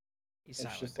 It's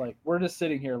just like we're just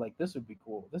sitting here like this would be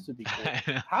cool. This would be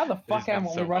cool. How the There's fuck been haven't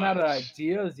we so run out of much.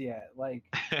 ideas yet? Like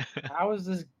how is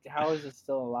this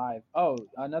still alive? Oh,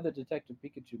 another Detective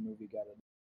Pikachu movie got it.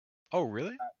 Oh,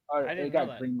 really? Or I didn't it got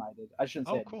know that. green lighted. I shouldn't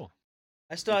say Oh, it. cool.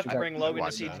 I still have should to got- bring should Logan to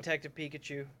watch see that. Detective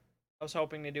Pikachu. I was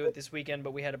hoping to do it this weekend,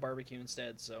 but we had a barbecue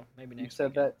instead, so maybe You next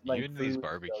said weekend. that like you and 3 these weeks ago,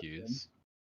 barbecues.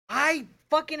 I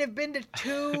fucking have been to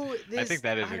two. I think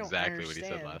that is I don't exactly what he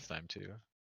said understand. last time too.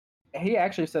 Jim. He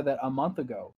actually said that a month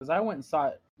ago because I went and saw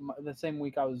it the same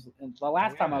week I was. The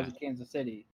last time I was yeah. in Kansas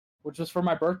City, which was for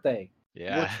my birthday,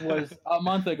 Yeah. which was a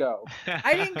month ago.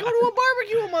 I didn't go to a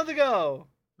barbecue a month ago.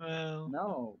 Well,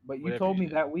 No, but you Whatever told you me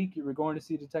did. that week you were going to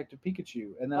see Detective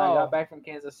Pikachu, and then I Oh. got back from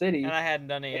Kansas City, And I hadn't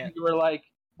done it and yet. you were like,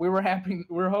 we were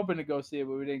hoping to go see it,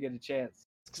 but we didn't get a chance.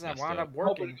 Because I Messed wound up. up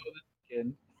Hoping to working. go this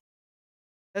weekend.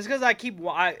 That's because I keep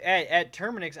at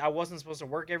Terminix. I wasn't supposed to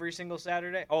work every single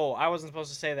Saturday. Oh, I wasn't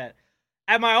supposed to say that.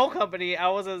 At my old company, I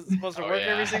wasn't supposed to Oh, work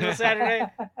yeah. every single Saturday,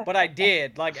 but I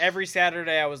did. Like every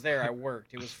Saturday I was there, I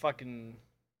worked. It was fucking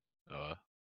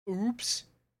oops.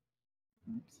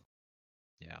 Oops.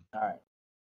 Yeah. All right.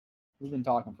 We've been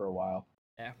talking for a while.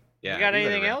 Yeah. You got we better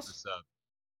anything wrap else? this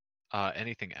up.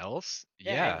 Anything else?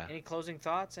 Yeah. Any closing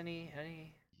thoughts? Any?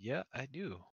 Yeah, I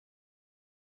do.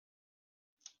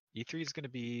 E3 is going to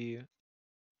be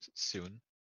soon.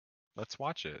 Let's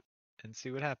watch it and see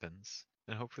what happens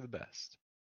and hope for the best.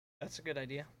 That's a good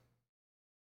idea.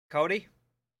 Cody?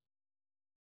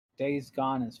 Days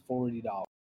Gone is $40.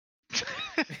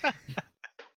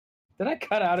 Did I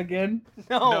cut out again?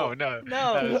 No. No.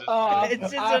 That was just Oh, It's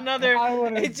just died. another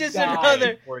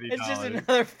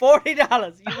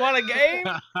 $40. You want a game?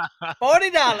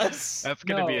 $40. That's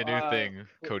gonna be a No, new thing.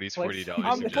 Cody's $40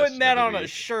 I'm suggestion putting that of on the a week.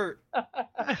 shirt.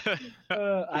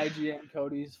 IGN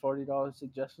Cody's $40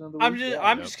 suggestion of the week.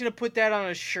 I'm just gonna put that on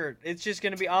a shirt. It's just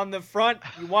gonna be on the front.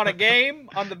 You want a game?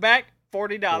 On the back,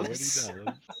 $40.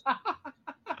 $40.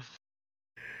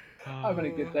 I'm gonna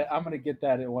get that. I'm gonna get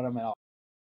that when I'm out.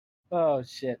 Oh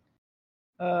shit.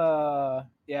 Yeah.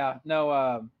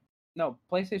 No. No.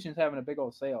 PlayStation's having a big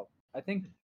old sale. I think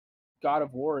God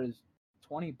of War is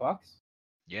 $20.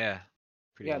 Yeah.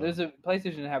 Pretty Yeah. low. There's a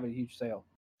PlayStation having a huge sale.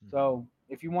 Mhm. So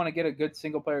if you want to get a good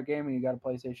single player game and you got a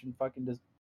PlayStation, fucking just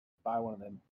buy one of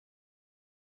them.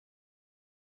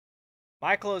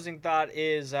 My closing thought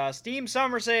is Steam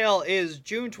Summer Sale is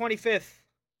June 25th.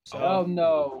 So Oh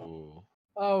no. Ooh.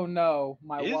 Oh no.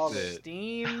 My Is wallet. it?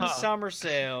 Steam Summer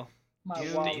Sale. My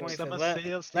June wallet.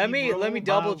 25th. Let me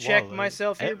double check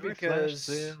myself here because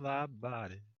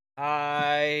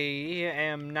I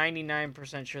am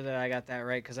 99% sure that I got that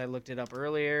right because I looked it up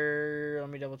earlier. Let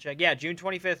me double check. Yeah, June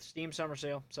 25th, Steam Summer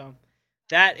Sale. So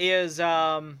that is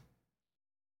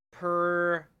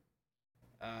per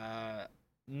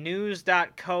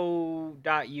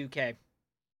news.co.uk.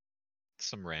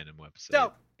 Some random website.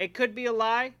 So it could be a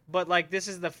lie, but like this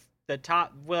is the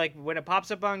top. Like when it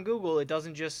pops up on Google, it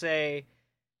doesn't just say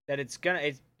that it's gonna.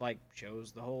 It like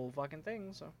shows the whole fucking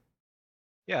thing. So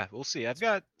Yeah, we'll see. I've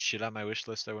got shit on my wish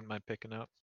list I wouldn't mind picking up.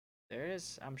 there it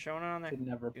is. I'm showing it on there. Could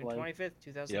never June play. 25th,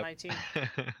 2019.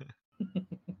 Yep.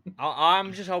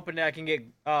 I'm just hoping that I can get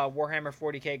Warhammer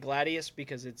 40k Gladius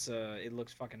because it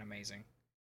looks fucking amazing.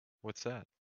 What's that?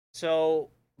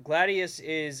 So Gladius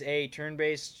is a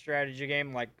turn-based strategy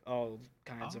game like all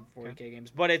kinds of 40k games,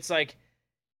 but it's like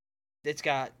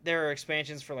there are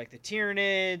expansions for like the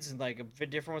Tyranids and like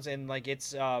different ones, and like it's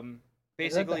Is that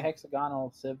basically the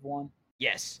hexagonal Civ one?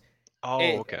 yes. Oh,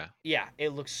 okay. Yeah, it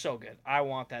looks so good. I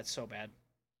want that so bad.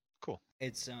 Cool.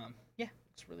 It's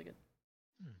it's really good.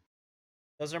 Hmm.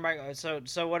 Those are my so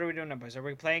what are we doing now, boys? Are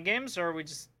we playing games or are we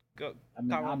just go I mean,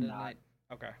 talk about I'm it not. tonight?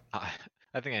 Okay.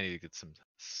 I think I need to get some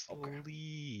Okay.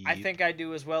 sleep. I think I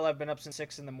do as well. I've been up since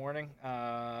 6 in the morning.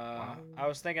 I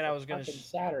was thinking I was gonna. Fucking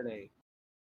Saturday.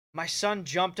 My son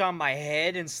jumped on my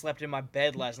head and slept in my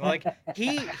bed last night. Like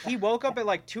he woke up at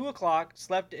like 2:00,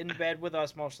 slept in bed with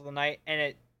us most of the night, and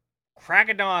at crack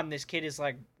of dawn, this kid is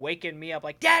like waking me up,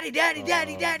 like daddy, daddy,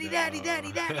 daddy, daddy, daddy,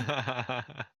 daddy, daddy.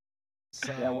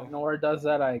 So Yeah, when Nora does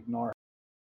that, I ignore her.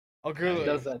 oh, She good.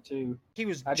 does that too. He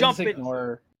was I just jumping. ignore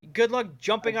her. Good luck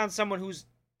jumping on someone who's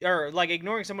or like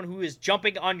ignoring someone who is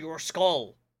jumping on your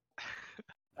skull.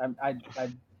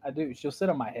 I do. She'll sit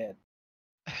on my head,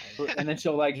 and then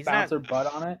she'll like He's bounce not- her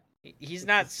butt on it. He's It's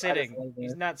not just- I just sitting. lay there.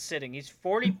 He's not sitting. He's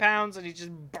 40 pounds and he's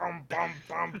just bum bum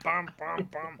bum bum bum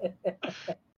bum.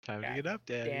 Time God to get up,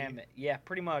 Daddy. Damn it. Yeah,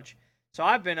 pretty much. So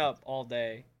I've been up all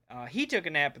day. He took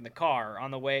a nap in the car on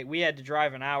the way. We had to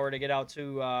drive an hour to get out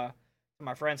to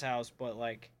my friend's house, but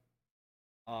like,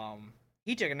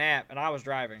 he took a nap and I was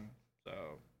driving, so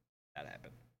that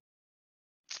happened.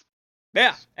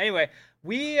 Yeah. Anyway,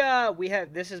 we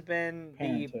have this has been the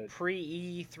Parenthood.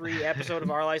 pre E3 episode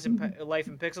of Our Life in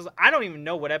Pixels. I don't even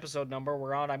know what episode number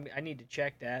we're on. I need to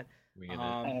check that. We gonna-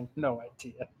 I have no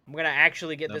idea. I'm gonna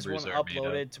actually get this one Numbers are made up.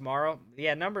 uploaded tomorrow.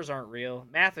 Yeah, numbers aren't real.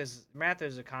 Math is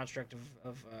a construct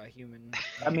of human.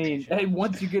 I mean, communication. hey,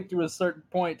 once you get to a certain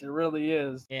point, it really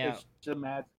is. Yeah. It's just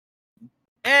magic.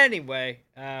 Anyway,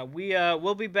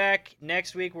 we'll be back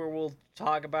next week where we'll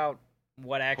talk about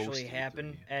what actually Post-E3.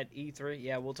 happened at E3.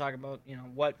 Yeah, we'll talk about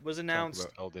what was Talk announced.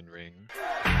 about Elden Ring.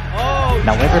 Oh,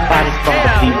 Now everybody from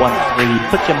the B13,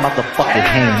 put your motherfucking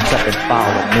hands up and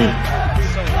follow me.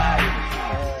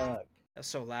 that's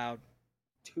so loud.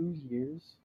 2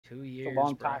 years. 2 It's years. a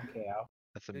long bro. time, KO.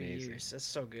 That's 2 amazing. years. That's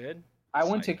so good. I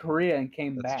went to Psych. Korea and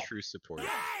came That's back. true support.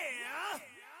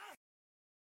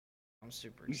 I'm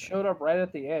super You excited. showed up right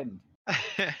at the end.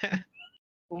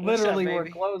 Literally, we're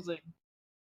baby? closing.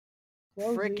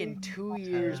 Freaking 2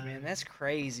 years, man. That's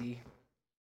crazy.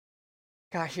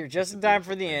 Got here just in time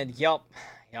for the end. Yup.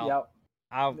 Yep.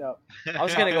 I Yep.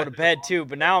 was gonna go to bed too,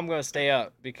 but now I'm gonna stay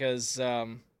up because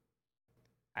I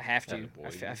have to.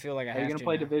 Attaboy. I feel like I Are have you to. gonna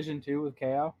play now. Division 2 with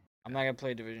KO? I'm not gonna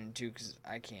play Division 2 because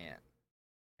I can't.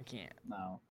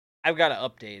 No. I've got to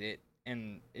update it,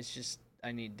 and it's just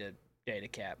to data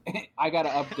cap. I gotta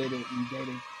update it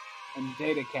in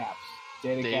data caps.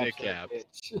 Data caps.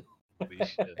 caps. Holy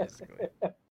shit. Basically.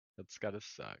 That's gotta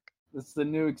suck. That's the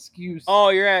new excuse. Oh,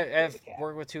 you're at Data cap.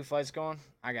 work with 2 fights going.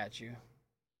 I got you.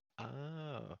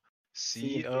 Oh. Sea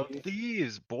Sea of of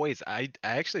Thieves. Boys, I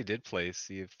actually did play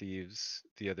Sea of Thieves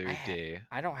the other day.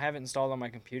 I don't have it installed on my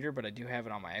computer, but I do have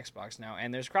it on my Xbox now,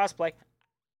 and there's crossplay.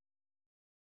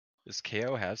 Does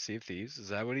KO have Sea of Thieves? Is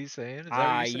that what he's saying? Is that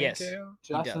what you're saying, Yes. KO?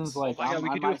 Justin's does. like, Oh my god, we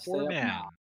I could do a might stay up 4-man. now.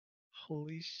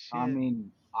 Holy shit. I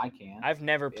mean, I can. I've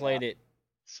never played it.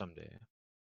 Someday.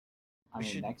 I we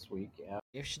mean, should- next week, yeah.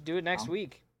 You should do it next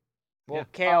week. Well,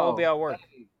 Yeah. KO will be at work.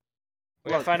 Hey, We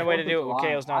gotta look, find a way to 4th of do it when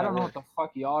July, KO's not I don't at know work. what the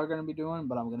fuck y'all are gonna be doing,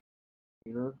 but I'm gonna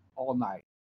be here all night.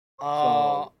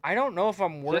 I don't know if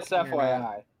I'm working Just or not.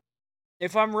 FYI.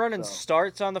 If I'm running So-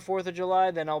 starts on the 4th of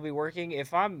July, then I'll be working.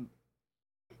 If I'm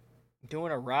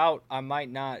doing a route, I might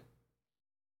not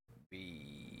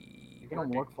be You gonna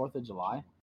working. work 4th of July?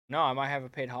 No, I might have a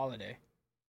paid holiday.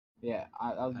 Yeah, I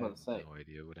was I about have to say. no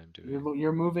idea what I'm doing.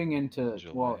 You're moving into well,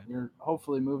 July. you're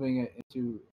hopefully moving it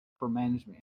into for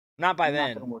management. Not by You're not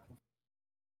then. gonna work.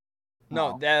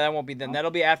 No, No. that won't be then. No?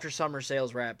 That'll be after summer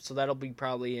sales wrap, so that'll be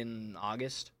probably in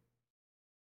August.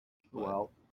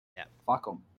 Well, Yeah. Fuck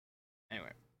them.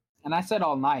 Anyway, And I said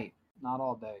all night, not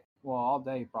all day. Well, all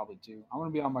day probably too. I'm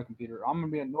gonna be on my computer. I'm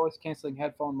gonna be a noise canceling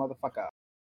headphone motherfucker.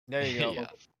 there you go. Yeah.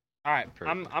 All right,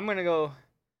 Perfect. I'm gonna go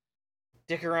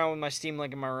dick around with my Steam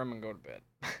Link in my room and go to bed.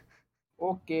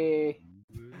 Okay.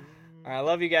 All right, I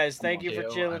love you guys. Thank you for KO,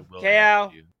 I chilling. will KO,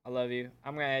 add you. I love you.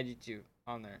 I'm gonna add you too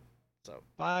on there. So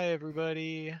Bye,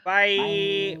 everybody.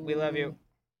 bye. We love you.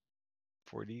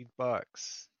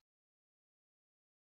 $40.